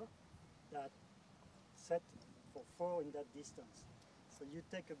canter that set for 4 in that distance. So you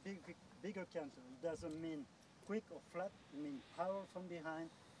take a bigger canter. It doesn't mean quick or flat, it means power from behind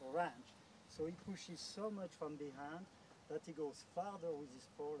or range. So he pushes so much from behind that he goes farther with his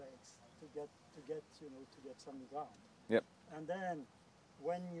 4 legs to get some ground. Yep. And then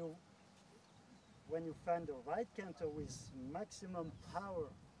when you find the right canter with maximum power,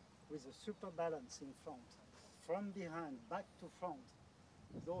 with a super balance in front, from behind back to front,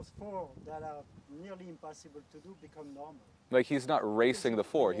 those 4 that are nearly impossible to do become normal. Like, he's not racing the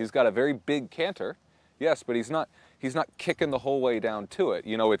 4. He's got a very big canter, yes, but he's not kicking the whole way down to it.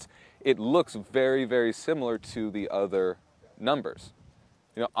 You know, it looks very, very similar to the other numbers.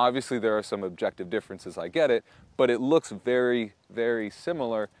 You know, obviously there are some objective differences, I get it, but it looks very, very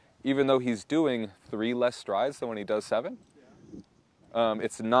similar, even though he's doing 3 less strides than when he does 7.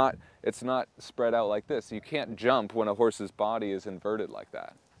 It's not spread out like this. You can't jump when a horse's body is inverted like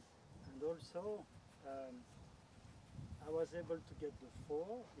that. And also, I was able to get the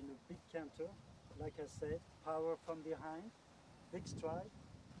 4 in a big canter. Like I said, power from behind, big stride,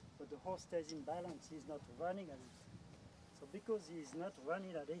 but the horse stays in balance. He's not running at it. So because he's not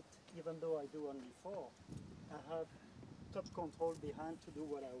running at it, even though I do only 4, I have top control behind to do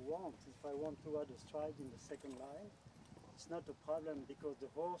what I want. If I want to add a stride in the second line, it's not a problem because the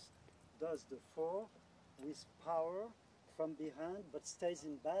horse does the 4 with power from behind but stays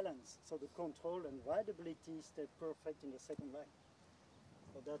in balance. So the control and rideability stay perfect in the second line.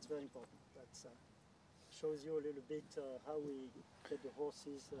 So that's very important. That shows you a little bit how we get the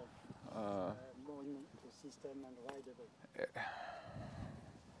horses more in the system and rideable.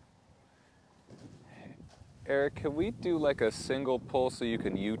 Eric, can we do like a single pull so you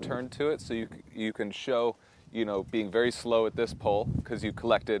can U-turn to it, so you can show, you know, being very slow at this pull because you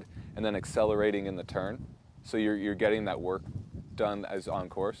collected and then accelerating in the turn, so you're getting that work done as on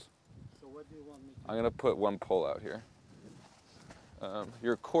course? So what do you want me to do? I'm going to put one pull out here.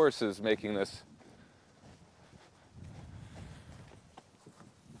 Your course is making this.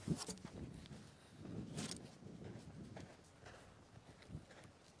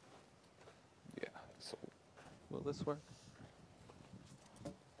 Yeah, so will this work?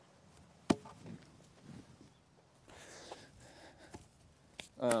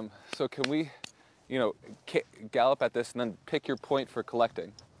 So can we, you know, gallop at this and then pick your point for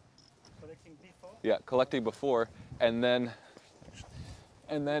collecting? Collecting before? Yeah, collecting before, and then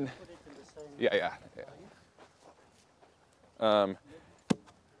Put it in the same yeah.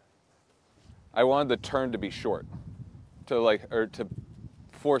 I wanted the turn to be short, to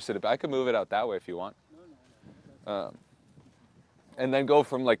force it. I can move it out that way if you want. And then go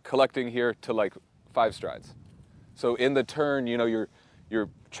from like collecting here to like 5 strides. So in the turn, you know, you're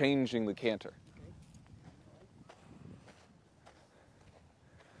changing the canter.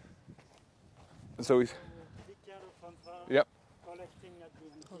 So he's. big canter from front, Yep. collecting at the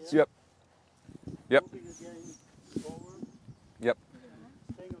end here. Yep. Moving again forward. Yep.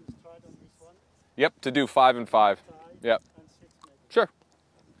 Staying on stride on this one. Yep. To do 5 and 5. Side Yep. and 6 maybe. Sure.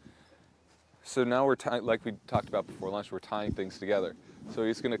 So now we're tying, like we talked about before lunch, we're tying things together. So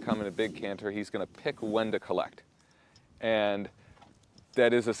he's going to come in a big canter. He's going to pick when to collect. And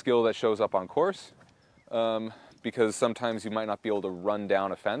that is a skill that shows up on course because sometimes you might not be able to run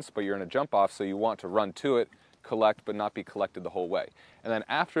down a fence, but you're in a jump off, so you want to run to it, collect, but not be collected the whole way. And then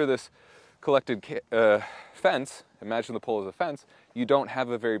after this collected fence imagine the pole as a fence, you don't have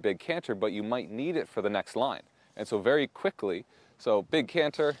a very big canter, but you might need it for the next line. And so very quickly, so big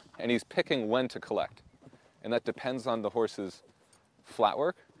canter, and he's picking when to collect. And that depends on the horse's flat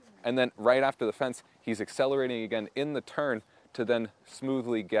work. And then right after the fence, he's accelerating again in the turn to then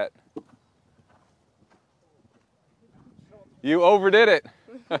smoothly get. You overdid it.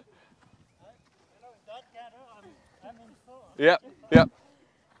 That canter, I'm in four. Yep, yep.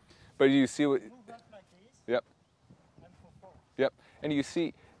 But you see what, Move up like this, yep, I'm for four. yep. And you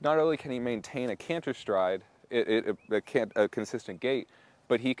see, not only can he maintain a canter stride, a consistent gait,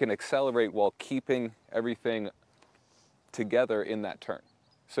 but he can accelerate while keeping everything together in that turn.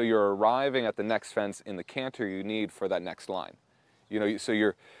 So you're arriving at the next fence in the canter you need for that next line. So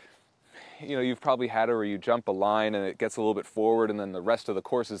you've probably had it where you jump a line and it gets a little bit forward and then the rest of the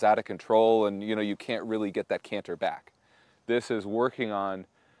course is out of control and you can't really get that canter back. This is working on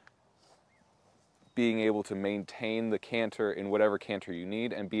being able to maintain the canter in whatever canter you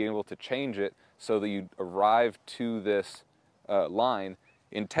need and being able to change it so that you arrive to this line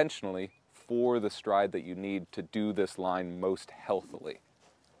intentionally for the stride that you need to do this line most healthily.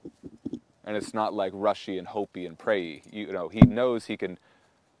 And it's not like rushy and hopey and prayy. He knows he can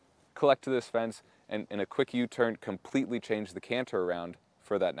collect to this fence and in a quick U-turn completely change the canter around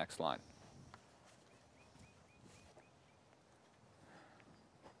for that next line.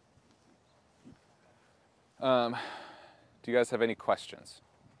 Do you guys have any questions?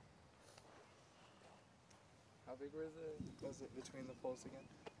 How big was it between the poles again?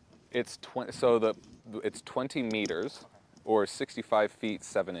 It's it's 20 meters or 65 feet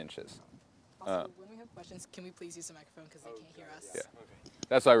 7 inches. Also, when we have questions, can we please use the microphone because they can't hear us? Yeah.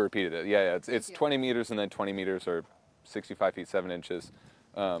 That's why I repeated it. Yeah, it's 20 meters and then 20 meters or 65 feet 7 inches.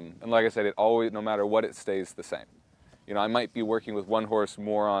 And like I said, it always, no matter what, it stays the same. I might be working with one horse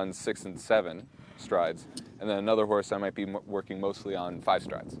more on 6 and 7 strides, and then another horse I might be working mostly on 5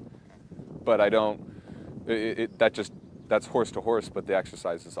 strides. But I don't. That's horse to horse, but the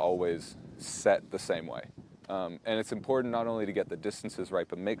exercise is always set the same way. And it's important not only to get the distances right,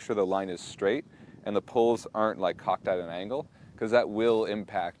 but make sure the line is straight and the poles aren't like cocked at an angle, because that will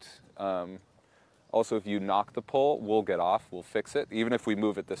impact. Also, if you knock the pole, we'll get off, we'll fix it, even if we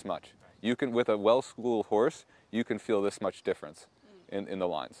move it this much. You can, with a well-schooled horse, you can feel this much difference in the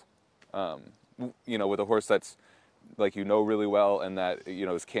lines. With a horse that's like really well and that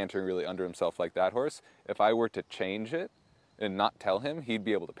is cantering really under himself like that horse, if I were to change it and not tell him, he'd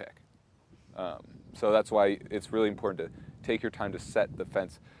be able to pick. So that's why it's really important to take your time to set the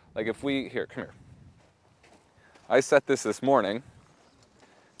fence. Like if come here. I set this morning.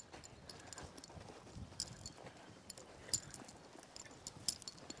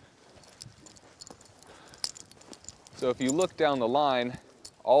 So if you look down the line,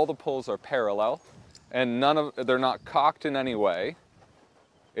 all the poles are parallel and they're not cocked in any way.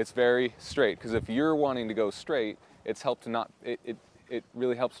 It's very straight, because if you're wanting to go straight, it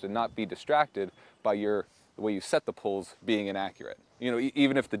really helps to not be distracted by the way you set the poles being inaccurate.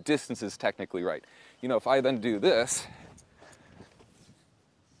 Even if the distance is technically right. If I then do this,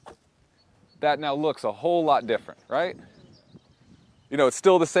 that now looks a whole lot different, right? It's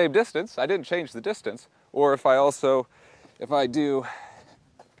still the same distance. I didn't change the distance. Or if I do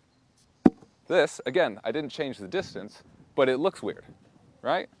this, again, I didn't change the distance, but it looks weird,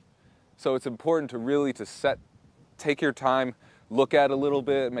 right? So it's important to really take your time, look at it a little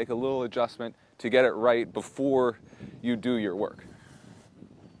bit, make a little adjustment to get it right before you do your work.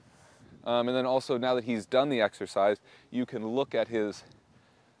 And then also, now that he's done the exercise, you can look at his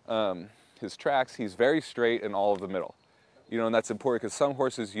tracks. He's very straight in all of the middle. And that's important because some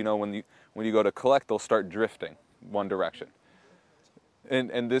horses, when you go to collect, they'll start drifting one direction.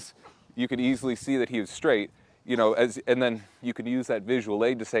 And this, you could easily see that he was straight, and then you can use that visual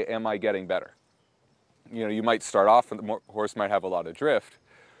aid to say, am I getting better? You might start off and the horse might have a lot of drift,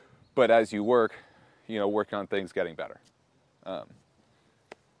 but as you work, working on things getting better.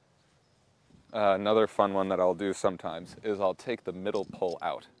 Another fun one that I'll do sometimes is I'll take the middle pole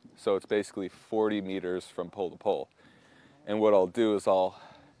out. So it's basically 40 meters from pole to pole. And what I'll do is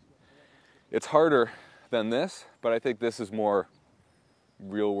it's harder than this, but I think this is more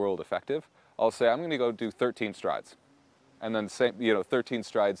real world effective. I'll say I'm going to go do 13 strides. And then 13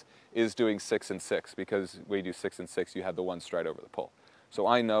 strides is doing 6 and 6, because when you do 6 and 6, you have the one stride over the pole. So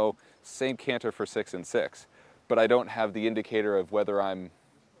I know same canter for 6 and 6, but I don't have the indicator of whether I'm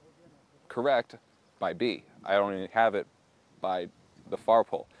correct by B. I only have it by the far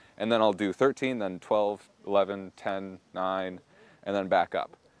pole. And then I'll do 13, then 12, 11, 10, 9, and then back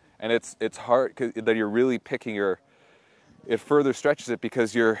up. And it's hard that you're really picking it further stretches it,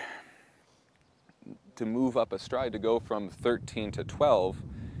 because to to move up a stride, to go from 13 to 12,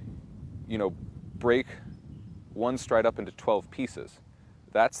 you know, break one stride up into 12 pieces.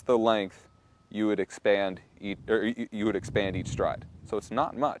 That's the length you would expand each stride. So it's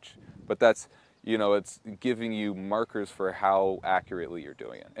not much, but that's, you know, it's giving you markers for how accurately you're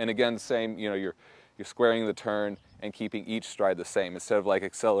doing it. And again, same, you know, you're squaring the turn and keeping each stride the same instead of like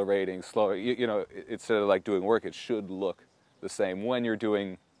accelerating, slower. You know, instead of like doing work, it should look the same when you're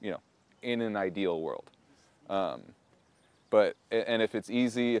doing, you know, in an ideal world. But if it's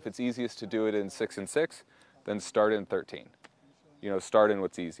easiest to do it in 6 and 6, then start in 13. You know, start in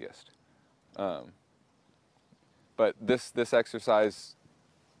what's easiest. But this exercise,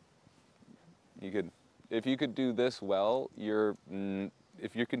 if you could do this well,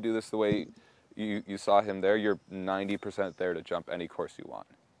 if you can do this the way you saw him there, you're 90% there to jump any course you want.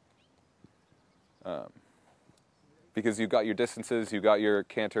 Because you've got your distances, you've got your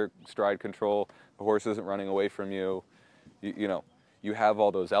canter stride control, the horse isn't running away from you, you know, you have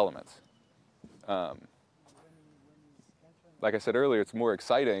all those elements. Like I said earlier, it's more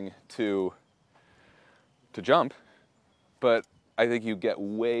exciting to jump, but I think you get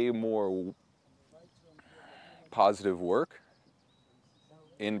way more positive work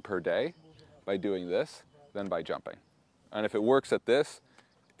in per day by doing this than by jumping. And if it works at this,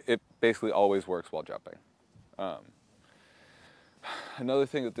 it basically always works while jumping. Another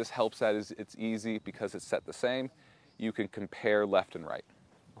thing that this helps at is it's easy because it's set the same. You can compare left and right.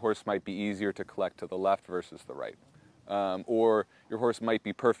 The horse might be easier to collect to the left versus the right. Or your horse might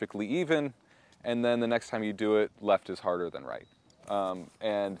be perfectly even, and then the next time you do it, left is harder than right.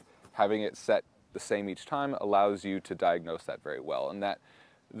 And having it set the same each time allows you to diagnose that very well. And that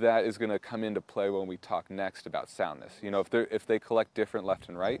is going to come into play when we talk next about soundness. You know, if they collect different left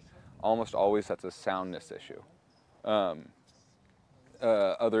and right, almost always that's a soundness issue.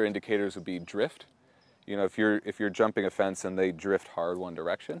 Other indicators would be drift. You know, if you're jumping a fence and they drift hard one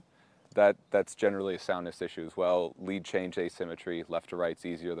direction, that's generally a soundness issue as well. Lead change asymmetry, left to right's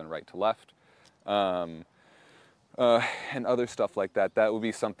easier than right to left. And other stuff like that. That would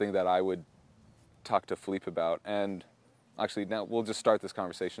be something that I would talk to Philippe about. And actually, now we'll just start this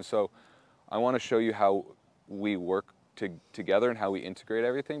conversation. So I want to show you how we work together and how we integrate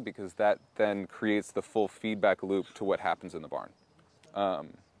everything, because that then creates the full feedback loop to what happens in the barn.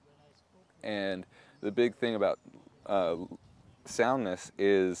 And the big thing about soundness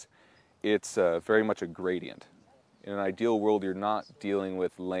is it's very much a gradient. In an ideal world, you're not dealing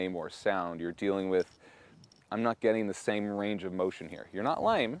with lame or sound. You're dealing with, I'm not getting the same range of motion here. You're not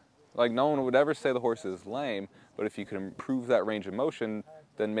lame. Like, no one would ever say the horse is lame, but if you can improve that range of motion,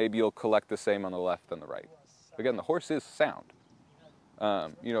 then maybe you'll collect the same on the left and the right. Again, the horse is sound.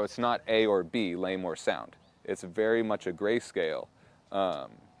 You know, it's not A or B, lame or sound. It's very much a grayscale.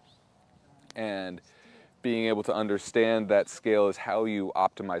 And being able to understand that scale is how you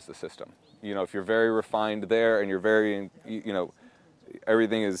optimize the system. You know, if you're very refined there and you're very, you know,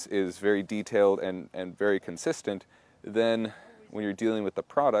 everything is very detailed and very consistent, then when you're dealing with the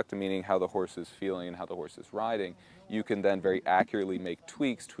product, meaning how the horse is feeling and how the horse is riding, you can then very accurately make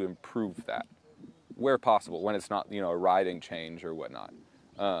tweaks to improve that, where possible, when it's not, you know, a riding change or whatnot.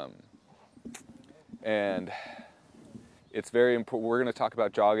 And it's very important. We're going to talk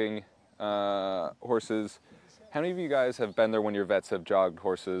about jogging horses. How many of you guys have been there when your vets have jogged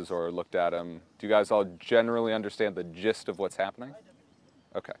horses or looked at them? Do you guys all generally understand the gist of what's happening?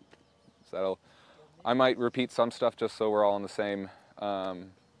 Okay. So I might repeat some stuff just so we're all on the same.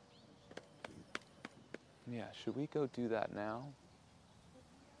 Yeah, should we go do that now?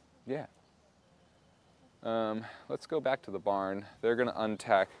 Yeah. Let's go back to the barn. They're going to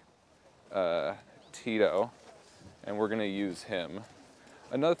untack Tito, and we're going to use him.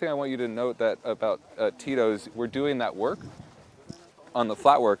 Another thing I want you to note that about Tito is we're doing that work on the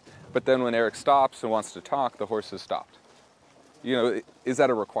flat work, but then when Eric stops and wants to talk, the horse has stopped. You know, is that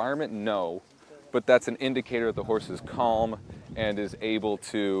a requirement? No, but that's an indicator that the horse is calm and is able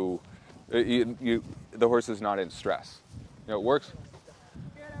to, the horse is not in stress. You know, it works.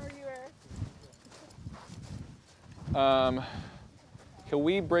 Good, how are you, Eric? Can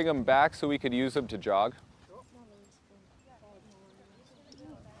we bring him back so we could use him to jog?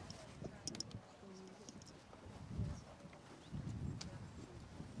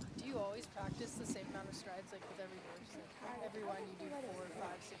 Do you always practice the same amount of strides, like with every horse? Like every one you do 4, 5,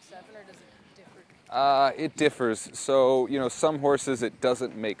 6, 7, or does it differ? It differs. So, you know, some horses it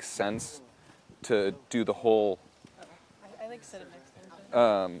doesn't make sense to do the whole. I like set it next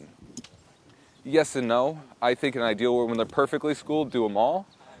time. Yes and no. I think an ideal world, when they're perfectly schooled, do them all.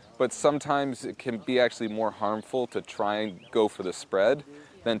 But sometimes it can be actually more harmful to try and go for the spread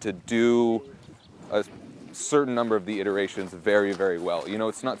than to do a certain number of the iterations very, very well. You know,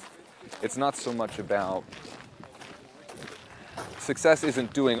 it's not so much about success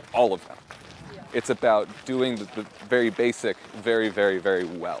isn't doing all of them. It's about doing the very basic very, very, very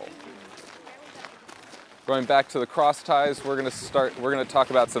well. Going back to the cross ties, we're gonna talk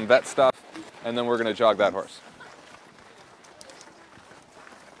about some vet stuff, and then we're gonna jog that horse.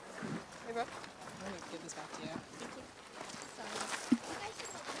 Hey, Brooke. Let me give this back to you.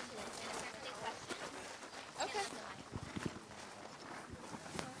 Okay.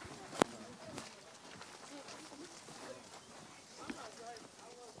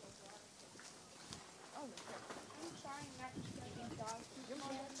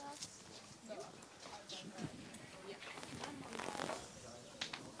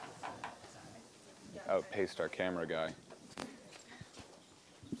 Outpaced our camera guy.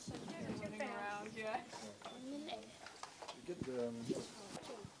 Running around, yeah.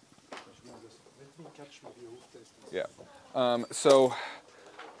 Yeah. So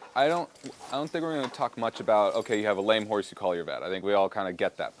I don't think we're going to talk much about, okay, you have a lame horse, you call your vet. I think we all kind of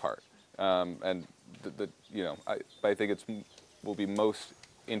get that part. And you know, I think will be most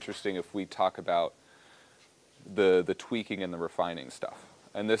interesting if we talk about the tweaking and the refining stuff.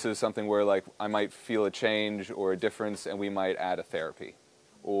 And this is something where, like, I might feel a change or a difference, and we might add a therapy,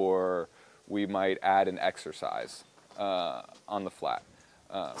 or we might add an exercise on the flat.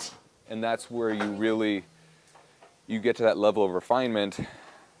 And that's where you get to that level of refinement,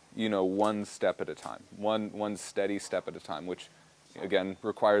 you know, one step at a time, one steady step at a time, which, again,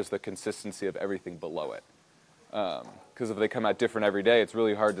 requires the consistency of everything below it. Because if they come out different every day, it's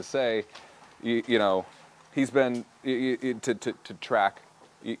really hard to say, you know, he's been, to track,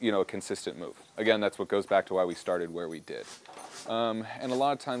 you know, a consistent move. Again, that's what goes back to why we started where we did. And a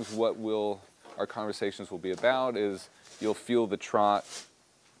lot of times what our conversations will be about is you'll feel the trot,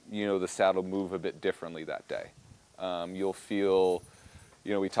 you know, the saddle move a bit differently that day. You'll feel,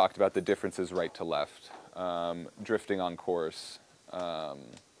 you know, we talked about the differences right to left, drifting on course.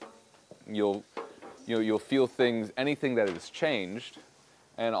 You'll feel things, anything that has changed,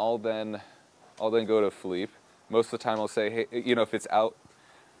 and I'll then go to Philippe. Most of the time I'll say, hey, you know, if it's out,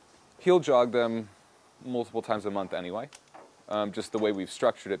 he'll jog them multiple times a month anyway. Just the way we've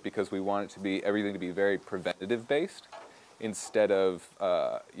structured it, because we want it to be, everything to be very preventative based instead of,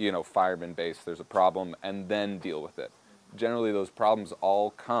 you know, fireman based. There's a problem and then deal with it. Generally those problems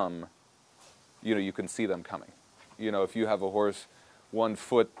all come, you know, you can see them coming. You know, if you have a horse, one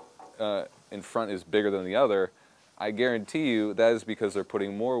foot in front is bigger than the other, I guarantee you that is because they're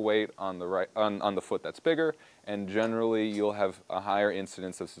putting more weight on the right on the foot that's bigger, and generally you'll have a higher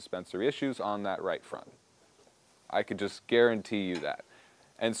incidence of suspensory issues on that right front. I could just guarantee you that.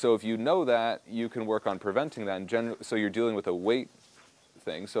 And so if you know that, you can work on preventing that. And so you're dealing with a weight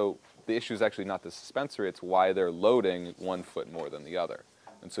thing. So the issue is actually not the suspensory, it's why they're loading one foot more than the other.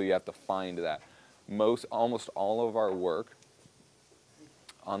 And so you have to find that. Almost all of our work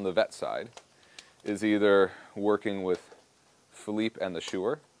on the vet side is either working with Philippe and the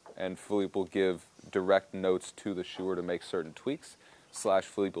shoer, and Philippe will give direct notes to the shoer to make certain tweaks, /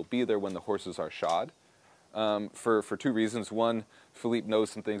 Philippe will be there when the horses are shod. For two reasons. One, Philippe knows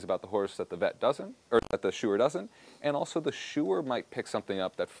some things about the horse that the vet doesn't, or that the shoer doesn't, and also the shoer might pick something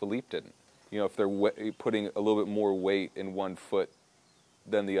up that Philippe didn't. You know, if they're putting a little bit more weight in one foot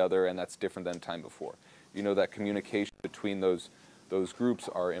than the other, and that's different than time before. You know, that communication between those groups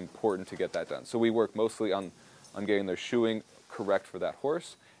are important to get that done. So we work mostly on getting their shoeing correct for that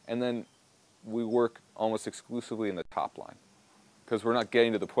horse, and then we work almost exclusively in the top line, because we're not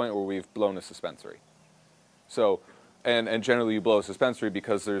getting to the point where we've blown a suspensory. So, and generally you blow a suspensory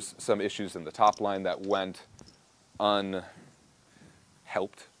because there's some issues in the top line that went unhelped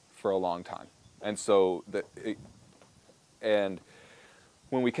for a long time. And so, and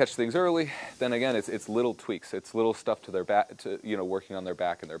when we catch things early, then again, it's little tweaks. It's little stuff to their back, to, you know, working on their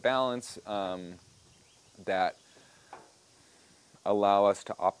back and their balance that allow us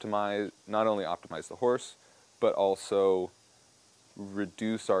to optimize, not only optimize the horse, but also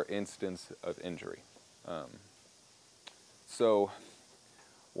reduce our incidence of injury. So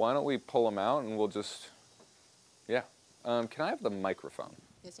why don't we pull them out and we'll just, yeah. Can I have the microphone?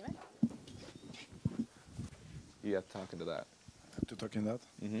 Yes, you may. Yeah, talking to that. I have to talk in that.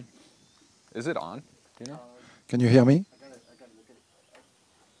 Mm-hmm. Is it on? Do you know? Can you hear me? I gotta look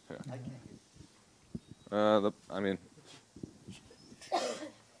at it. I can't. I mean,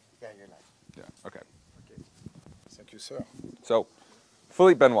 Yeah, you're live. yeah, okay. Thank you, sir. So,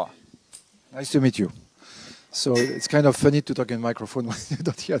 Philippe Benoit. Nice to meet you. So it's kind of funny to talk in microphone when you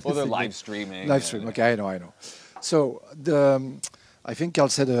don't hear Well, they're anything. live streaming. Live stream, okay, I know. So I think Karl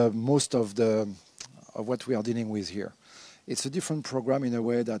said most of the of what we are dealing with here. It's a different program in a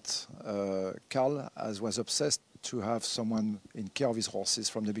way that Karl was obsessed to have someone in care of his horses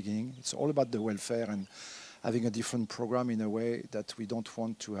from the beginning. It's all about the welfare and having a different program in a way that we don't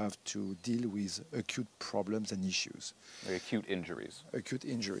want to have to deal with acute problems and issues. Like acute injuries. Acute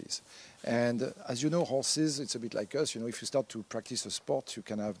injuries. And as you know, horses, it's a bit like us. You know, if you start to practice a sport, you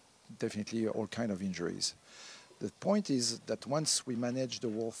can have definitely all kinds of injuries. The point is that once we manage the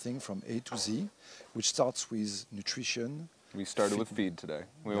whole thing from A to Z, which starts with nutrition. We started with feed today.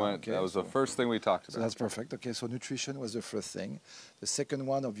 We Yeah, went. okay, That was the first thing we talked about. So that's perfect. Okay, so nutrition was the first thing. The second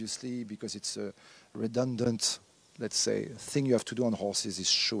one, obviously, because it's a redundant, let's say, thing you have to do on horses is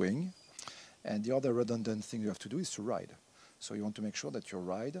shoeing. And the other redundant thing you have to do is to ride. So you want to make sure that your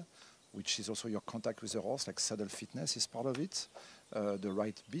ride, which is also your contact with the horse, like saddle fitness is part of it, the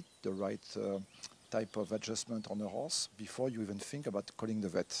right bit, the right type of adjustment on the horse before you even think about calling the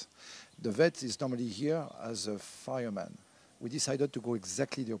vet. The vet is normally here as a fireman. We decided to go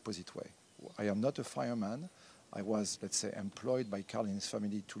exactly the opposite way. I am not a fireman. I was, let's say, employed by Karl and his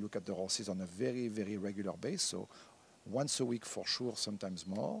family to look at the horses on a very, very regular basis. So once a week for sure, sometimes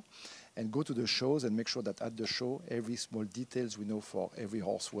more, and go to the shows and make sure that at the show, every small details we know for every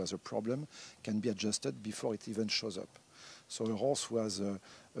horse who has a problem can be adjusted before it even shows up. So a horse who has a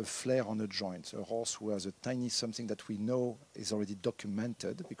flare on a joint, a horse who has a tiny something that we know is already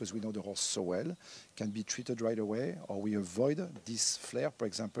documented because we know the horse so well, can be treated right away, or we avoid this flare, for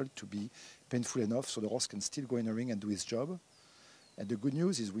example, to be painful enough so the horse can still go in the ring and do his job. And the good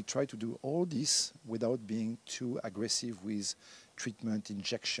news is we try to do all this without being too aggressive with treatment,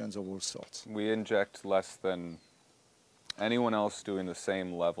 injections of all sorts. We inject less than anyone else doing the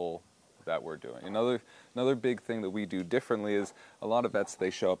same level that we're doing. Another big thing that we do differently is a lot of vets, they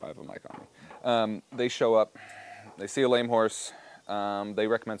show up, I have a mic on me, they show up, they see a lame horse, they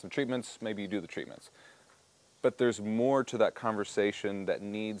recommend some treatments, maybe you do the treatments. But there's more to that conversation that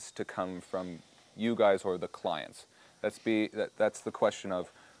needs to come from you guys or the clients. That's the question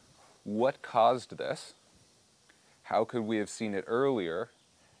of what caused this, how could we have seen it earlier,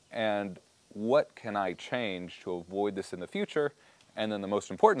 and what can I change to avoid this in the future, and then the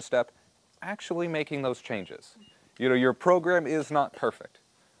most important step, actually making those changes. You know, your program is not perfect.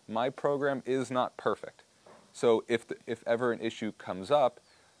 My program is not perfect. So if ever an issue comes up,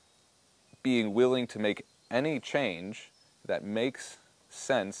 being willing to make any change that makes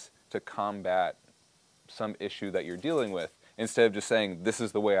sense to combat some issue that you're dealing with, instead of just saying, this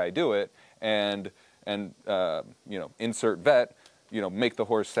is the way I do it, and you know, insert vet, you know, make the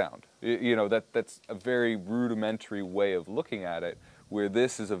horse sound. You know, that's a very rudimentary way of looking at it, where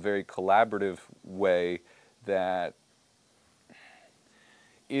this is a very collaborative way that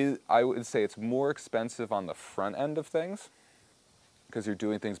is, I would say it's more expensive on the front end of things, because you're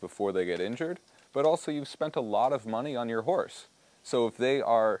doing things before they get injured, but also you've spent a lot of money on your horse. So if they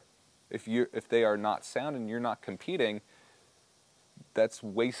are not sound and you're not competing, that's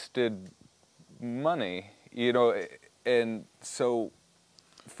wasted money, you know. And so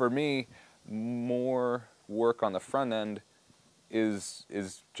for me, more work on the front end is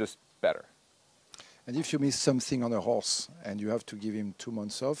just better. And if you miss something on a horse and you have to give him 2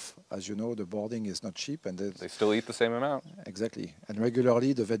 months off, as you know, the boarding is not cheap. And they still eat the same amount. Exactly. And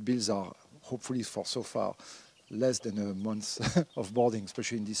regularly, the vet bills are, hopefully for so far, less than a month of boarding,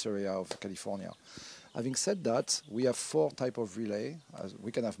 especially in this area of California. Having said that, we have 4 types of relay.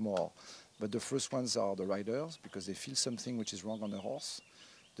 We can have more. But the first ones are the riders, because they feel something which is wrong on the horse.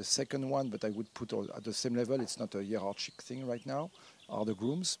 The second one, but I would put at the same level, it's not a hierarchic thing right now, are the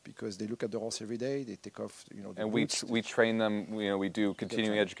grooms, because they look at the horse every day, they take off, you know, the and boots. we train them, you know, we do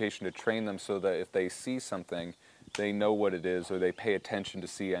continuing education to train them so that if they see something, they know what it is, or they pay attention to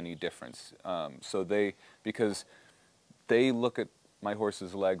see any difference. Because they look at my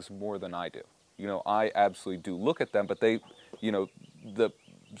horse's legs more than I do. You know, I absolutely do look at them, but they, you know,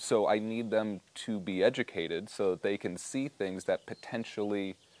 so I need them to be educated so that they can see things that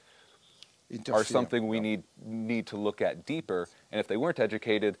potentially are something we need to look at deeper. And if they weren't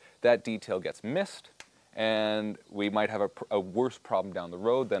educated, that detail gets missed, and we might have a worse problem down the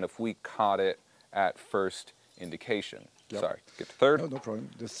road than if we caught it at first indication. Yep. Sorry, get to third. No problem.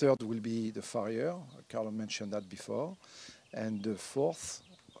 The third will be the farrier. Karl mentioned that before. And the fourth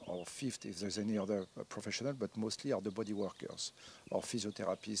or fifth, if there's any other professional, but mostly are the body workers or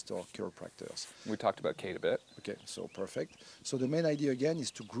physiotherapists or chiropractors. We talked about Kate a bit. Okay, so perfect. So the main idea again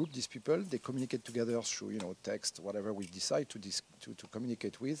is to group these people. They communicate together through, you know, text, whatever we decide to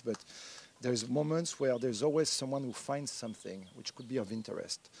communicate with. But there's moments where there's always someone who finds something which could be of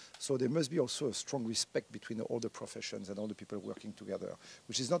interest. So there must be also a strong respect between all the professions and all the people working together,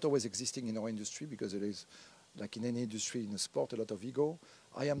 which is not always existing in our industry because it is, like in any industry, in a sport, a lot of ego.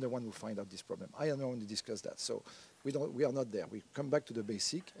 I am the one who find out this problem. I am the one who discuss that. So we are not there. We come back to the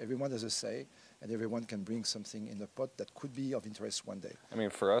basic. Everyone has a say, and everyone can bring something in the pot that could be of interest one day. I mean,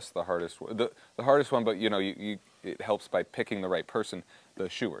 for us, the hardest one, but it helps by picking the right person. The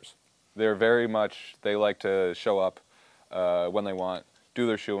shoers, they're very much, they like to show up when they want, do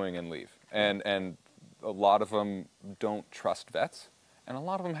their shoeing, and leave. And a lot of them don't trust vets, and a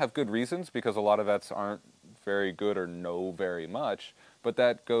lot of them have good reasons because a lot of vets aren't very good or know very much. But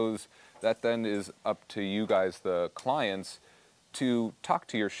that then is up to you guys, the clients, to talk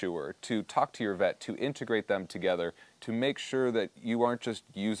to your shoer, to talk to your vet, to integrate them together, to make sure that you aren't just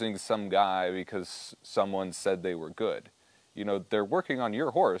using some guy because someone said they were good. You know, they're working on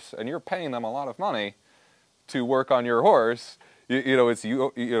your horse, and you're paying them a lot of money to work on your horse. It's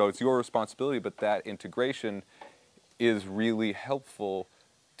your responsibility, but that integration is really helpful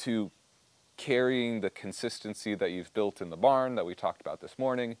to carrying the consistency that you've built in the barn that we talked about this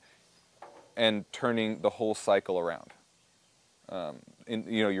morning and turning the whole cycle around.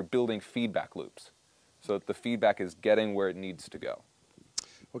 You're building feedback loops so that the feedback is getting where it needs to go.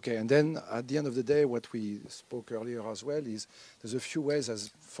 Okay, and then at the end of the day, what we spoke earlier as well is there's a few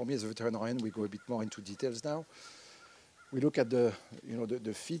ways, for me as a veterinarian, we go a bit more into details now. We look at the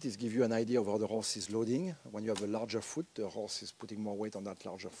feet is give you an idea of how the horse is loading. When you have a larger foot, the horse is putting more weight on that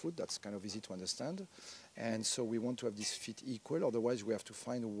larger foot. That's kind of easy to understand. And so we want to have these feet equal. Otherwise, we have to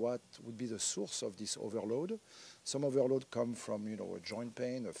find what would be the source of this overload. Some overload come from, a joint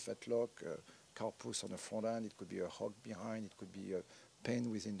pain, a fetlock, a carpus on the front end. It could be a hog behind. It could be a pain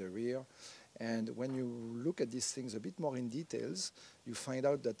within the rear. And when you look at these things a bit more in details, you find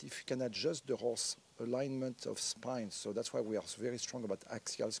out that if you can adjust the horse alignment of spines, so that's why we are very strong about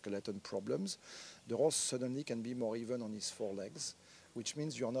axial skeleton problems, the horse suddenly can be more even on his forelegs, which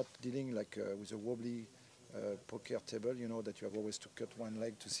means you're not dealing like with a wobbly poker table, that you have always to cut one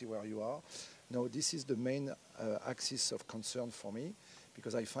leg to see where you are. No, this is the main axis of concern for me,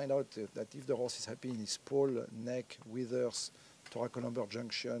 because I find out that if the horse is happy in his pole, neck, withers, thoracolumbar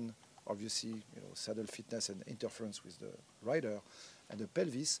junction, obviously, saddle fitness and interference with the rider, and the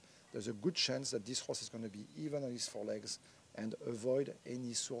pelvis, there's a good chance that this horse is going to be even on his forelegs and avoid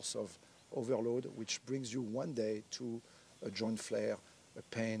any source of overload, which brings you one day to a joint flare, a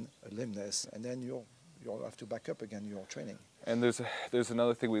pain, a lameness, and then you'll have to back up again your training. And there's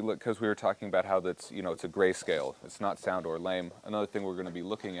another thing we look, because we were talking about how that's, it's a gray scale. It's not sound or lame. Another thing we're going to be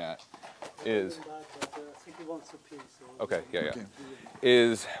looking at is... Okay, yeah. Okay.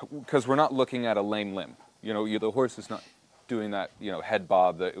 Is because we're not looking at a lame limb. The horse is not doing that, head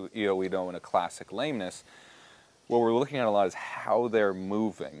bob that, we know in a classic lameness. What we're looking at a lot is how they're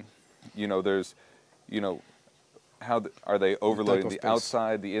moving. There's, how are they overloading the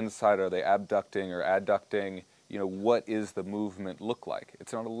outside, the inside? Are they abducting or adducting? What is the movement look like?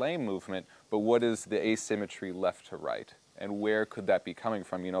 It's not a lame movement, but what is the asymmetry left to right? And where could that be coming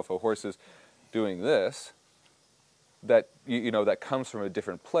from? If a horse is doing this, that that comes from a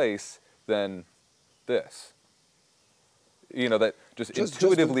different place than this. That just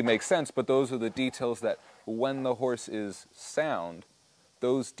intuitively makes sense, but those are the details that when the horse is sound,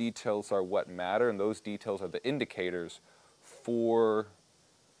 those details are what matter, and those details are the indicators for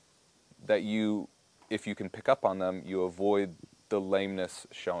that if you can pick up on them, you avoid the lameness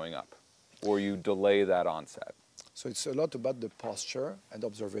showing up, or you delay that onset. So it's a lot about the posture and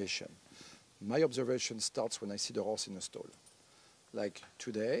observation. My observation starts when I see the horse in a stall. Like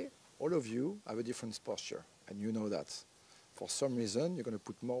today, all of you have a different posture, and you know that. For some reason, you're going to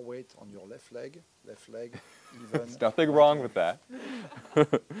put more weight on your left leg, even. There's nothing wrong with that.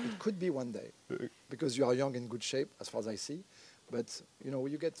 It could be one day, because you are young and good shape, as far as I see. But,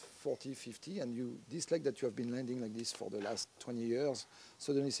 you get 40, 50, and this leg that you have been landing like this for the last 20 years,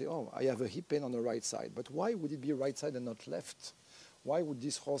 suddenly say, oh, I have a hip pain on the right side. But why would it be right side and not left? Why would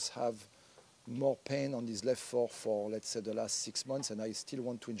this horse have more pain on his left fore for, let's say, the last 6 months, and I still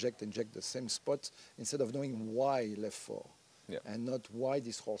want to inject the same spot instead of knowing why left fore, and not why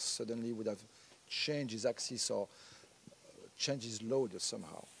this horse suddenly would have changed his axis or changed his load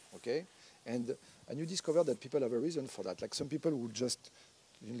somehow, okay? And you discover that people have a reason for that. Like some people will just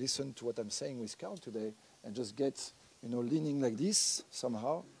listen to what I'm saying with Karl today and just get, leaning like this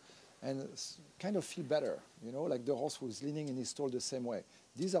somehow and kind of feel better, like the horse was leaning in his stall the same way.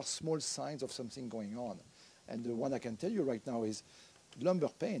 These are small signs of something going on. And the one I can tell you right now is lumbar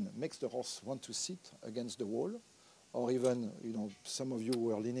pain makes the horse want to sit against the wall or even, you know, some of you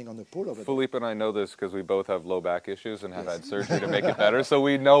who are leaning on the pole over there. Philippe and I know this because we both have low back issues and have Yes. had surgery to make it better. So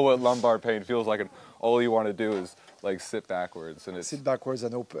we know what lumbar pain feels like, and all you want to do is like sit backwards, and it's Sit backwards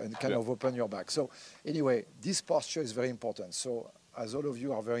and open, and kind Yeah. of open your back. So anyway, this posture is very important. So as all of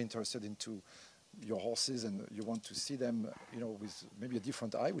you are very interested into your horses and you want to see them, you know, with maybe a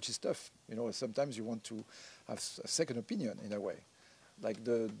different eye, which is tough. You know, sometimes you want to have a second opinion in a way. Like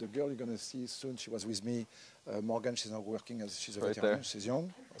the girl you're going to see soon, she was with me. Morgan, she's now working as she's a Right veterinarian. there. She's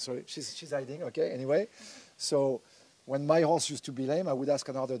young. Sorry, she's hiding. Okay, anyway. So when my horse used to be lame, I would ask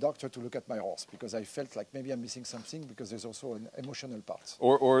another doctor to look at my horse because I felt like maybe I'm missing something because there's also an emotional part.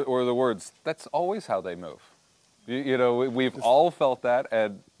 or the words. That's always how they move. You know, we've all felt that,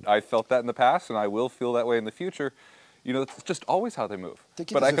 and I felt that in the past, and I will feel that way in the future. You know, it's just always how they move.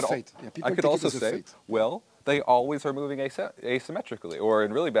 Take it But as I a could, fate. Yeah, people I could take it also as a say, fate. well, they always are moving asymmetrically, or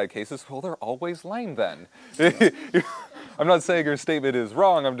in really bad cases, well, they're always lame then. I'm not saying your statement is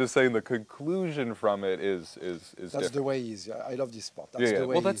wrong. I'm just saying the conclusion from it is That's different. the way he is. I love this sport. That's the way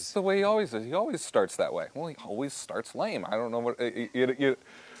Well, he that's is. the way he always is. He always starts that way. Well, he always starts lame. I don't know what,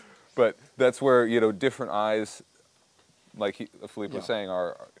 but that's where, you know, different eyes, like Philippe was Yeah.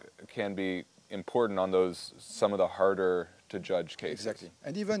 saying, can be important on those, some of the harder to judge cases. Exactly.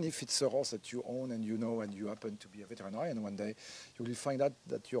 And even if it's a horse that you own and you know and you happen to be a veterinarian one day, you will find out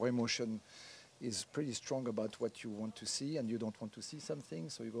that your emotion is pretty strong about what you want to see and you don't want to see something.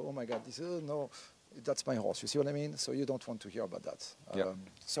 So you go, oh my God, no, that's my horse. You see what I mean? So you don't want to hear about that. Yep.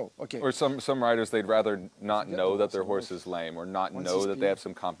 So, okay. Or some riders, they'd rather not Forget know the that their horse, horse is lame, or not Once know he's that they been- have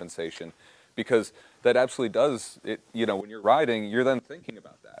some compensation, because that absolutely does it. You know, when you're riding, you're then thinking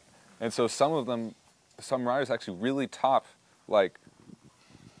about that, and so some riders actually really top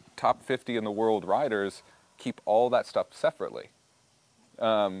 50 in the world riders keep all that stuff separately.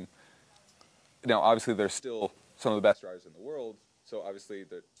 Now, obviously, they're still some of the best riders in the world, so obviously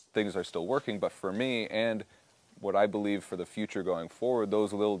things are still working. But for me, and what I believe for the future going forward,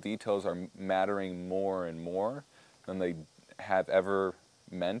 those little details are mattering more and more than they have ever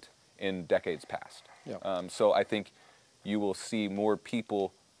meant in decades past. Yeah. So I think you will see more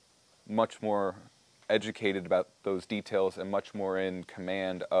people much more educated about those details and much more in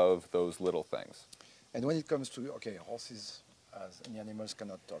command of those little things. And when it comes to, okay, horses, as any animals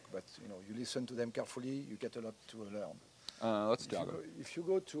cannot talk, but you know, you listen to them carefully, you get a lot to learn. Let's jog them. If you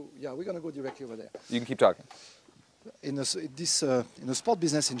go to, yeah, we're going to go directly over there. You can keep talking. In the sport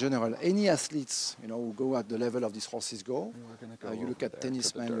business in general, any athletes, you know, who go at the level of these horses go, you look at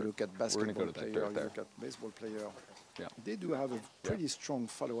tennismen, you look at basketball player, you look at baseball player, they do have a pretty strong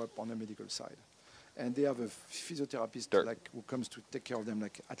follow-up on the medical side. And they have a physiotherapist like who comes to take care of them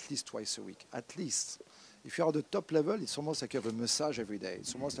like at least twice a week, at least. If you're at the top level, it's almost like you have a massage every day.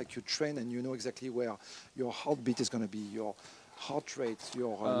 It's almost like you train and you know exactly where your heartbeat is going to be, your heart rate,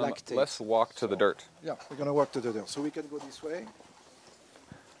 your lactate. Let's walk to the dirt. Yeah, we're going to walk to the dirt. So we can go this way.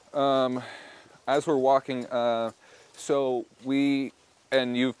 As we're walking, so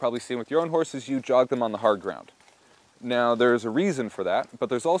and you've probably seen with your own horses, you jog them on the hard ground. Now, there's a reason for that, but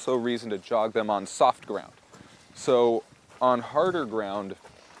there's also a reason to jog them on soft ground. So on harder ground,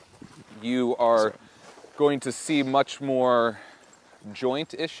 you are going to see much more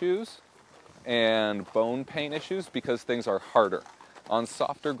joint issues and bone pain issues because things are harder. On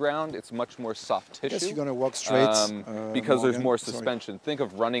softer ground, it's much more soft tissue. Yes, you're going to walk straight. Because there's Morgan, more sorry. suspension. Think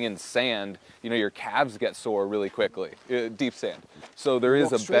of running in sand. You know, your calves get sore really quickly, deep sand. So there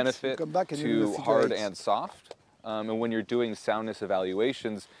is Walk a straight, you benefit come back and you do to the figure hard eight. and soft. And when you're doing soundness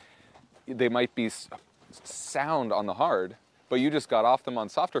evaluations, they might be sound on the hard, but you just got off them on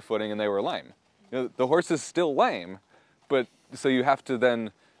softer footing and they were lame. You know, the horse is still lame, but so you have to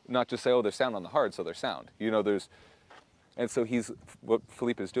then not just say, oh, they're sound on the hard, so they're sound. You know, and so what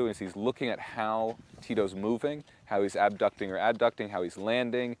Philippe is doing is he's looking at how Tito's moving, how he's abducting or adducting, how he's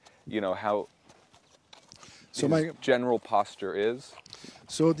landing, you know, how his general posture is.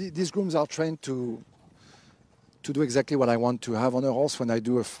 So these grooms are trained to do exactly what I want to have on a horse when I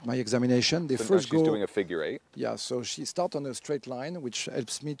do my examination. They So first she's go. doing a figure eight. Yeah, so she starts on a straight line, which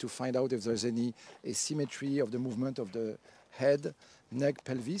helps me to find out if there's any asymmetry of the movement of the head, neck,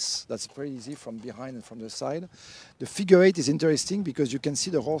 pelvis. That's pretty easy from behind and from the side. The figure eight is interesting because you can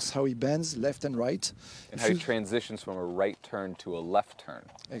see the horse, how he bends left and right. And how he transitions from a right turn to a left turn.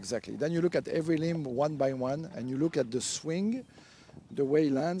 Exactly. Then you look at every limb one by one, and you look at the swing, the way he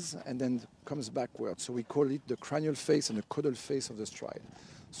lands, and then comes backward. So we call it the cranial face and the caudal face of the stride.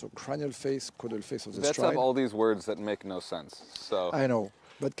 So cranial face, caudal face of the stride. That's all these words that make no sense. So I know.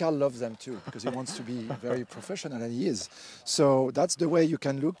 But Karl loves them too because he wants to be very professional, and he is. So that's the way you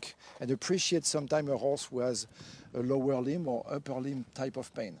can look and appreciate sometimes a horse who has a lower limb or upper limb type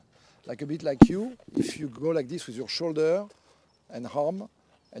of pain. Like a bit like you, if you go like this with your shoulder and arm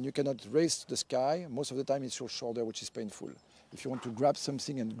and you cannot raise to the sky, most of the time it's your shoulder which is painful. If you want to grab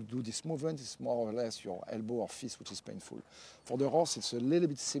something and do this movement, it's more or less your elbow or fist which is painful. For the horse, it's a little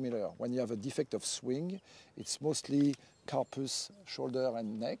bit similar. When you have a defect of swing, it's mostly carpus, shoulder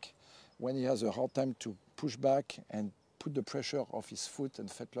and neck. When he has a hard time to push back and put the pressure of his foot and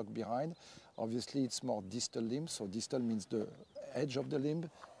fetlock behind, obviously it's more distal limb. So distal means the edge of the limb,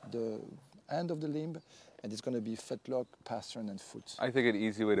 the end of the limb, and it's going to be fetlock, pastern, and foot. I think an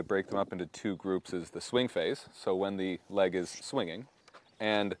easy way to break them up into two groups is the swing phase, so when the leg is swinging,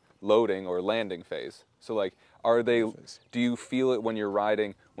 and loading or landing phase. So like, do you feel it when you're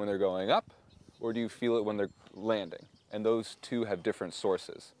riding when they're going up, or do you feel it when they're landing? And those two have different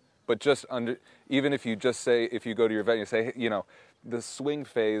sources. But just even if you just say, if you go to your vet and you say, hey, you know, the swing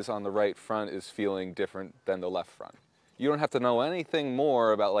phase on the right front is feeling different than the left front. You don't have to know anything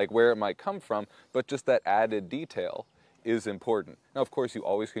more about like where it might come from, but just that added detail is important. Now, of course, you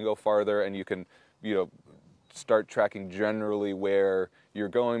always can go farther and you can, you know, start tracking generally where you're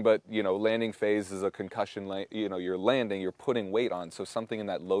going, but, you know, landing phase is a concussion, you know, you're landing, you're putting weight on, so something in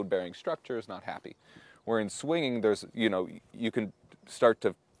that load-bearing structure is not happy. Where in swinging, there's, you know, you can start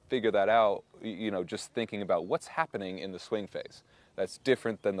to figure that out, you know, just thinking about what's happening in the swing phase. That's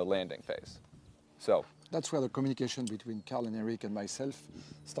different than the landing phase. So that's where the communication between Karl and Eric and myself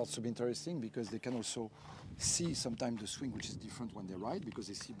starts to be interesting, because they can also see sometimes the swing which is different when they ride, because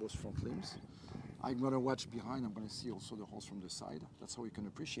they see both front limbs. I'm going to watch behind, I'm going to see also the horse from the side. That's how you can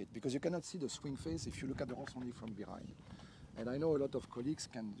appreciate, because you cannot see the swing phase if you look at the horse only from behind. And I know a lot of colleagues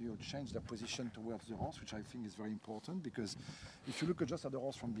can change their position towards the horse, which I think is very important, because if you look just at the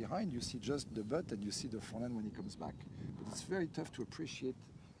horse from behind, you see just the butt and you see the front end when he comes back. But it's very tough to appreciate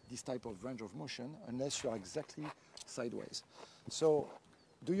this type of range of motion unless you are exactly sideways. So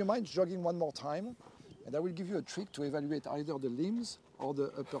do you mind jogging one more time? And I will give you a trick to evaluate either the limbs or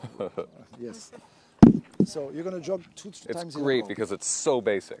the upper. Yes. So you're going to jog two times in a row. It's great because it's so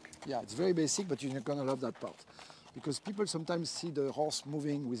basic. Yeah, it's very basic, but you're going to love that part. Because people sometimes see the horse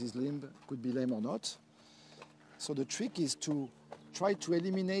moving with his limb, could be lame or not. So the trick is to try to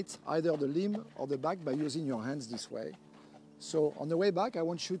eliminate either the limb or the back by using your hands this way. So on the way back, I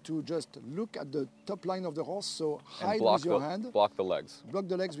want you to just look at the top line of the horse, so hide with your hand. Block the legs. Block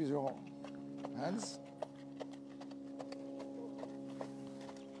the legs with your hands.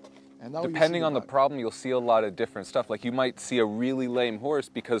 And now depending on the problem, you'll see a lot of different stuff. Like you might see a really lame horse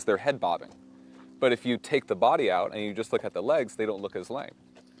because they're head bobbing. But if you take the body out and you just look at the legs, they don't look as lame.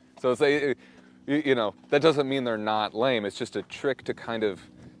 So it's you know, that doesn't mean they're not lame. It's just a trick to kind of...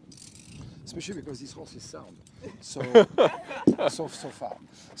 Especially because this horse is sound. So, so far.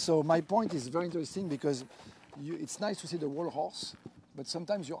 So my point is very interesting, because it's nice to see the whole horse, but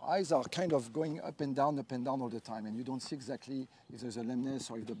sometimes your eyes are kind of going up and down all the time, and you don't see exactly if there's a lameness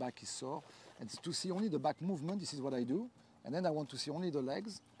or if the back is sore. And to see only the back movement, this is what I do. And then I want to see only the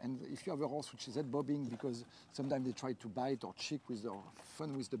legs. And if you have a horse which is head bobbing because sometimes they try to bite or cheek with or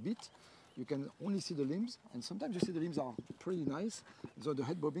fun with the bit, you can only see the limbs. And sometimes you see the limbs are pretty nice. So the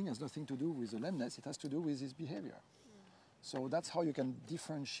head bobbing has nothing to do with the lameness. It has to do with his behavior. So that's how you can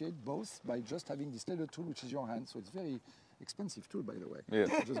differentiate both, by just having this little tool, which is your hand. So it's very expensive tool, by the way. Yeah.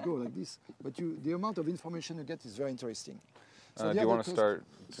 Just go like this. But the amount of information you get is very interesting. So do you want to start?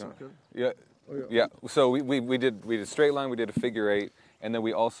 Circle. Yeah. Oh, yeah. Yeah. So we did a straight line. We did a figure eight, and then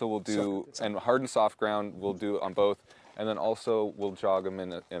we also will do and hard and soft ground. We'll do on both, and then also we'll jog them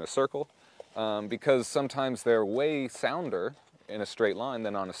in a circle, because sometimes they're way sounder in a straight line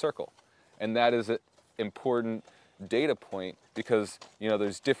than on a circle, and that is an important data point, because you know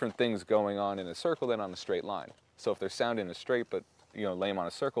there's different things going on in a circle than on a straight line. So if they're sound in a straight but you know lame on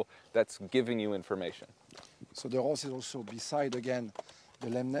a circle, that's giving you information. So the horse is also, beside again the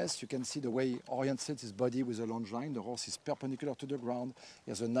lameness, you can see the way he orients his body with a lunge line. The horse is perpendicular to the ground.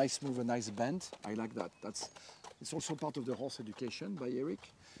 He has a nice move, a nice bend. I like that. It's also part of the horse education by Eric,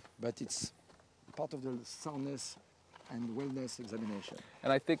 but it's part of the soundness and wellness examination.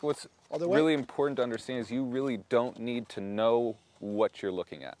 And I think what's really important to understand is you really don't need to know what you're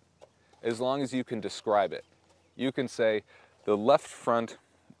looking at, as long as you can describe it. You can say the left front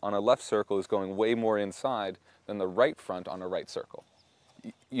on a left circle is going way more inside than the right front on a right circle.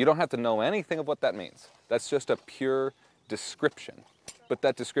 You don't have to know anything of what that means. That's just a pure description. But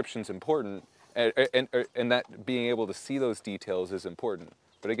that description's important, and that being able to see those details is important.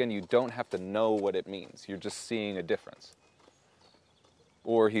 But again, you don't have to know what it means. You're just seeing a difference.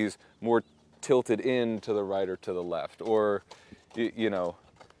 or he's more tilted in to the right or to the left, or, you know,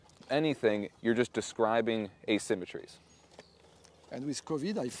 anything. You're just describing asymmetries. And with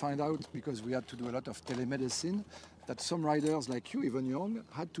COVID, I find out, because we had to do a lot of telemedicine, that some riders like you, even young,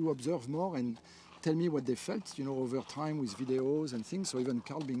 had to observe more and tell me what they felt, you know, over time with videos and things. So even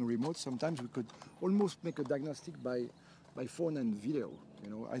Karl being remote, sometimes we could almost make a diagnostic by phone and video. You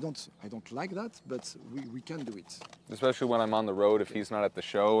know, I don't like that, but we can do it. Especially when I'm on the road, if he's not at the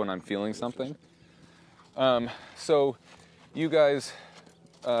show and I'm feeling something. So you guys,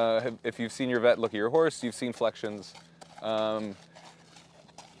 if you've seen your vet look at your horse, you've seen flexions.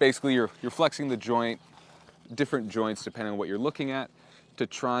 Basically, you're flexing the joint, different joints depending on what you're looking at, to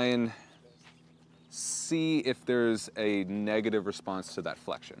try and see if there's a negative response to that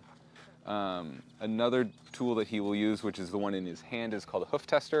flexion. Another tool that he will use, which is the one in his hand, is called a hoof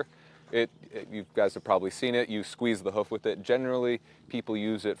tester. You guys have probably seen it. You squeeze the hoof with it. Generally, people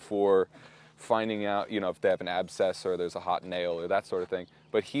use it for finding out, you know, if they have an abscess or there's a hot nail or that sort of thing.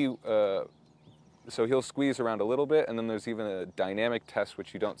 But so he'll squeeze around a little bit, and then there's even a dynamic test,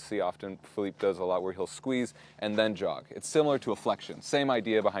 which you don't see often. Philippe does a lot, where he'll squeeze and then jog. It's similar to a flexion. Same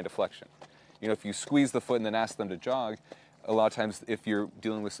idea behind a flexion. You know, if you squeeze the foot and then ask them to jog, a lot of times if you're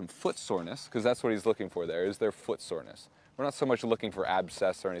dealing with some foot soreness, because that's what he's looking for there, is their foot soreness. We're not so much looking for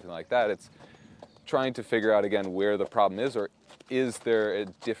abscess or anything like that. It's trying to figure out, again, where the problem is, or is there a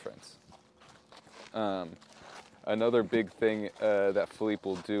difference? Another big thing that Philippe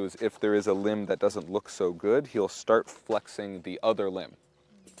will do is, if there is a limb that doesn't look so good, he'll start flexing the other limb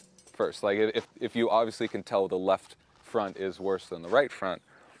first. Like if you obviously can tell the left front is worse than the right front,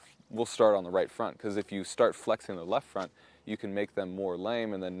 we'll start on the right front, because if you start flexing the left front, you can make them more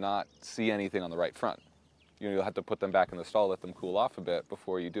lame and then not see anything on the right front. You know, you'll have to put them back in the stall, let them cool off a bit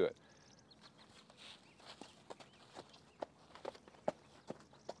before you do it.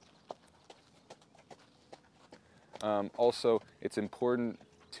 Also, it's important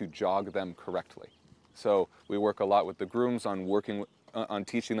to jog them correctly. So we work a lot with the grooms on on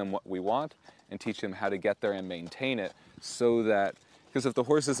teaching them what we want and teach them how to get there and maintain it, so that, because if the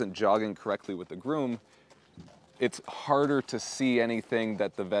horse isn't jogging correctly with the groom, it's harder to see anything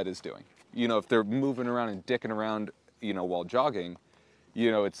that the vet is doing. You know, if they're moving around and dicking around, you know, while jogging,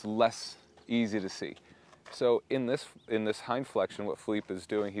 you know, it's less easy to see. So in this hind flexion, what Philippe is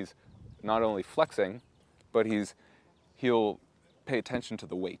doing, he's not only flexing, but he'll pay attention to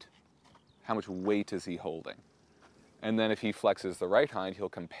the weight. How much weight is he holding? And then if he flexes the right hind, he'll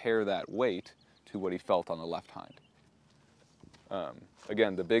compare that weight to what he felt on the left hind.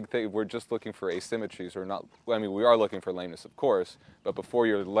 Again, the big thing, we're just looking for asymmetries, or not, I mean, we are looking for lameness, of course, but before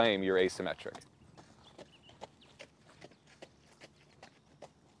you're lame, you're asymmetric.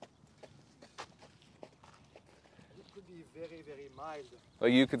 It could be very, very mild.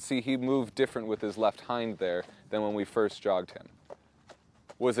 Like you could see he moved different with his left hind there than when we first jogged him.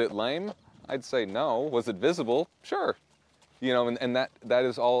 Was it lame? I'd say no. Was it visible? Sure. You know, and that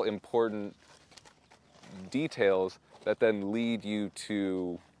is all important details that then lead you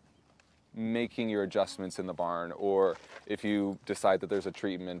to making your adjustments in the barn, or if you decide that there's a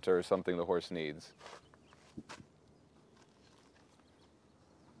treatment or something the horse needs.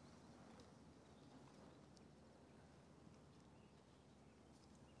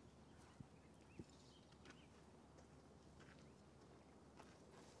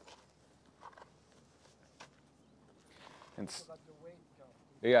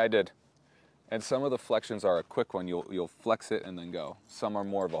 Yeah, I did. And some of the flexions are a quick one. You'll flex it and then go. Some are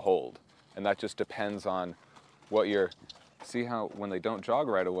more of a hold. And that just depends on what you're, see how when they don't jog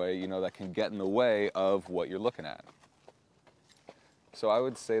right away, you know, that can get in the way of what you're looking at. So I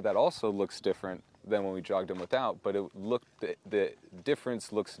would say that also looks different than when we jogged him without, but the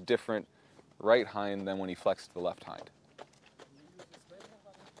difference looks different right hind than when he flexed the left hind.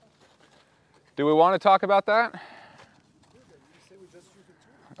 Do we want to talk about that?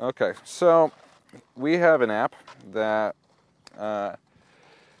 Okay, so we have an app that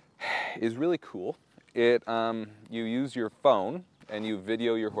is really cool. You use your phone and you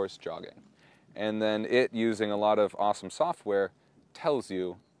video your horse jogging. And then it, using a lot of awesome software, tells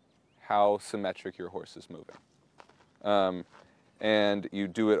you how symmetric your horse is moving. And you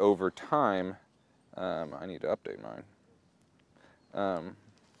do it over time. I need to update mine.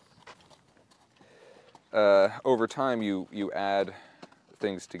 Over time, you add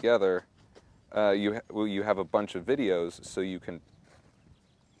things together. You have a bunch of videos, so you can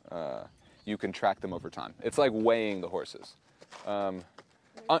track them over time. It's like weighing the horses. Data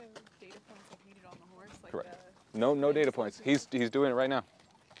points like needed on the horse. Like Correct. No data points. He's doing it right now.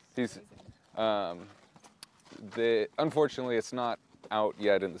 Unfortunately, it's not out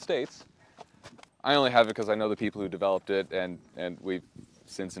yet in the States. I only have it because I know the people who developed it, and we've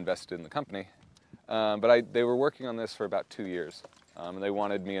since invested in the company. But they were working on this for about 2 years, and they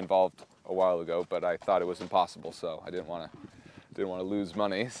wanted me involved a while ago, but I thought it was impossible, so I didn't want to lose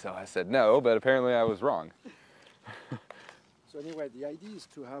money, so I said no, but apparently I was wrong. So anyway, the idea is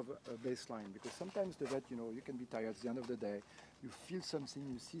to have a baseline, because sometimes the vet, you can be tired at the end of the day, you feel something,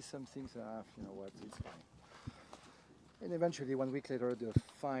 you see some things, you know what, it's fine. And eventually, 1 week later, the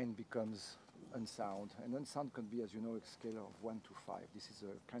fine becomes unsound. And unsound can be, as you know, a scale of 1 to 5. This is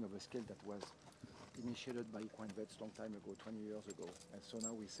a kind of a scale that was initiated by equine vets a long time ago, 20 years ago. And so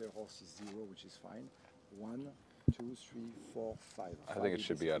now we say horse is 0, which is fine. 1, 2, 3, 4, 5. I think it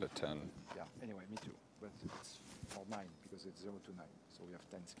should be out of 10. Yeah, anyway, me too. But it's for 9 because it's 0 to 9. So we have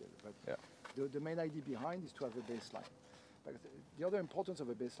 10 scale. But yeah. the main idea behind is to have a baseline. But the other importance of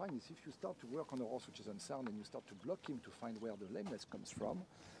a baseline is if you start to work on a horse which is unsound and you start to block him to find where the lameness comes from,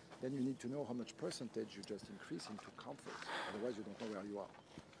 then you need to know how much percentage you just increase into comfort. Otherwise, you don't know where you are.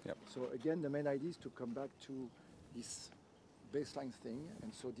 Yep. So again, the main idea is to come back to this baseline thing.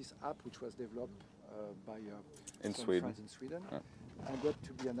 And so this app, which was developed by in some Sweden. friends in Sweden, ended up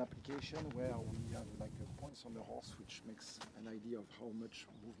to be an application where we have like points on the horse, which makes an idea of how much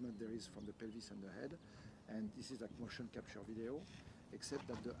movement there is from the pelvis and the head. And this is like motion capture video, except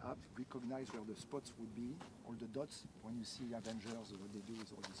that the app recognizes where the spots would be, all the dots. When you see Avengers, what they do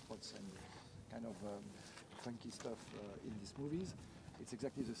with all the spots and kind of funky stuff in these movies, it's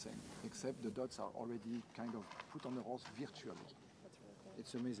exactly the same, except the dots are already kind of put on the horse virtually.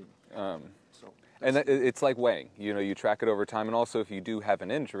 It's amazing. And it's like weighing. You track it over time, and also if you do have an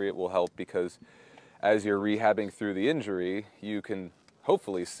injury, it will help because as you're rehabbing through the injury, you can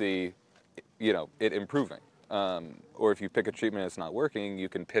hopefully see it improving. Or if you pick a treatment and it's not working, you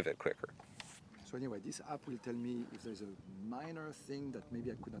can pivot quicker. So anyway, this app will tell me if there's a minor thing that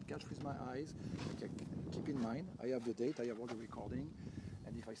maybe I could not catch with my eyes. Okay, keep in mind, I have the date, I have all the recording,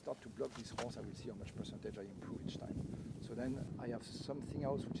 and if I start to block this horse, I will see how much percentage I improve each time. So then I have something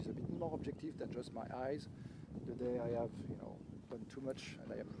else which is a bit more objective than just my eyes. The day I have, done too much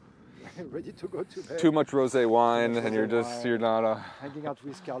and I am ready to go to bed. Too much rosé wine, and you're not hanging out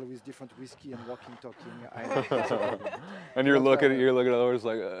with Karl with different whiskey and walking, talking. And you're looking at others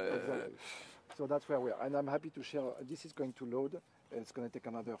like. Exactly. So that's where we are, and I'm happy to share. This is going to load. It's going to take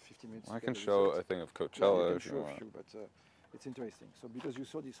another 50 minutes. I can show a thing of Coachella. Yeah, I can show a few, but it's interesting. So because you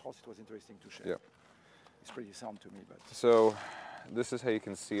saw this horse, it was interesting to share. Yeah. It's pretty sound to me, but. So, this is how you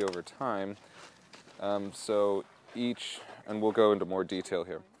can see over time. So each, and we'll go into more detail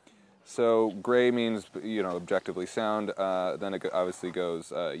here. So gray means objectively sound. Then it obviously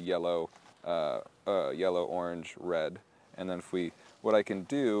goes yellow, orange, red, and then what I can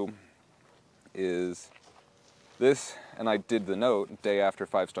do is this, and I did the note day after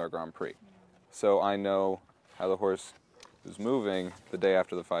 5-star Grand Prix, so I know how the horse is moving the day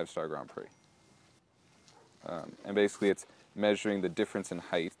after the 5-star Grand Prix, and basically it's measuring the difference in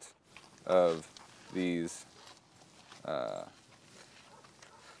height of these.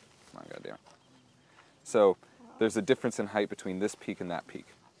 So there's a difference in height between this peak and that peak.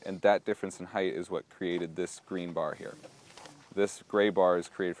 And that difference in height is what created this green bar here. This gray bar is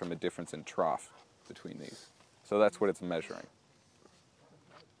created from a difference in trough between these. So that's what it's measuring.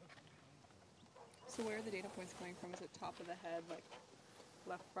 So where are the data points coming from? Is it top of the head, like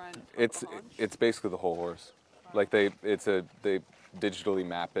left front? It's basically the whole horse. Like they digitally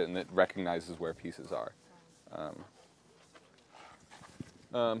map it and it recognizes where pieces are.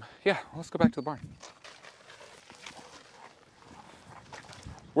 Yeah, let's go back to the barn.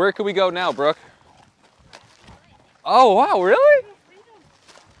 Where can we go now, Brooke? Oh, wow, really?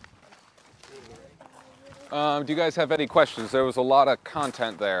 Do you guys have any questions? There was a lot of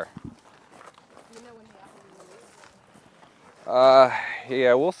content there.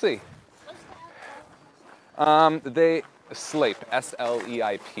 Yeah, we'll see. They Sleip,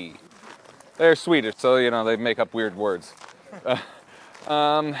 S-L-E-I-P. They're Swedish, so they make up weird words.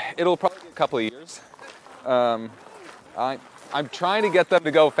 It'll probably be a couple of years. I'm trying to get them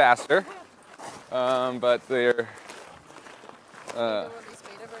to go faster, but they're.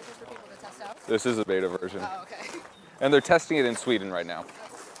 This is a beta version. Oh, okay. And they're testing it in Sweden right now.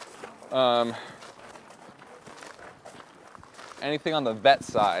 Anything on the vet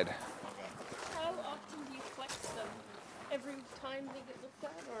side? How often do you flex them? Every time they get looked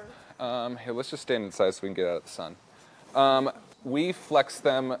at, or? Here, let's just stand inside so we can get out of the sun. We flex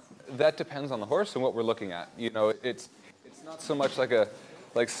them. That depends on the horse and what we're looking at. It's not so much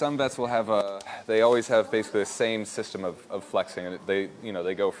like some vets will have they always have basically the same system of flexing, and they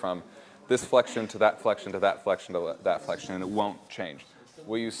go from this flexion to that flexion to that flexion to that flexion, and it won't change.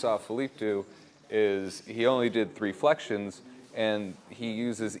 What you saw Philippe do is he only did 3 flexions, and he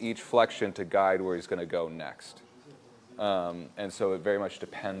uses each flexion to guide where he's going to go next. And so it very much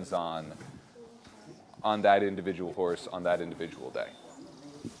depends on that individual horse on that individual day.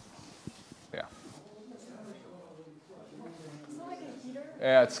 Yeah.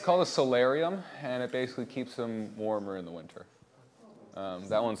 Yeah, it's called a solarium, and it basically keeps him warmer in the winter.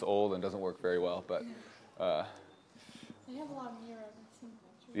 That one's old and doesn't work very well, but They have a lot of mirrors.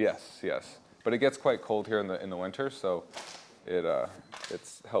 yes, yes. But it gets quite cold here in the winter, so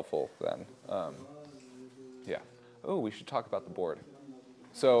it's helpful then. Yeah. Oh, we should talk about the board.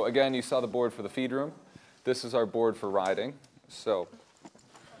 So again, you saw the board for the feed room. This is our board for riding. So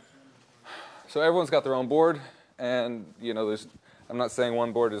everyone's got their own board, and you know, I'm not saying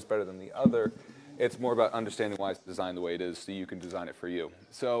one board is better than the other. It's more about understanding why it's designed the way it is, so you can design it for you.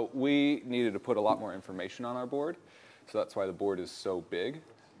 So we needed to put a lot more information on our board, so that's why the board is so big.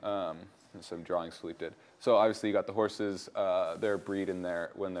 And some drawings Philippe did. So obviously you got the horses, their breed in there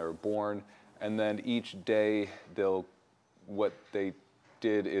when they were born, and then each day what they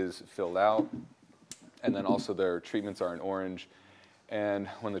did is filled out, and then also their treatments are in orange. And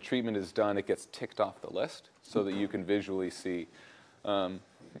when the treatment is done, it gets ticked off the list so that you can visually see.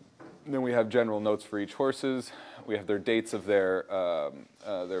 Then we have general notes for each horses. We have their dates of their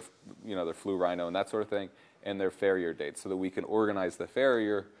flu rhino and that sort of thing, and their farrier dates, so that we can organize the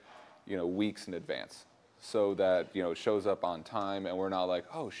farrier, weeks in advance, so that it shows up on time, and we're not like,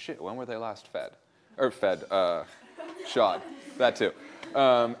 oh shit, when were they last fed, shod, that too.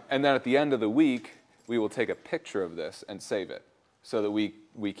 And then at the end of the week, we will take a picture of this and save it, so that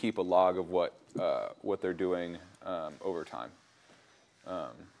we keep a log of what they're doing over time.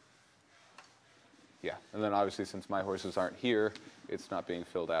 Yeah, and then obviously since my horses aren't here, it's not being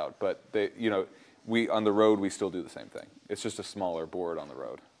filled out. But we on the road we still do the same thing. It's just a smaller board on the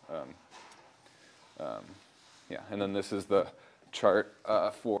road. Yeah, and then this is the chart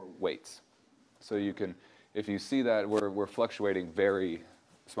for weights. So you can, if you see that we're fluctuating very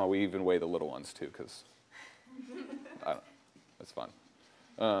small. We even weigh the little ones too, because that's fun.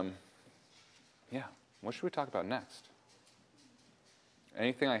 Yeah, what should we talk about next?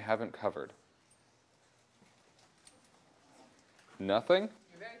 Anything I haven't covered? Nothing?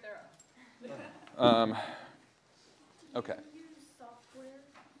 You're very thorough. Okay. Do you use software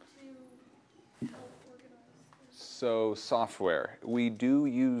to help organize this? So software. We do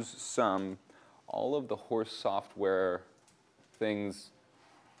use some. All of the horse software things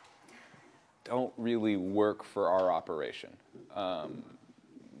don't really work for our operation.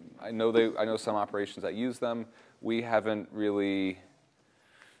 I know some operations that use them. We haven't really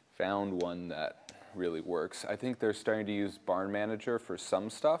found one that really works. I think they're starting to use Barn Manager for some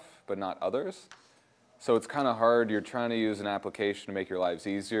stuff, but not others. So it's kind of hard. You're trying to use an application to make your lives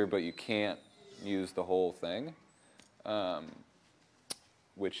easier, but you can't use the whole thing,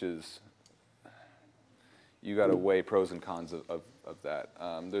 which is, you got to weigh pros and cons of that.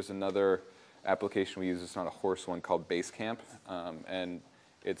 There's another application we use. It's not a horse one, called Basecamp, and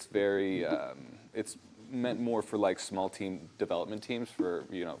it's very, it's meant more for like small team development teams for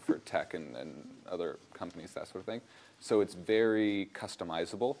for tech and other companies, that sort of thing. So it's very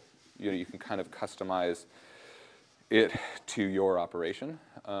customizable. You can kind of customize it to your operation,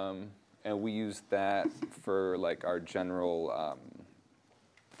 and we use that for like our general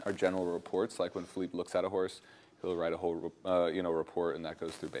reports. Like when Philippe looks at a horse, he'll write a whole report, and that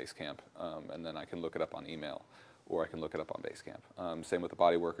goes through Basecamp, and then I can look it up on email, or I can look it up on Basecamp. Same with the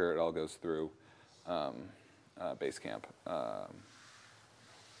body worker; it all goes through Basecamp.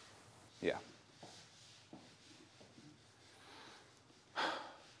 Yeah.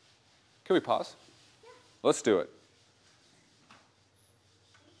 Can we pause? Yeah. Let's do it.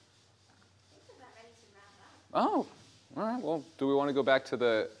 Oh, all right. Well, do we want to go back to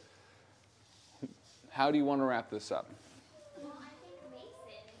the, how do you want to wrap this up? Well, I think Mason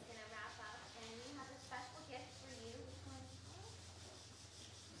is going to wrap up, and we have a special gift for you. Which one?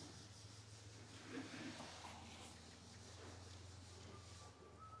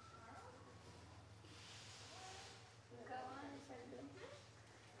 Go on and start doing that.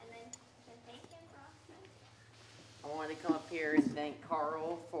 And then thank him for all. I wanted to come up here and thank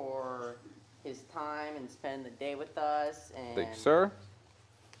Karl for his time and spend the day with us, and Thank you, sir.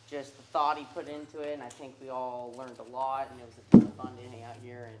 just the thought he put into it, and I think we all learned a lot, and it was a ton of fun to hang out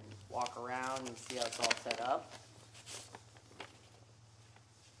here and walk around and see how it's all set up.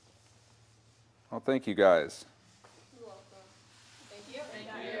 Well, thank you guys. You're welcome. Thank you. Thank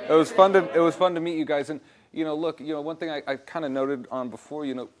you. It was fun to meet you guys, and look, one thing I kind of noted on before,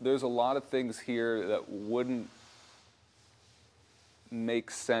 there's a lot of things here that wouldn't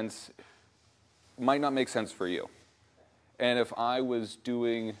make sense, might not make sense for you. And if I was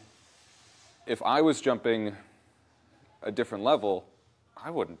jumping a different level, I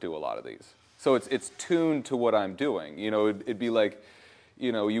wouldn't do a lot of these. So it's tuned to what I'm doing. It'd be like,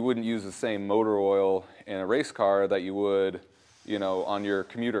 you wouldn't use the same motor oil in a race car that you would, on your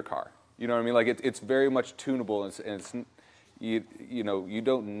commuter car. You know what I mean? Like it's very much tunable, and it's you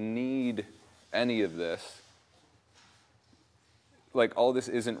don't need any of this. Like all this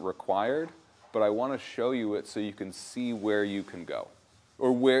isn't required, but I want to show you it so you can see where you can go,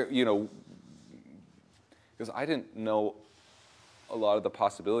 or where because I didn't know a lot of the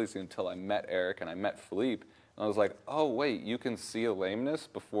possibilities until I met Eric and I met Philippe, and I was like, oh wait, you can see a lameness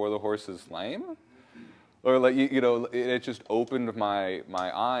before the horse is lame. Or like it just opened my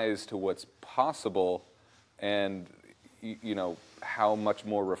eyes to what's possible, and how much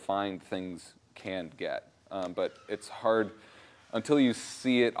more refined things can get. But it's hard until you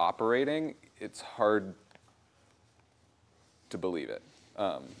see it operating. It's hard to believe it,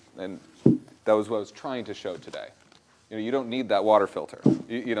 and that was what I was trying to show today. You don't need that water filter.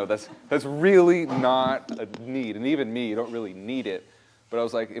 That's really not a need, and even me, you don't really need it. But I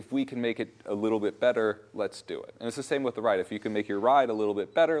was like, if we can make it a little bit better, let's do it. And it's the same with the ride. If you can make your ride a little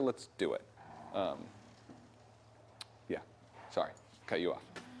bit better, let's do it. Yeah, sorry, cut you off.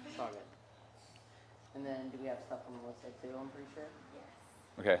 It's all good. And then do we have stuff from Melissa too, I'm pretty sure? Yes.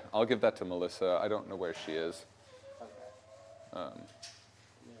 Okay, I'll give that to Melissa. I don't know where she is. Okay.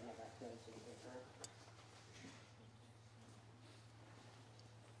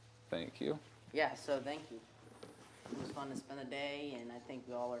 Thank you. Yeah, so thank you. It was fun to spend the day, and I think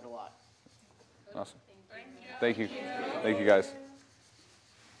we all learned a lot. Awesome. Thank you. Thank you, guys. And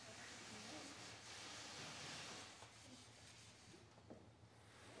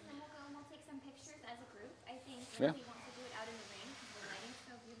then we'll go and we'll take some pictures as a group. I think Yeah. Lindsay wants to do it out in the rain because the lighting's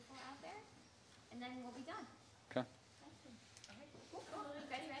so beautiful out there. And then we'll be done. Okay. Cool. You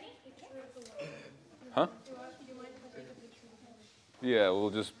guys ready? Huh? Yeah, we'll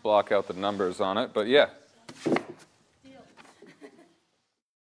just block out the numbers on it, but yeah.